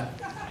that?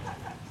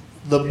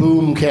 The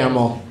Boom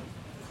Camel.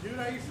 Dude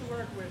I used to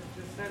work with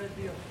just said it'd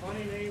be a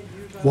funny name to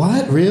use on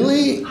What?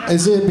 Really?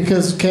 Is it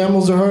because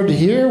camels are hard to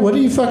hear? What are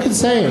you fucking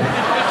saying?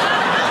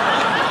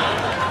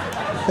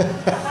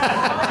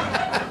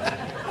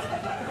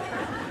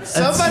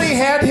 Somebody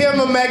hand him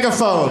a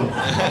megaphone.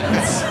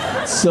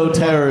 So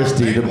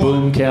terroristy, the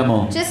Boom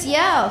Camel. Just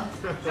yell.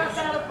 Just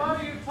had a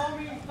buddy who told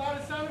me he thought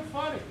it sounded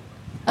funny.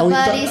 A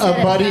buddy said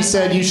it buddy sounded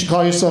said funny. you should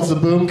call yourself the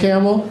Boom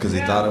Camel? Because he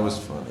thought it was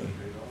funny.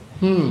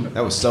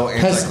 That was so Did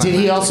anticlimactic.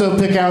 he also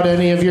pick out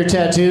any of your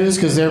tattoos?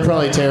 Because they're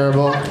probably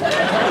terrible.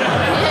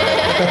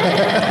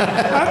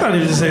 I thought he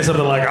was just saying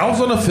something like, I was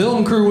on a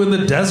film crew in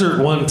the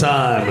desert one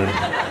time. And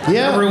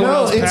Yeah, everyone no,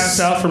 else it's- passed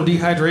out from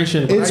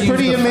dehydration. but I It's used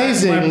pretty the fat in my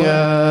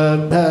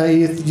amazing.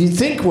 blood. You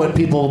think what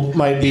people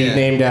might be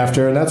named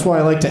after, and that's why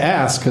I like to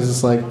ask, because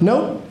it's like,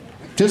 nope.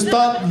 Just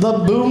thought the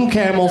Boom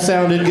Camel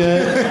sounded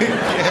good.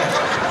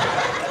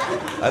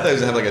 I thought he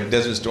was going to have like a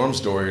Desert Storm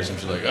story or some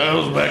shit like, I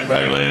was back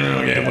when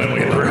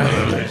we were...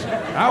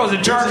 I was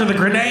in charge of the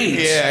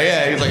grenades.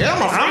 Yeah. He's like,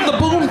 I'm the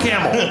Boom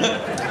Camel.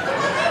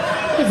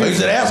 He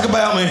said, ask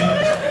about me.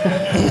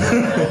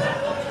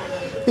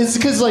 It's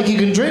because like you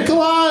can drink a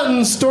lot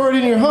and store it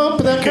in your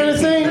hump, that kind of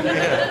thing.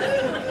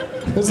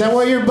 Is that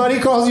why your buddy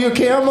calls you a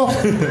camel?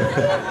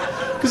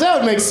 Because that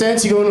would make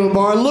sense. You go into a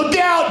bar, look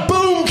out,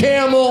 Boom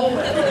Camel.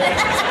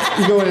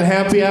 You go in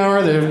happy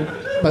hour.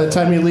 By the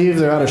time you leave,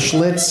 they're out of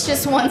Schlitz.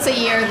 Just once a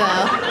year,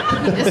 though.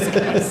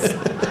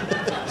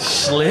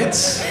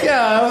 Schlitz? Yeah,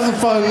 that was a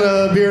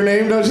fun beer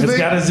name, don't you It's think?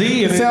 got a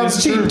Z in It it. sounds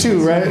It's cheap true.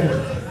 too, right?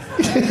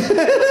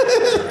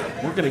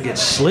 We're going to get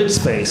Schlitz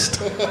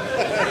faced.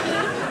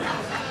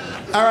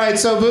 All right,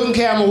 so Boom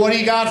Camel, what do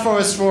you got for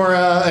us for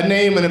a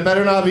name? And it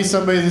better not be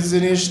somebody that's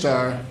in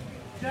Ishtar.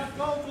 Jeff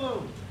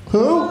Goldblum.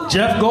 Who?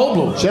 Jeff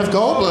Goldblum. Jeff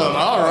Goldblum.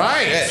 All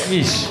right.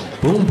 Yeesh.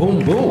 Boom,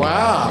 boom, boom.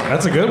 Wow.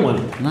 That's a good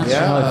one. I'm not sure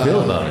how I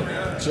feel about it.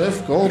 Jeff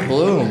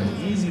Goldblum.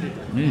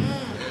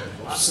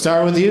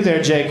 Start with you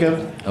there,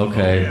 Jacob.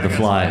 Okay, The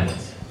Fly.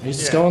 He's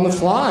just go on the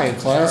fly.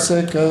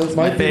 Classic.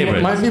 Might be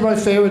my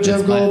favorite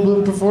Jeff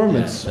Goldblum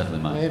performance. Yeah,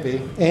 definitely mine.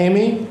 Maybe.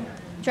 Amy?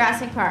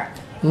 Jurassic Park.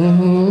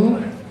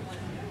 Mm-hmm.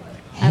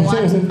 I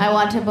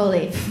want to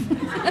believe.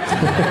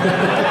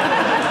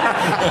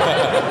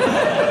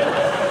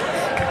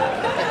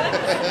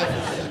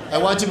 I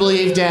want to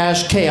believe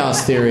dash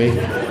chaos theory.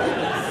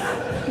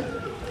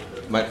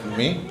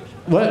 Me?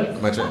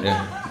 What? My turn,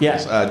 yeah.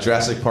 Yeah.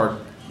 Jurassic Park,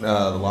 The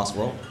Lost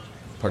World,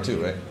 Part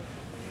 2, right?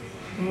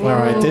 All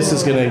right, this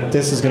is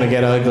gonna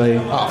get ugly.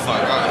 Oh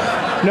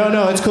fuck!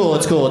 No, it's cool.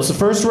 It's the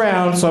first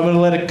round, so I'm gonna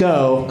let it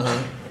go.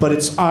 But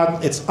it's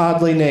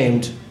oddly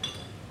named.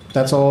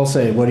 That's all I'll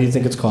say. What do you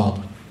think it's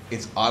called?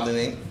 It's oddly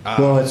named.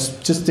 Well, it's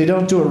just they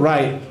don't do it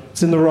right.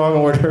 It's in the wrong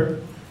order.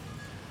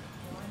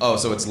 Oh,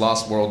 so it's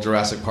Lost World,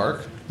 Jurassic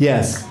Park.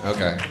 Yes.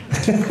 Okay.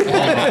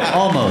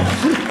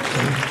 Almost.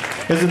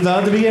 Is it the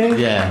at the beginning?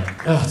 Yeah.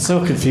 Oh, it's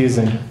so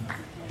confusing.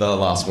 The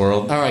Lost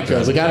World. All right,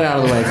 girls, we got it out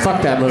of the way.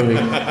 Fuck that movie.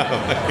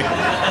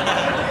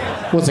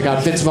 What's it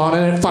got? Vince Vaughn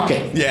in it? Fuck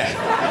it. Yeah.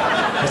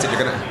 I said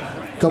you're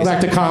gonna go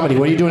back to comedy.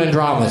 What are you doing in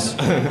dramas?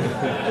 I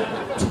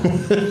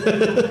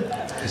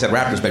said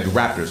Raptors, baby,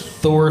 Raptors.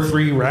 Thor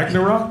 3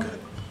 Ragnarok?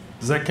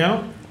 Does that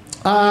count?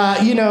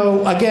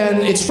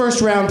 Again, it's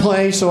first round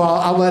play, so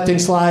I'll let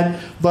things slide.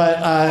 But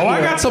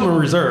I got some in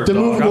reserve. The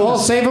movie, well,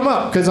 save them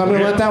up because I'm going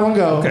to let that one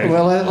go. Okay. I'm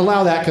going to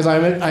allow that because I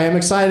am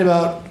excited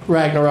about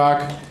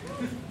Ragnarok.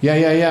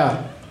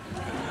 Yeah.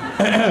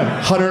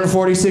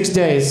 146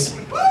 days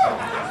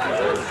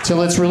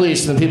till it's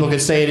released, and people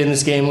could say it in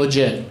this game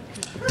legit.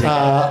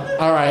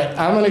 All right,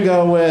 I'm going to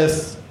go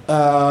with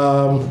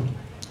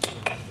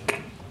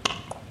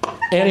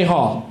Annie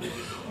Hall.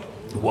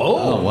 Whoa.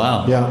 Oh,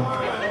 wow. Yeah.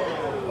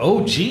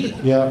 Oh, gee.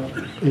 Yeah.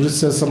 He just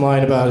says some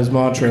line about his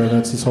mantra, and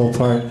that's his whole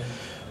part.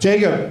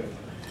 Jacob.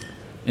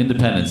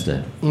 Independence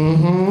Day.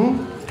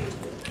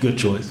 Mm-hmm. Good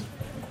choice.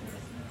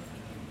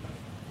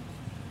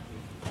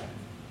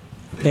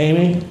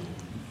 Amy.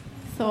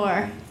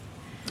 Thor.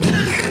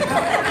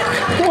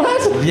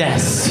 What?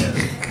 Yes.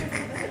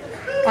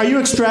 Are you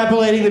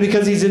extrapolating that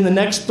because he's in the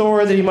next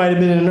Thor that he might have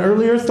been in an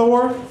earlier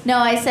Thor? No,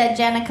 I said,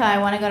 Jenica, I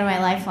want to go to my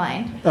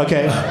lifeline.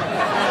 Okay.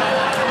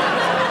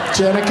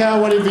 Jenica,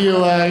 what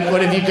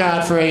have you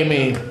got for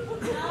Amy?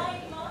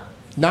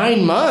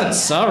 9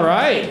 months. All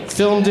right.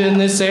 Filmed in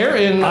this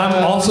area.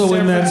 I'm also San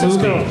in that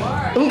Francisco. movie.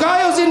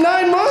 Ngaio's in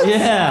 9 months.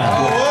 Yeah.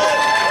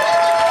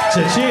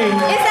 Cha-ching.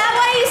 Is that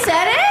why you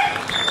said it?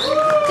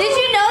 Did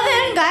you know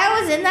that Ngaio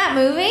was in that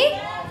movie?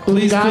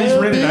 Please Ngaio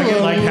rate it. I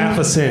get like Bealum half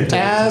a cent.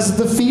 as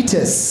the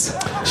fetus.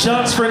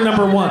 Sean's friend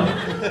number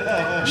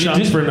 1.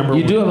 Sean's friend number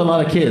 1. You do have a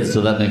lot of kids,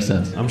 so that makes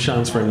sense. I'm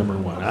Sean's friend number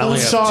 1. I only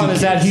Who's have Sean? 2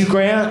 Is that kids. Hugh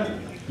Grant?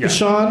 Yeah. Is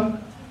Sean?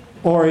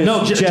 Or is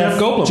No, Jeff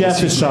Goldblum.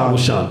 Jeff is Sean.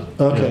 Was Sean.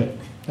 Okay.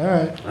 All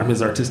right. I'm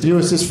his artistic. You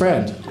was his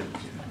friend.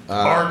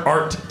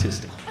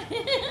 Artistic.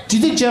 Do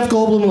you think Jeff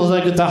Goldblum was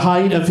like at the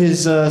height of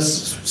his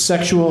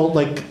sexual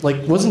like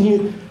wasn't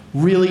he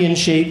really in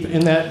shape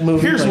in that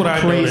movie? Here's like, what I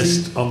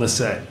crazy? noticed on the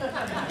set.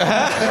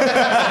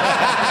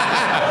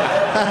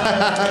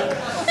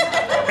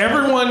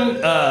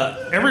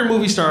 Every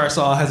movie star I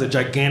saw has a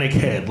gigantic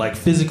head, like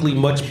physically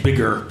much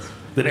bigger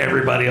than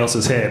everybody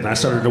else's head. And I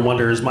started to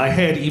wonder, is my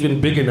head even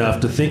big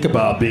enough to think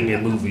about being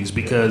in movies?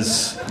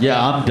 Because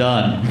yeah, I'm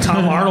done.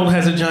 Tom Arnold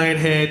has a giant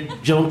head.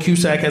 Joan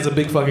Cusack has a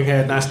big fucking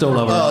head, and I still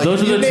love her. Oh,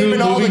 Those you're are the two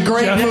naming all movies. the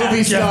great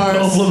movie Jeff stars.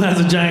 Goldblum has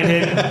a giant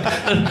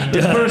head.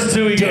 The first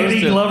two he goes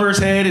Danny to. Glover's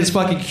head is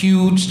fucking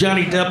huge.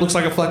 Johnny Depp looks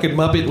like a fucking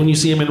Muppet when you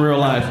see him in real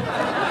life.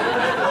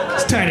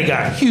 It's a tiny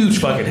guy, huge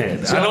fucking head.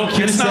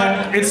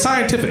 It's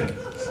scientific.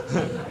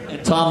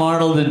 Tom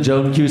Arnold and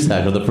Joan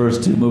Cusack are the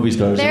first two movie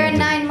stars. They're in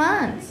 9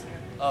 months.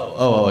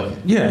 Oh.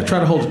 Yeah, try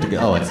to hold it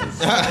together. Oh, I see.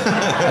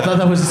 I thought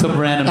that was some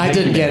random. I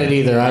didn't get it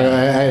either. I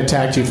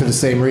attacked you for the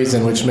same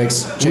reason, which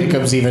makes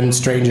Jacob's even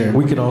stranger.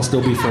 We can all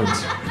still be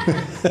friends.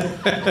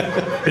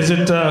 Is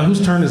it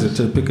whose turn is it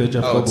to pick a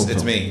Jeff Oh, Goldblum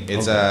it's film? me.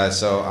 It's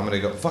so I'm gonna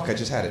go. Fuck, I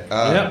just had it.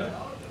 Yep.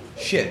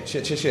 Shit.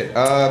 Here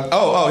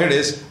it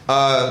is.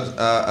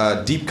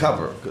 Deep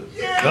Cover.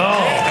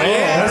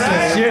 That's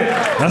a shit.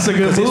 That's a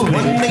good movie.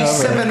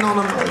 187 on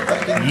a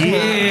motherfucking.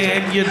 Yeah,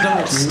 and you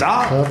don't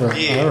stop. Cover.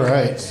 Yeah. All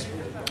right.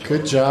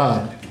 Good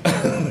job.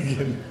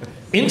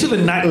 Into the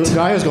Night.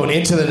 Ngaio's going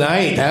Into the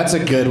Night. That's a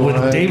good With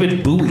one.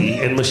 David Bowie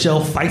and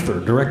Michelle Pfeiffer,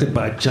 directed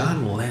by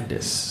John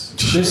Landis.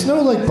 There's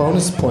no like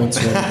bonus points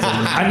or anything.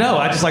 I know.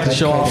 I just like to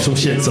show off some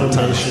shit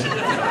sometimes.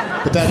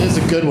 But that is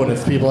a good one.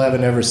 If people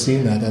haven't ever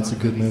seen that, that's a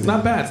good movie. It's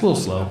not bad. It's a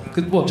little slow.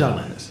 Well, John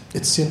Landis.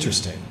 It's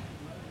interesting.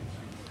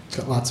 It's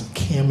got lots of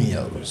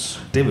cameos.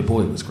 David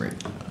Bowie was great.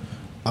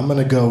 I'm going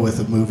to go with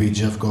a movie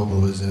Jeff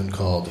Goldblum was in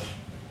called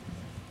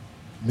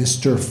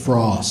Mr.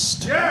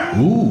 Frost.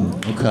 Ooh,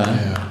 okay.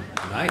 Yeah.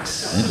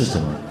 Nice.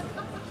 Interesting.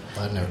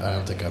 I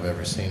don't think I've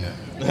ever seen it.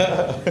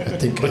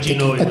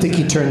 I think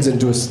he turns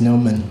into a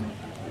snowman.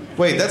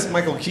 Wait, that's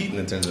Michael Keaton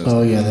that turns out.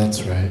 Oh yeah,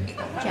 that's right.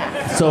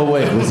 So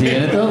wait, was he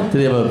in it though? Did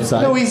he have a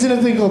side? No, he's in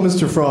a thing called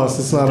Mr. Frost.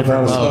 It's not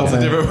about a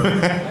snowman.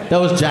 That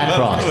was Jack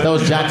Frost. That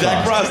was Jack Frost.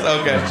 Jack Frost.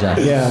 Okay. Jack.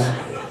 Yeah,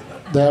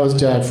 that was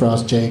Jack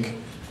Frost, Jake.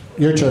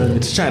 Your turn.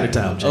 It's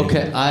Chinatown. Jake.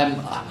 Okay,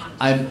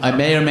 I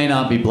may or may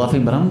not be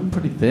bluffing, but I'm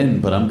pretty thin.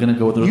 But I'm gonna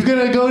go with. You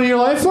gonna go to your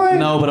lifeline?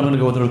 No, but I'm gonna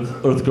go with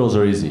Earth Girls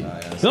Are Easy.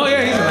 No,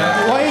 yeah, he's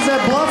right. Why is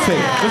that bluffing?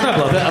 It's not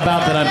bluffing.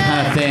 About that, I'm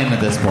kind of thin at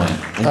this point.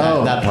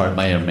 And that part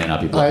may or may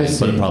not be bluffing,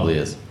 but it probably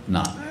is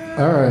not.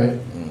 All right.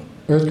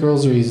 Earth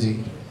Girls Are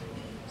Easy.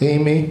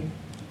 Amy,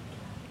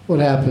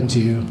 what happened to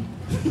you?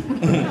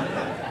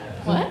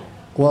 What?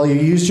 Well, you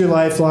used your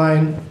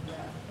lifeline.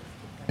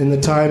 In the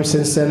time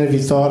since then, have you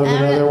thought of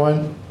another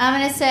one? I'm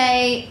gonna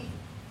say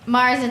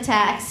Mars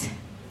Attacks.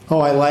 Oh,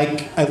 I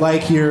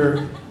like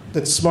your.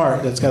 That's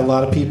smart. That's got a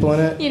lot of people in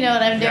it. You know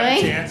what I'm You have a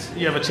doing? chance.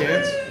 You have a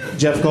chance.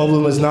 Jeff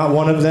Goldblum is not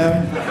one of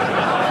them,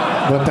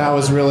 but that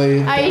was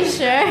really. Are you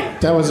sure?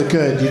 That was a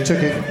good. You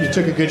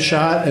took a good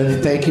shot,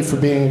 and thank you for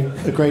being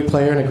a great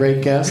player and a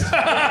great guest.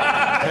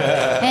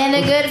 And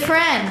a good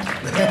friend.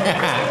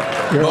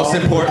 Most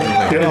importantly.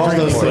 You're all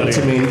those things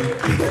to me.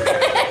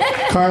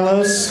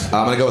 Carlos.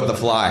 I'm gonna go with The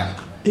Fly.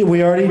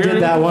 We already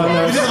did that one.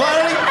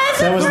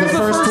 That was the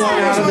first one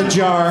out of the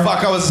jar.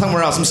 Fuck, I was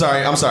somewhere else. I'm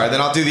sorry.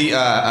 Then I'll do the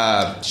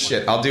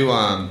shit. I'll do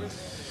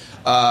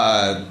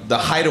The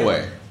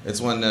Hideaway. It's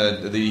when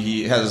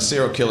he has a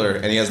serial killer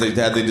and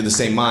they do the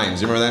same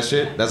mines. You remember that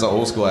shit? That's an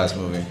old school ass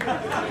movie.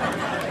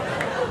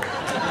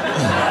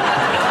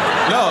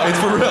 No, it's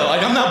for real.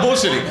 Like, I'm not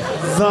bullshitting.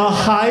 The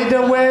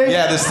Hideaway?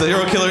 Yeah, the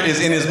serial killer is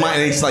in his mind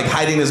and he's like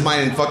hiding his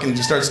mind and fucking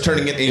starts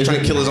turning it and he's trying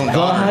to kill his own The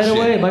daughter. and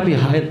Hideaway? shit. It might be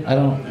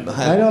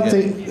I don't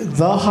think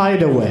The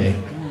Hideaway.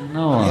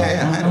 No.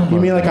 You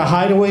mean like a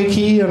hideaway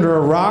key under a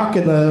rock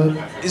in the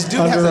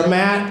under a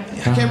mat?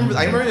 I can't remember.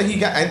 I remember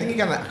that I think he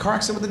got in a car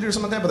accident with the dude or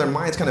something like that, but their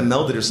minds kind of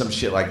melded or some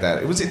shit like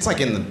that. It's like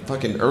in the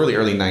fucking early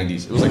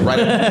 90s. It was like right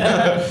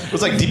it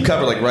was like deep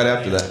cover like right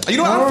after that. You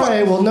know what? All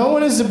right, well, no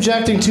one is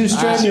objecting too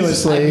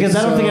strenuously. Because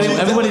I don't think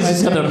everybody's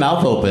just got their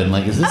mouth open.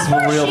 Like, is this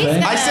a real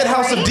thing? I said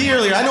House of D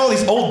earlier. I know all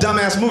these old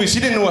dumbass movies.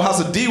 She didn't know what House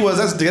of D was.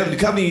 That's David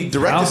Duchovny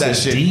directed House that of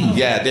shit. D?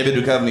 Yeah, David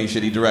Duchovny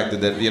shit. He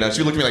directed that. You know,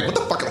 she looked at me like, "What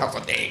the fuck is House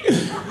of D?"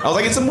 I was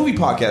like, "It's a movie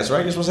podcast,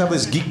 right? You're supposed to have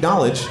this geek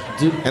knowledge."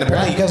 Dude, and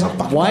apparently you guys don't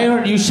fucking. Why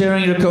aren't you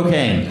sharing your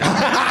cocaine?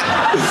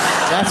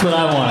 That's what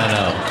I want to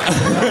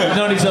know. We've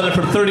known each other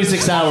for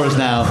 36 hours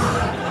now.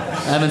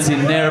 I haven't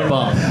seen ne'er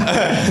bump.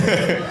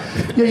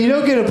 Yeah, you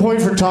don't get a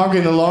point for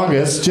talking the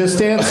longest.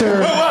 Just answer.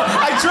 Well,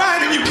 I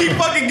tried, and you keep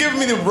fucking giving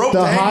me the rope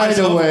The to hang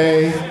myself.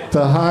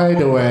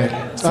 Hideaway.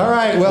 All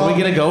right, well, are we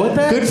gonna go with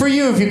that? Good for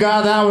you if you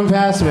got that one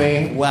past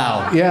me.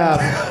 Wow. Yeah,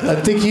 I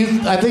think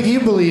you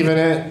believe in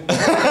it. The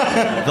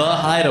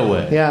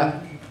Hideaway. Yeah.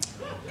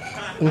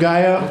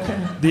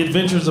 Ngaio. The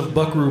Adventures of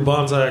Buckaroo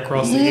Banzai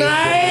Across the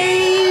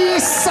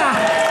Nice.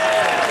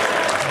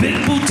 Big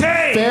Booty.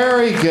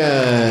 Very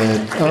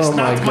good. Oh my It's god.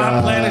 not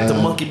my planet, the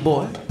monkey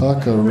boy.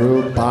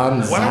 Buckaroo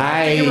Banzai. Why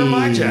don't you give her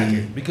my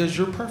jacket? Because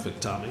you're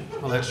perfect, Tommy.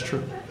 Well, that's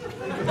true.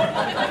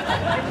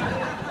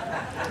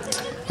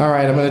 All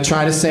right, I'm going to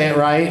try to say it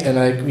right, and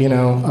I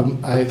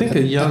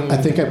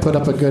think I put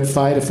up a good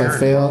fight. If I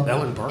fail,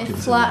 Ellen Parkinson.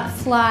 It's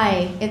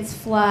fly. It's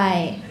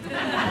fly.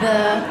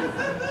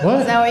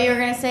 What? Is that what you were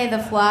gonna say? The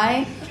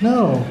Fly?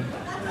 No.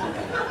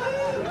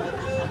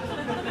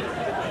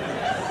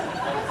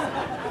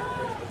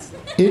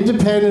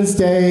 Independence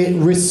Day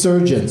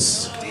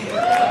Resurgence. Is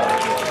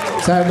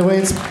that the way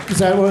it's? Is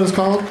that what it's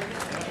called?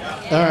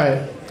 All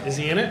right. Is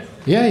he in it?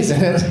 Yeah, he's in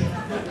it.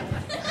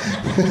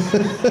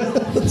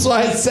 That's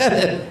why I said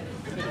it.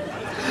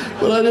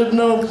 But I didn't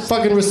know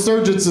fucking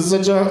resurgence is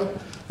such a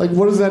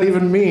what does that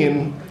even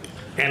mean?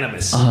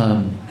 Animus.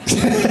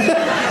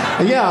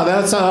 Yeah,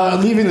 that's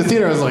leaving the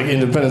theater. I was like,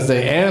 Independence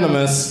Day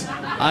animus.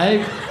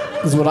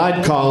 Is what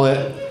I'd call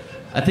it.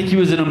 I think he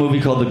was in a movie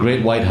called The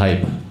Great White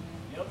Hype.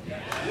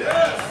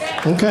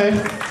 Okay.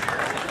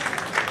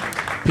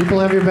 People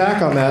have your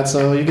back on that,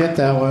 so you get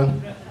that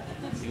one.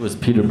 It was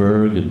Peter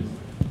Berg and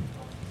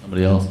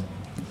somebody else.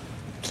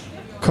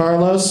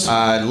 Carlos?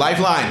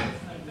 Lifeline.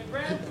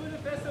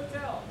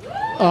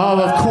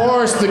 Oh, of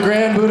course, the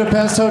Grand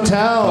Budapest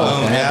Hotel.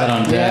 Oh,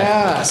 yeah.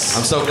 Yes.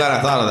 I'm so glad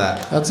I thought of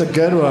that. That's a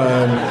good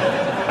one.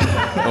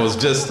 I was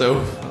just so.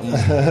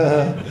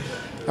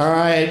 All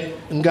right,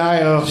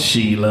 Ngaio.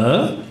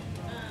 Sheila.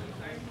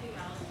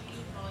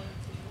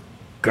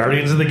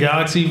 Guardians of the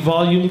Galaxy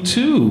Volume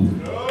 2.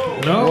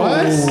 No.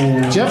 What?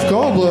 Jeff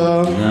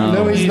Goldblum?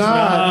 No, he's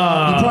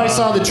not. You probably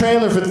saw the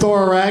trailer for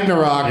Thor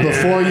Ragnarok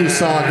before you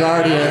saw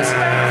Guardians,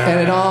 and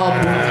it all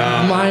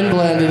mind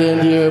blended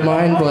into your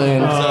mind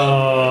blend.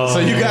 So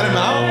you got him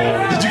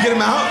out? Did you get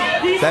him out?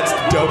 That's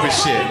dope as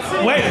shit.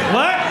 Wait,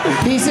 what?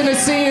 He's in a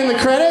scene in the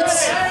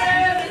credits?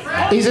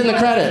 He's in the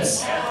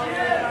credits.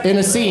 In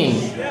a scene.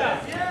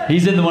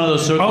 He's in one of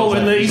those circles. Oh,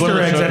 in the He's one of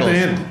Easter the eggs at the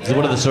circles. end. He's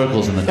one of the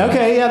circles in the.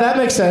 Okay, yeah, that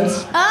makes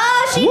sense.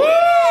 Oh, she did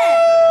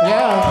it!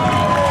 Yeah.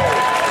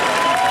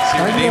 She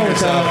I redeemed know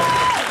what's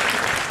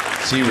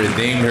herself. She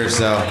redeemed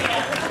herself.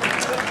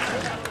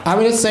 I'm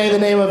going to say the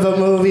name of a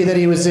movie that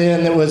he was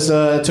in that was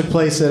took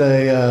place at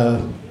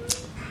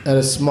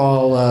a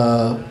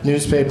small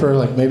newspaper,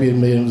 like maybe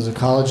it was a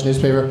college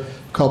newspaper,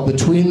 called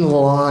Between the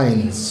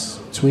Lines.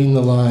 Between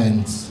the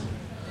Lines.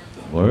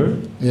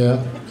 Word?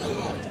 Yeah.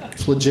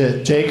 It's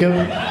legit. Jacob?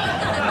 The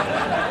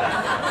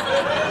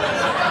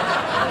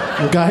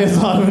guy who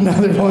thought of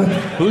another one.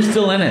 Who's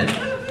still in it?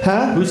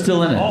 Huh? Who's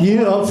still in it?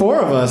 You, 4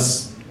 of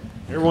us.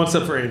 Everyone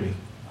except for Amy.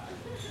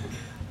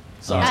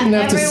 Sorry. Didn't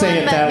have to say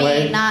it Everyone but that me,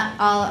 way. not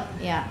all.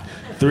 Yeah.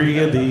 3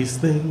 of these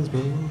things,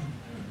 bro.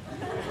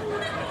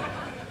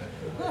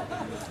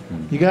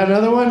 You got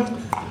another one?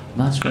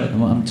 Not sure.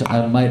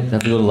 I might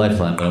have to go to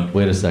Lifeline, but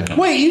wait a second.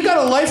 Wait, you got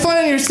a lifeline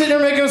and you're sitting there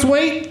making us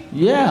wait?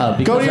 Yeah.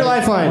 Go to your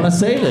lifeline. I want to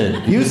save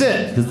it. Use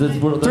it.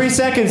 3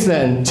 seconds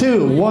then.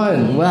 2,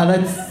 1. Well,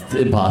 that's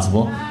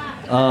impossible.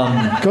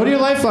 Go to your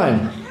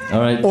lifeline.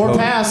 All right. Or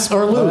pass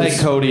or lose. All right,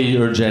 Cody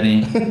or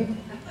Jenny.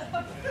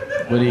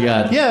 What do you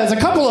got? Yeah, there's a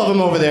couple of them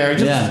over there.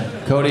 Just Yeah.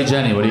 Cody,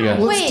 Jenny, what do you got?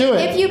 Let's Wait, do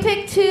it. if you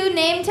pick 2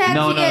 name tags,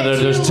 No, you get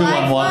there's 2 2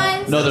 on one.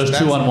 lifelines? No, there's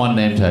 2 on one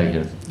name tag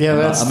here. Yeah,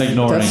 that's I'm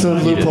ignoring. that's the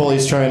loophole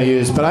he's trying to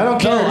use. But I don't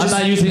care. No, I'm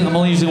not using. I'm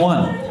only using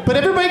one. But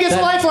everybody gets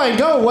a lifeline.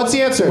 Go. What's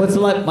the answer? What's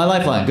my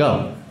lifeline?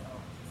 Go.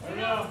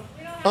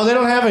 Oh, they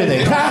don't have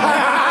anything.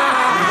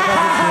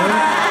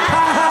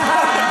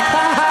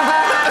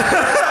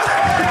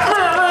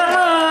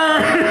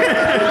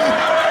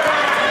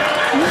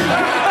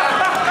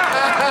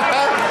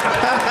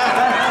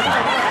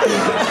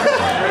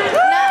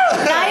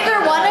 Neither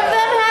one of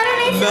them had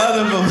anything? None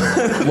of them.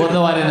 Well,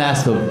 no, I didn't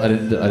ask the. I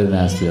didn't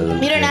ask the other.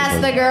 You didn't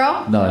ask the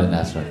girl? No, I didn't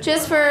ask her.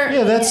 Just for.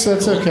 Yeah, that's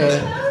okay.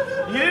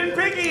 You didn't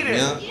pick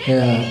Edith.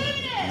 Yeah.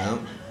 No.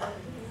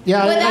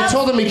 Yeah, I Without-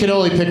 told him he could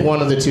only pick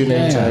one of the 2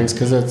 name tags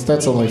because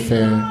that's only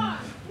fair.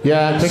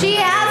 Yeah, She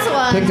has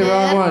one. picked the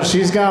wrong one.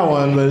 She's got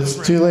one, but it's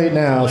too late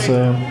now.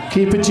 So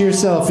keep it to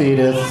yourself,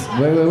 Edith.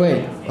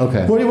 Wait.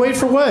 Okay. What do you wait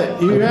for? What?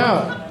 You're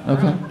out.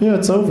 Okay. Yeah,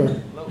 it's over.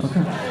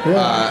 Okay.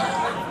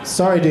 Yeah.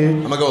 Sorry, dude.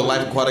 I'm gonna go with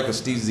Life Aquatic of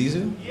Steve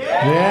Zissou.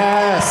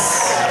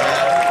 Yes.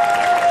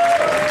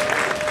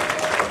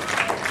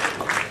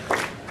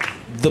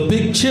 The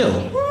Big Chill.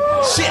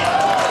 Shit.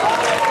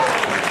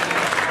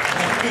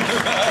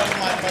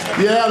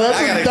 Yeah,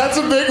 that's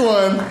a big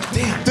one.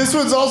 Damn. This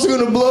one's also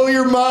going to blow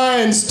your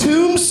minds.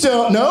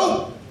 Tombstone.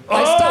 No?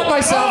 I stopped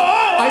myself.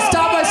 I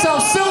stopped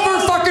myself. Silverado.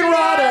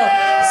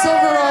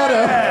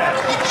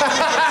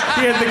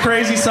 He had the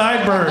crazy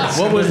sideburns.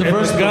 What was the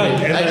first gun?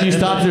 movie? You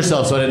stopped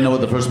yourself, so I didn't know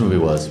what the first movie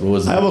was. What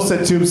was it? I almost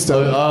said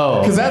Tombstone. Oh.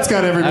 Because that's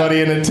got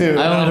everybody in it, too.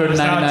 I only heard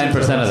 99%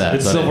 of that.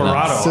 It's so I didn't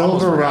know. Silverado.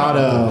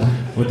 Silverado.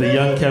 With the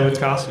young Kevin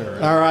Costner.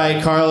 All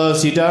right,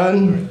 Carlos, you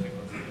done?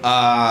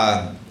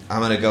 I'm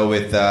gonna go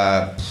with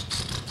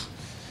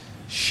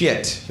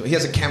shit. He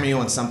has a cameo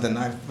in something.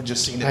 I've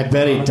just seen it. I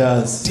bet he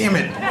does. Damn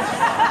it.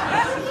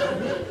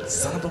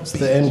 Son of a bitch.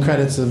 The end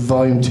credits of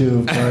Volume 2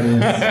 of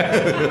Guardians.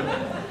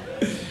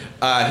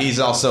 He's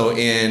also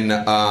in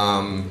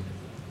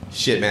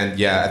shit, man.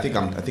 Yeah, I think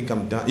I'm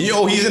done.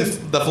 Oh, he's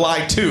in The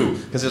Fly 2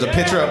 because there's a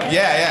picture of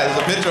there's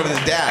a picture of his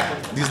dad.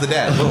 He's the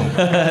dad. Boom.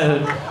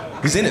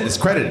 He's in it. It's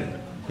credited.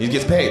 He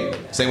gets paid.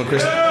 Same with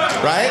Chris.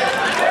 Right?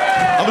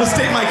 I'm gonna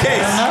state my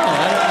case.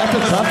 That's a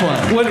tough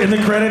one. What in the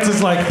credits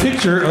is like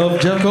picture of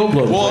Jeff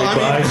Goldblum. Well, played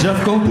by Jeff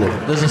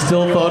Goldblum. There's a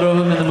still photo of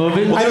him in the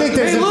movie. I think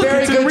there's a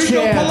very good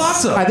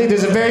chance. I think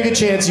there's a very good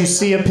chance you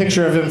see a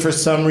picture of him for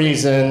some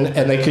reason,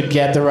 and they could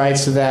get the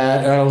rights to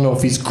that. I don't know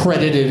if he's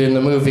credited in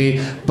the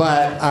movie,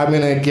 but I'm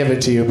gonna give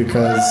it to you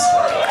because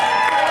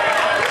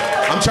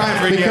I'm trying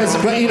for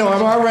but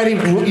I'm already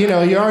you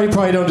already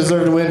probably don't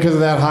deserve to win because of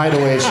that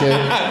hideaway shit.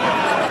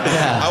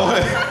 Yeah.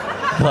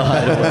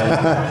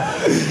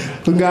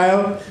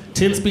 Ngaio?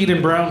 10-speed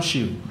and brown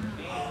shoe.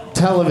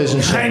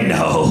 Television show. I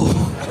know.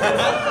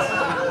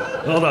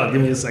 Hold on,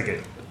 give me a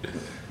second.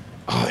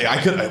 Oh, yeah, I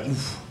could.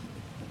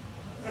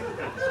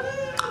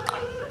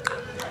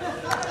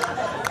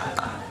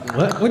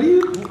 What are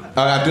you?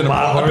 I'm doing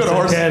a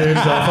horse.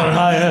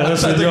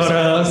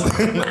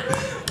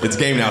 It's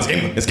game now.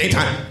 It's game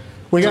time.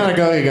 We gotta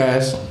go, you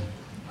guys.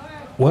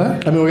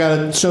 What? I mean,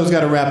 show's got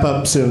to wrap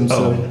up soon.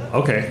 So. Oh,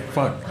 okay.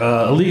 Fuck.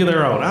 A League of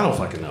Their Own. I don't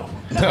fucking know.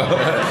 No,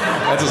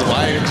 that's his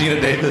wife, Gina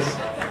Davis,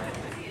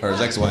 or his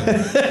ex-wife.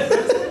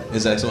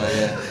 His ex-wife,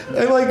 yeah.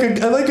 I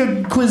like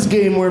a quiz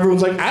game where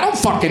everyone's like, I don't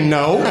fucking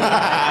know. What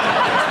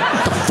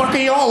the fuck are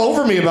you all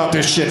over me about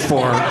this shit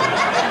for?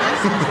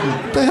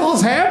 What the hell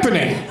is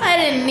happening? I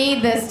didn't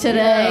need this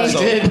today. I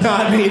did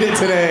not need it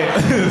today.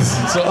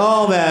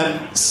 All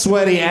that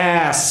sweaty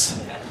ass.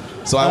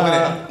 So I win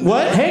it.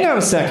 What? Hang on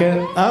a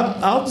second.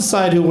 I'll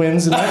decide who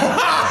wins. And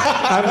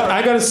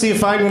I got to see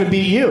if I'm going to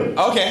beat you.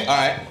 Okay, all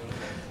right.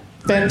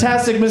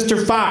 Fantastic Mr.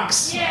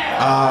 Fox.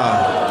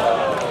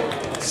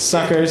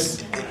 Suckers.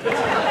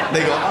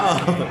 They go,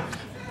 oh.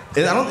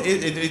 I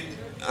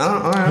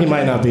don't. He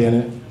might not be in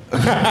it.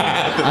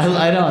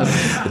 I don't.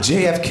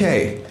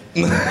 JFK.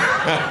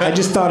 I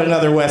just thought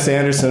another Wes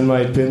Anderson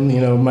might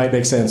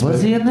make sense.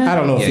 Was he in that? I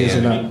don't know if he is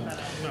or not.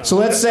 So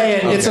let's say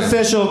it. Okay. It's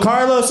official.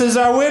 Carlos is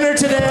our winner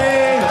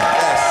today.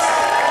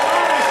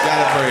 Yes. Got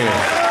it for you.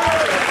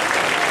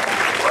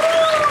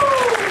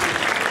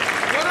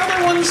 What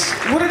other ones?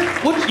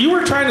 What you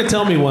were trying to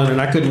tell me one, and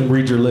I couldn't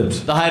read your lips.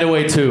 The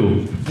Hideaway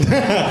 2.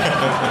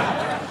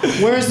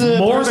 Where's the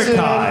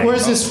Mordecai.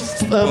 Where's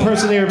this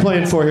person they were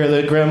playing for here?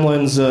 The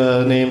Gremlins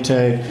name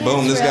tag.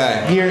 Boom, this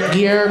guy.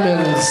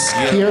 Guillermans.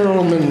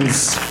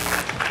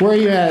 Where are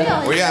you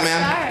at? Where you at,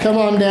 man? Come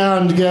on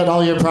down to get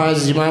all your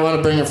prizes. You might want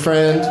to bring a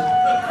friend.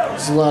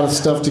 There's a lot of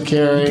stuff to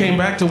carry. You came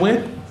back to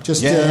win?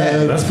 Just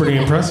that's pretty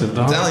impressive,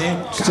 dog. I'm telling you.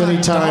 Just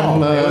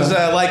anytime. It was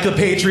like the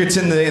Patriots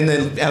in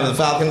the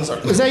Falcons.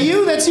 Is that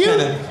you? That's you?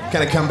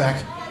 Kind of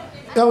comeback.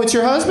 Oh, it's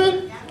your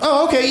husband?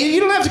 Oh, okay.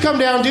 You don't have to come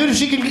down, dude. If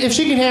she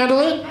can handle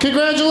it,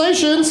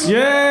 congratulations. Yay!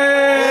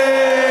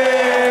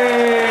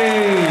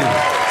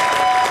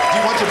 Do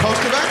you want your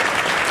poster back?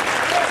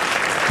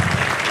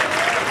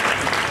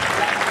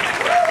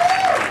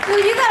 Ooh,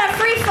 you got a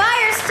free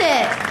fire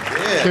stick.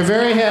 Yeah. They're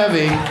very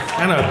heavy.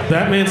 And a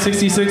Batman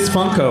 66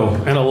 Funko,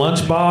 and a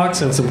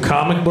lunchbox, and some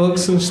comic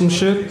books and some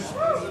shit.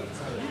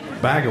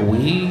 Bag of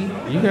weed.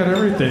 You got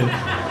everything.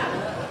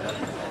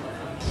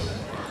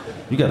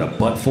 You got a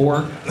butt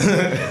for?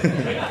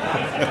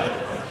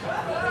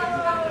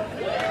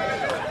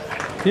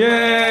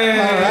 Yay!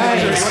 All right.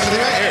 Here. Oh,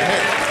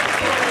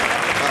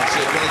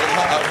 shit. You want to get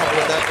hot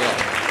with that?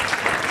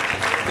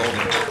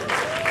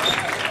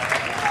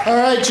 Yeah. All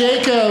right,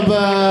 Jacob.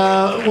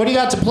 What do you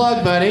got to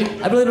plug, buddy?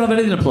 I really don't have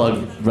anything to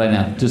plug right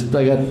now. Just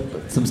I got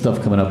some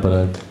stuff coming up, but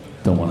I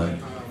don't want to.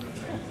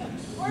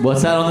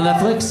 What's that on the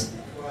Netflix?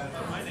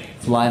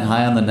 Flying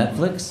High on the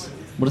Netflix?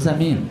 What does that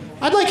mean?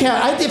 I'd like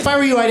if I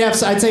were you, I'd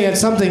say have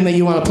something that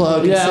you want to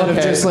plug instead of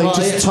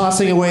just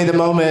tossing away the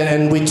moment.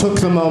 And we took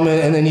the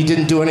moment, and then you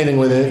didn't do anything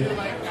with it.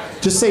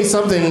 Just say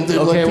something.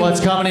 Okay, well, it's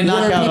Comedy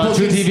Knockout on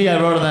True TV.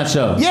 I wrote on that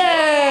show.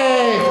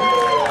 Yay!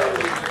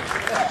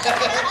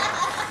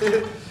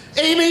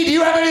 Amy, do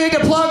you have anything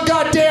to plug?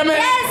 God damn it!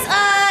 Yes,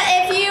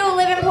 if you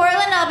live in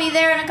Portland, I'll be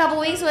there in a couple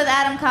weeks with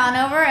Adam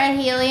Conover at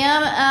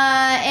Helium.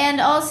 And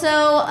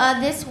also,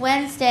 this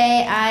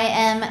Wednesday, I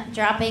am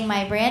dropping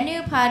my brand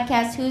new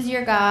podcast, Who's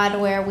Your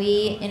God?, where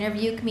we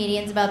interview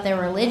comedians about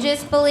their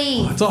religious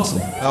beliefs. That's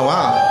awesome. Oh,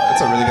 wow.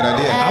 That's a really good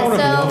idea.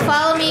 So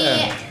follow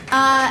me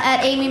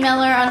at Amy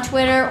Miller on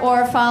Twitter,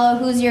 or follow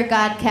Who's Your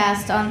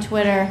Godcast on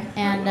Twitter.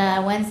 And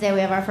Wednesday, we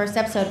have our first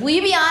episode. Will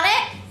you be on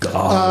it?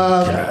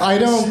 I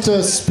don't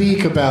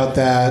speak about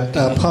that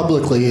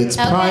publicly. It's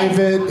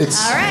private. It's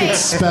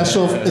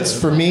special. It's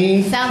for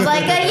me. Sounds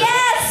like a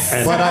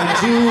yes. But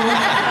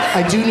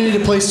I do need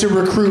a place to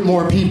recruit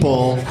more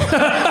people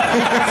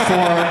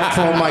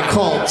for my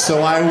cult.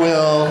 So I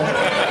will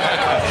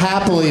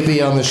happily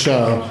be on the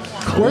show.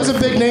 Where's a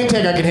big name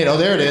tag I can hit? Oh,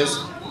 there it is.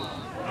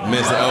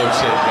 Miss. Oh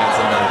shit! Got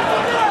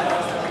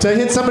somebody. Did I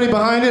hit somebody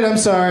behind it? I'm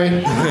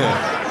sorry.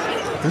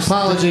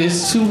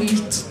 Apologies.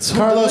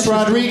 Carlos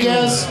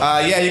Rodriguez.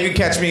 Yeah, you can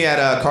catch me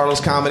at Carlos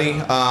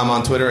Comedy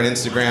on Twitter and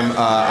Instagram.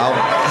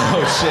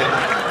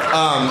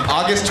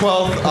 August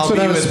 12th. That's what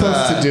I was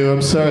supposed to do.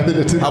 I'm sorry that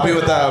it didn't. I'll be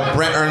with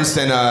Brent Ernst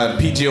and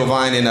Pete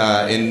Giovine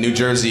in New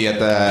Jersey at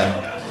the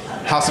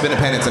House of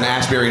Independence in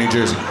Ashbury, New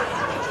Jersey.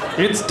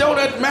 It's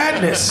Donut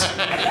Madness.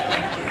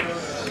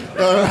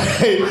 All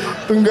right.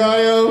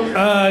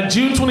 Ngaio.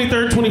 June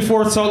 23rd,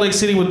 24th, Salt Lake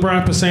City with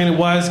Brian Posehn and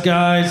Wise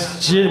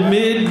Guys.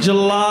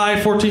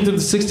 Mid-July 14th to the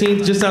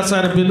 16th, just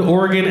outside of Bend,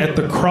 Oregon at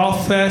the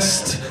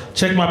Crawfest.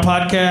 Check my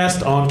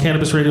podcast on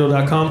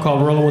cannabisradio.com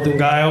called Rolling with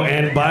Ngaio,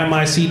 and buy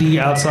my CD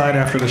outside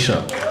after the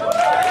show.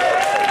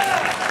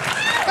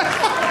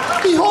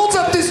 He holds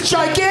up this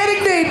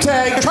gigantic name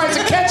tag, tries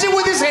to catch it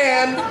with his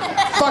hand,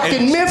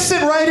 fucking miffs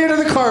it right into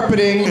the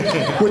carpeting,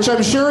 which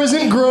I'm sure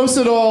isn't gross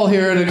at all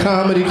here at a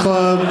comedy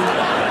club.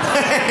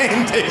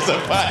 And takes a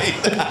bite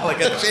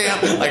like a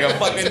champ, like a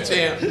fucking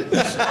champ.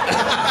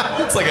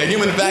 It's like a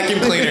human vacuum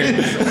cleaner.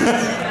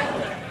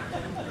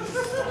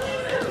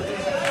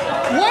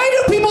 Why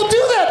do people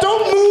do that?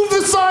 Don't move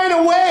the sign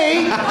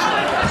away.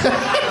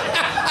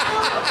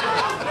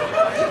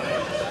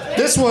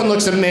 This one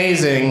looks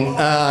amazing.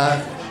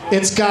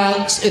 It's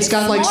got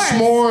like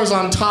s'mores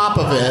on top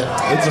of it.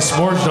 It's a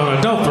s'mores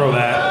donut. Don't throw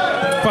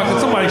that. Fucking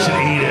somebody should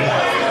eat it.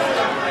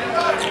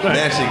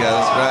 There she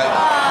goes. Right.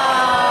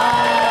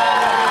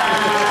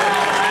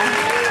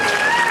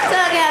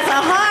 Doug has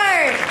a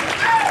heart.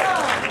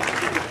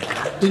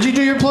 Did you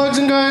do your plugs,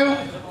 Ngaio?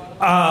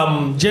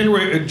 June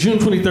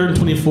 23rd and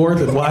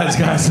 24th at Wise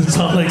Guys in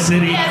Salt Lake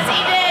City. Yes,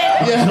 he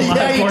did.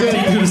 Yeah, you did.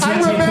 I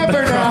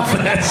remember now.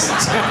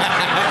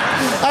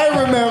 I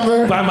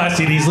remember. Buy my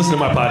CDs, listen to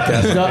my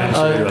podcast.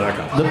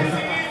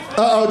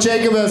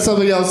 Jacob has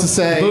something else to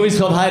say. The movie's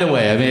called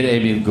Hideaway. I made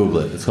Amy Google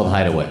it. It's called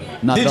Hideaway.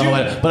 Not Did the you?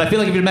 Hideaway. But I feel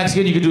like if you're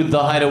Mexican, you could do the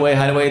Hideaway,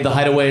 the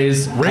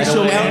Hideaways.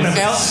 Racial animal.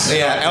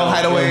 El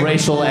Hideaway.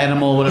 Racial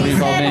animal, whatever you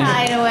call me.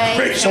 Hideaway.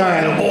 Racial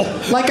animal.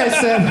 Like I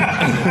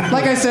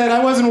said,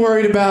 I wasn't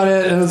worried about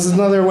it. It was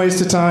another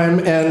waste of time.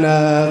 And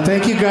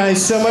thank you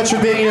guys so much for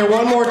being here.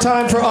 One more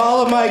time for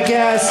all of my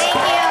guests. Thank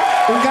you.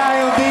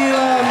 Ngaio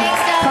Bealum,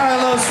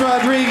 Carlos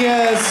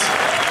Rodriguez,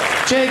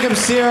 Jacob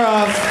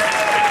Sirof,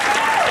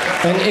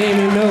 and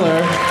Amy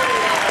Miller.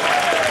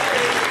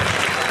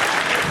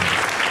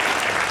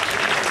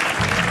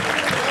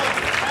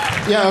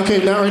 Yeah,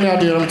 okay, not right now,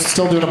 dude. I'm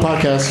still doing a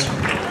podcast.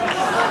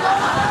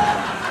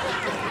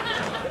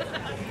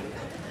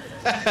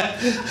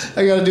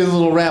 I got to do the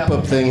little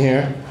wrap-up thing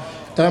here.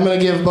 And I'm going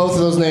to give both of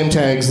those name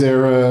tags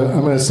their,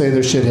 I'm going to say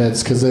they're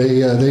shitheads, because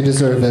they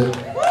deserve it.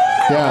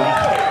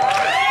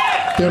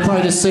 Yeah. They're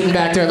probably just sitting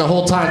back there the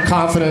whole time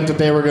confident that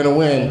they were going to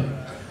win.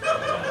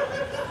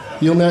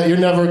 You're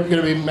never going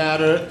to be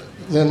madder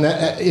than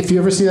that. If you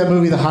ever see that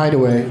movie,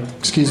 Hideaway,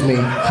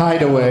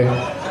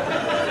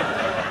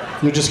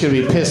 you're just going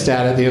to be pissed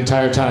at it the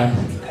entire time.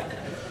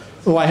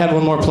 Oh, I had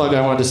one more plug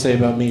I wanted to say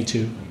about me,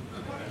 too.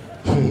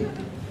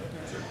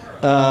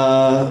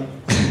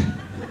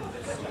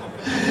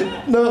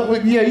 No,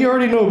 yeah, you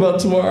already know about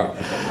tomorrow.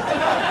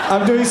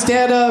 I'm doing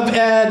stand-up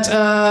at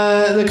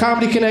the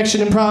Comedy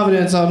Connection in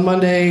Providence on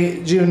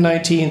Monday, June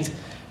 19th.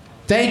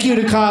 Thank you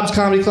to Cobb's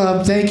Comedy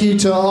Club. Thank you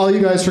to all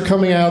you guys for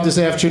coming out this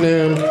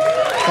afternoon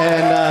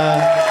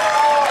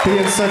and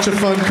being such a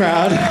fun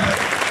crowd.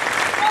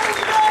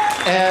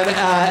 And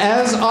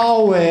as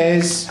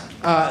always,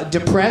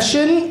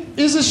 depression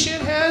is a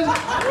shithead.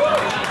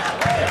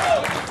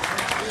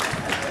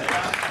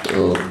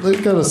 Oh, they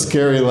got a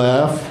scary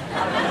laugh.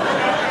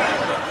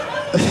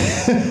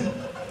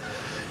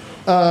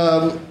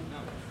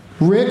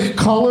 Rick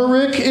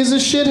is a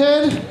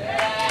shithead.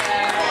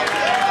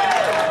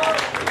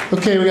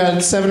 Okay, we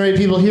got 7 or 8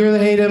 people here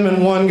that hate him,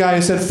 and one guy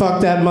who said,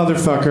 fuck that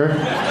motherfucker.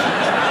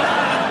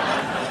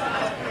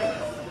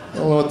 I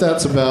don't know what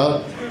that's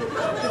about.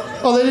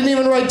 Oh, they didn't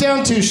even write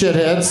down 2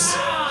 shitheads.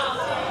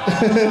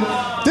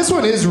 This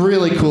one is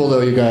really cool, though,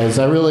 you guys.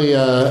 I really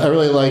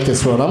like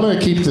this one. I'm going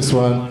to keep this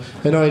one.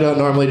 I know I don't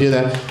normally do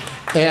that.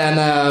 And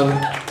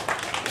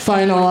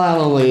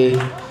finally,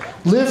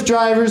 Lyft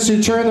drivers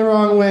who turn the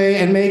wrong way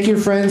and make your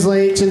friends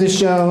late to the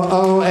show.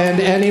 Oh, and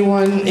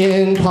anyone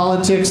in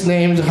politics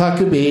named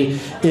Huckabee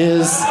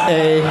is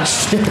a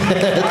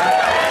shithead.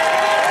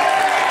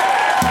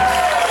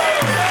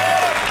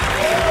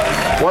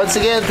 Once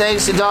again,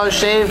 thanks to Dollar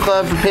Shave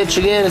Club for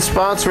pitching in and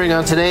sponsoring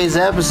on today's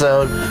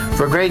episode.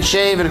 For a great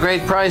shave at a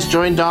great price,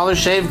 join Dollar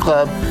Shave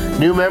Club.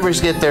 New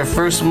members get their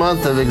first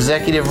month of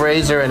Executive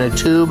Razor and a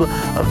tube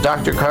of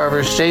Dr.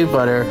 Carver's shave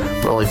butter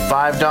for only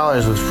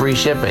 $5 with free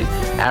shipping.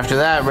 After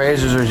that,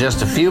 razors are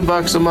just a few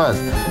bucks a month.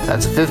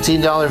 That's a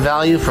 $15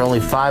 value for only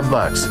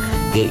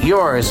 $5. Get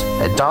yours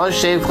at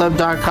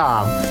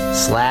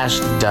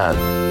dollarshaveclub.com/Doug.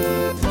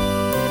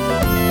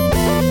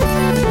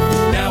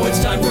 Now it's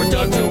time for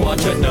Doug to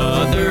watch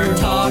another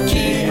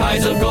talkie.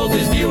 Eyes of gold,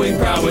 his viewing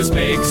prowess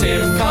makes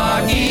him cocky.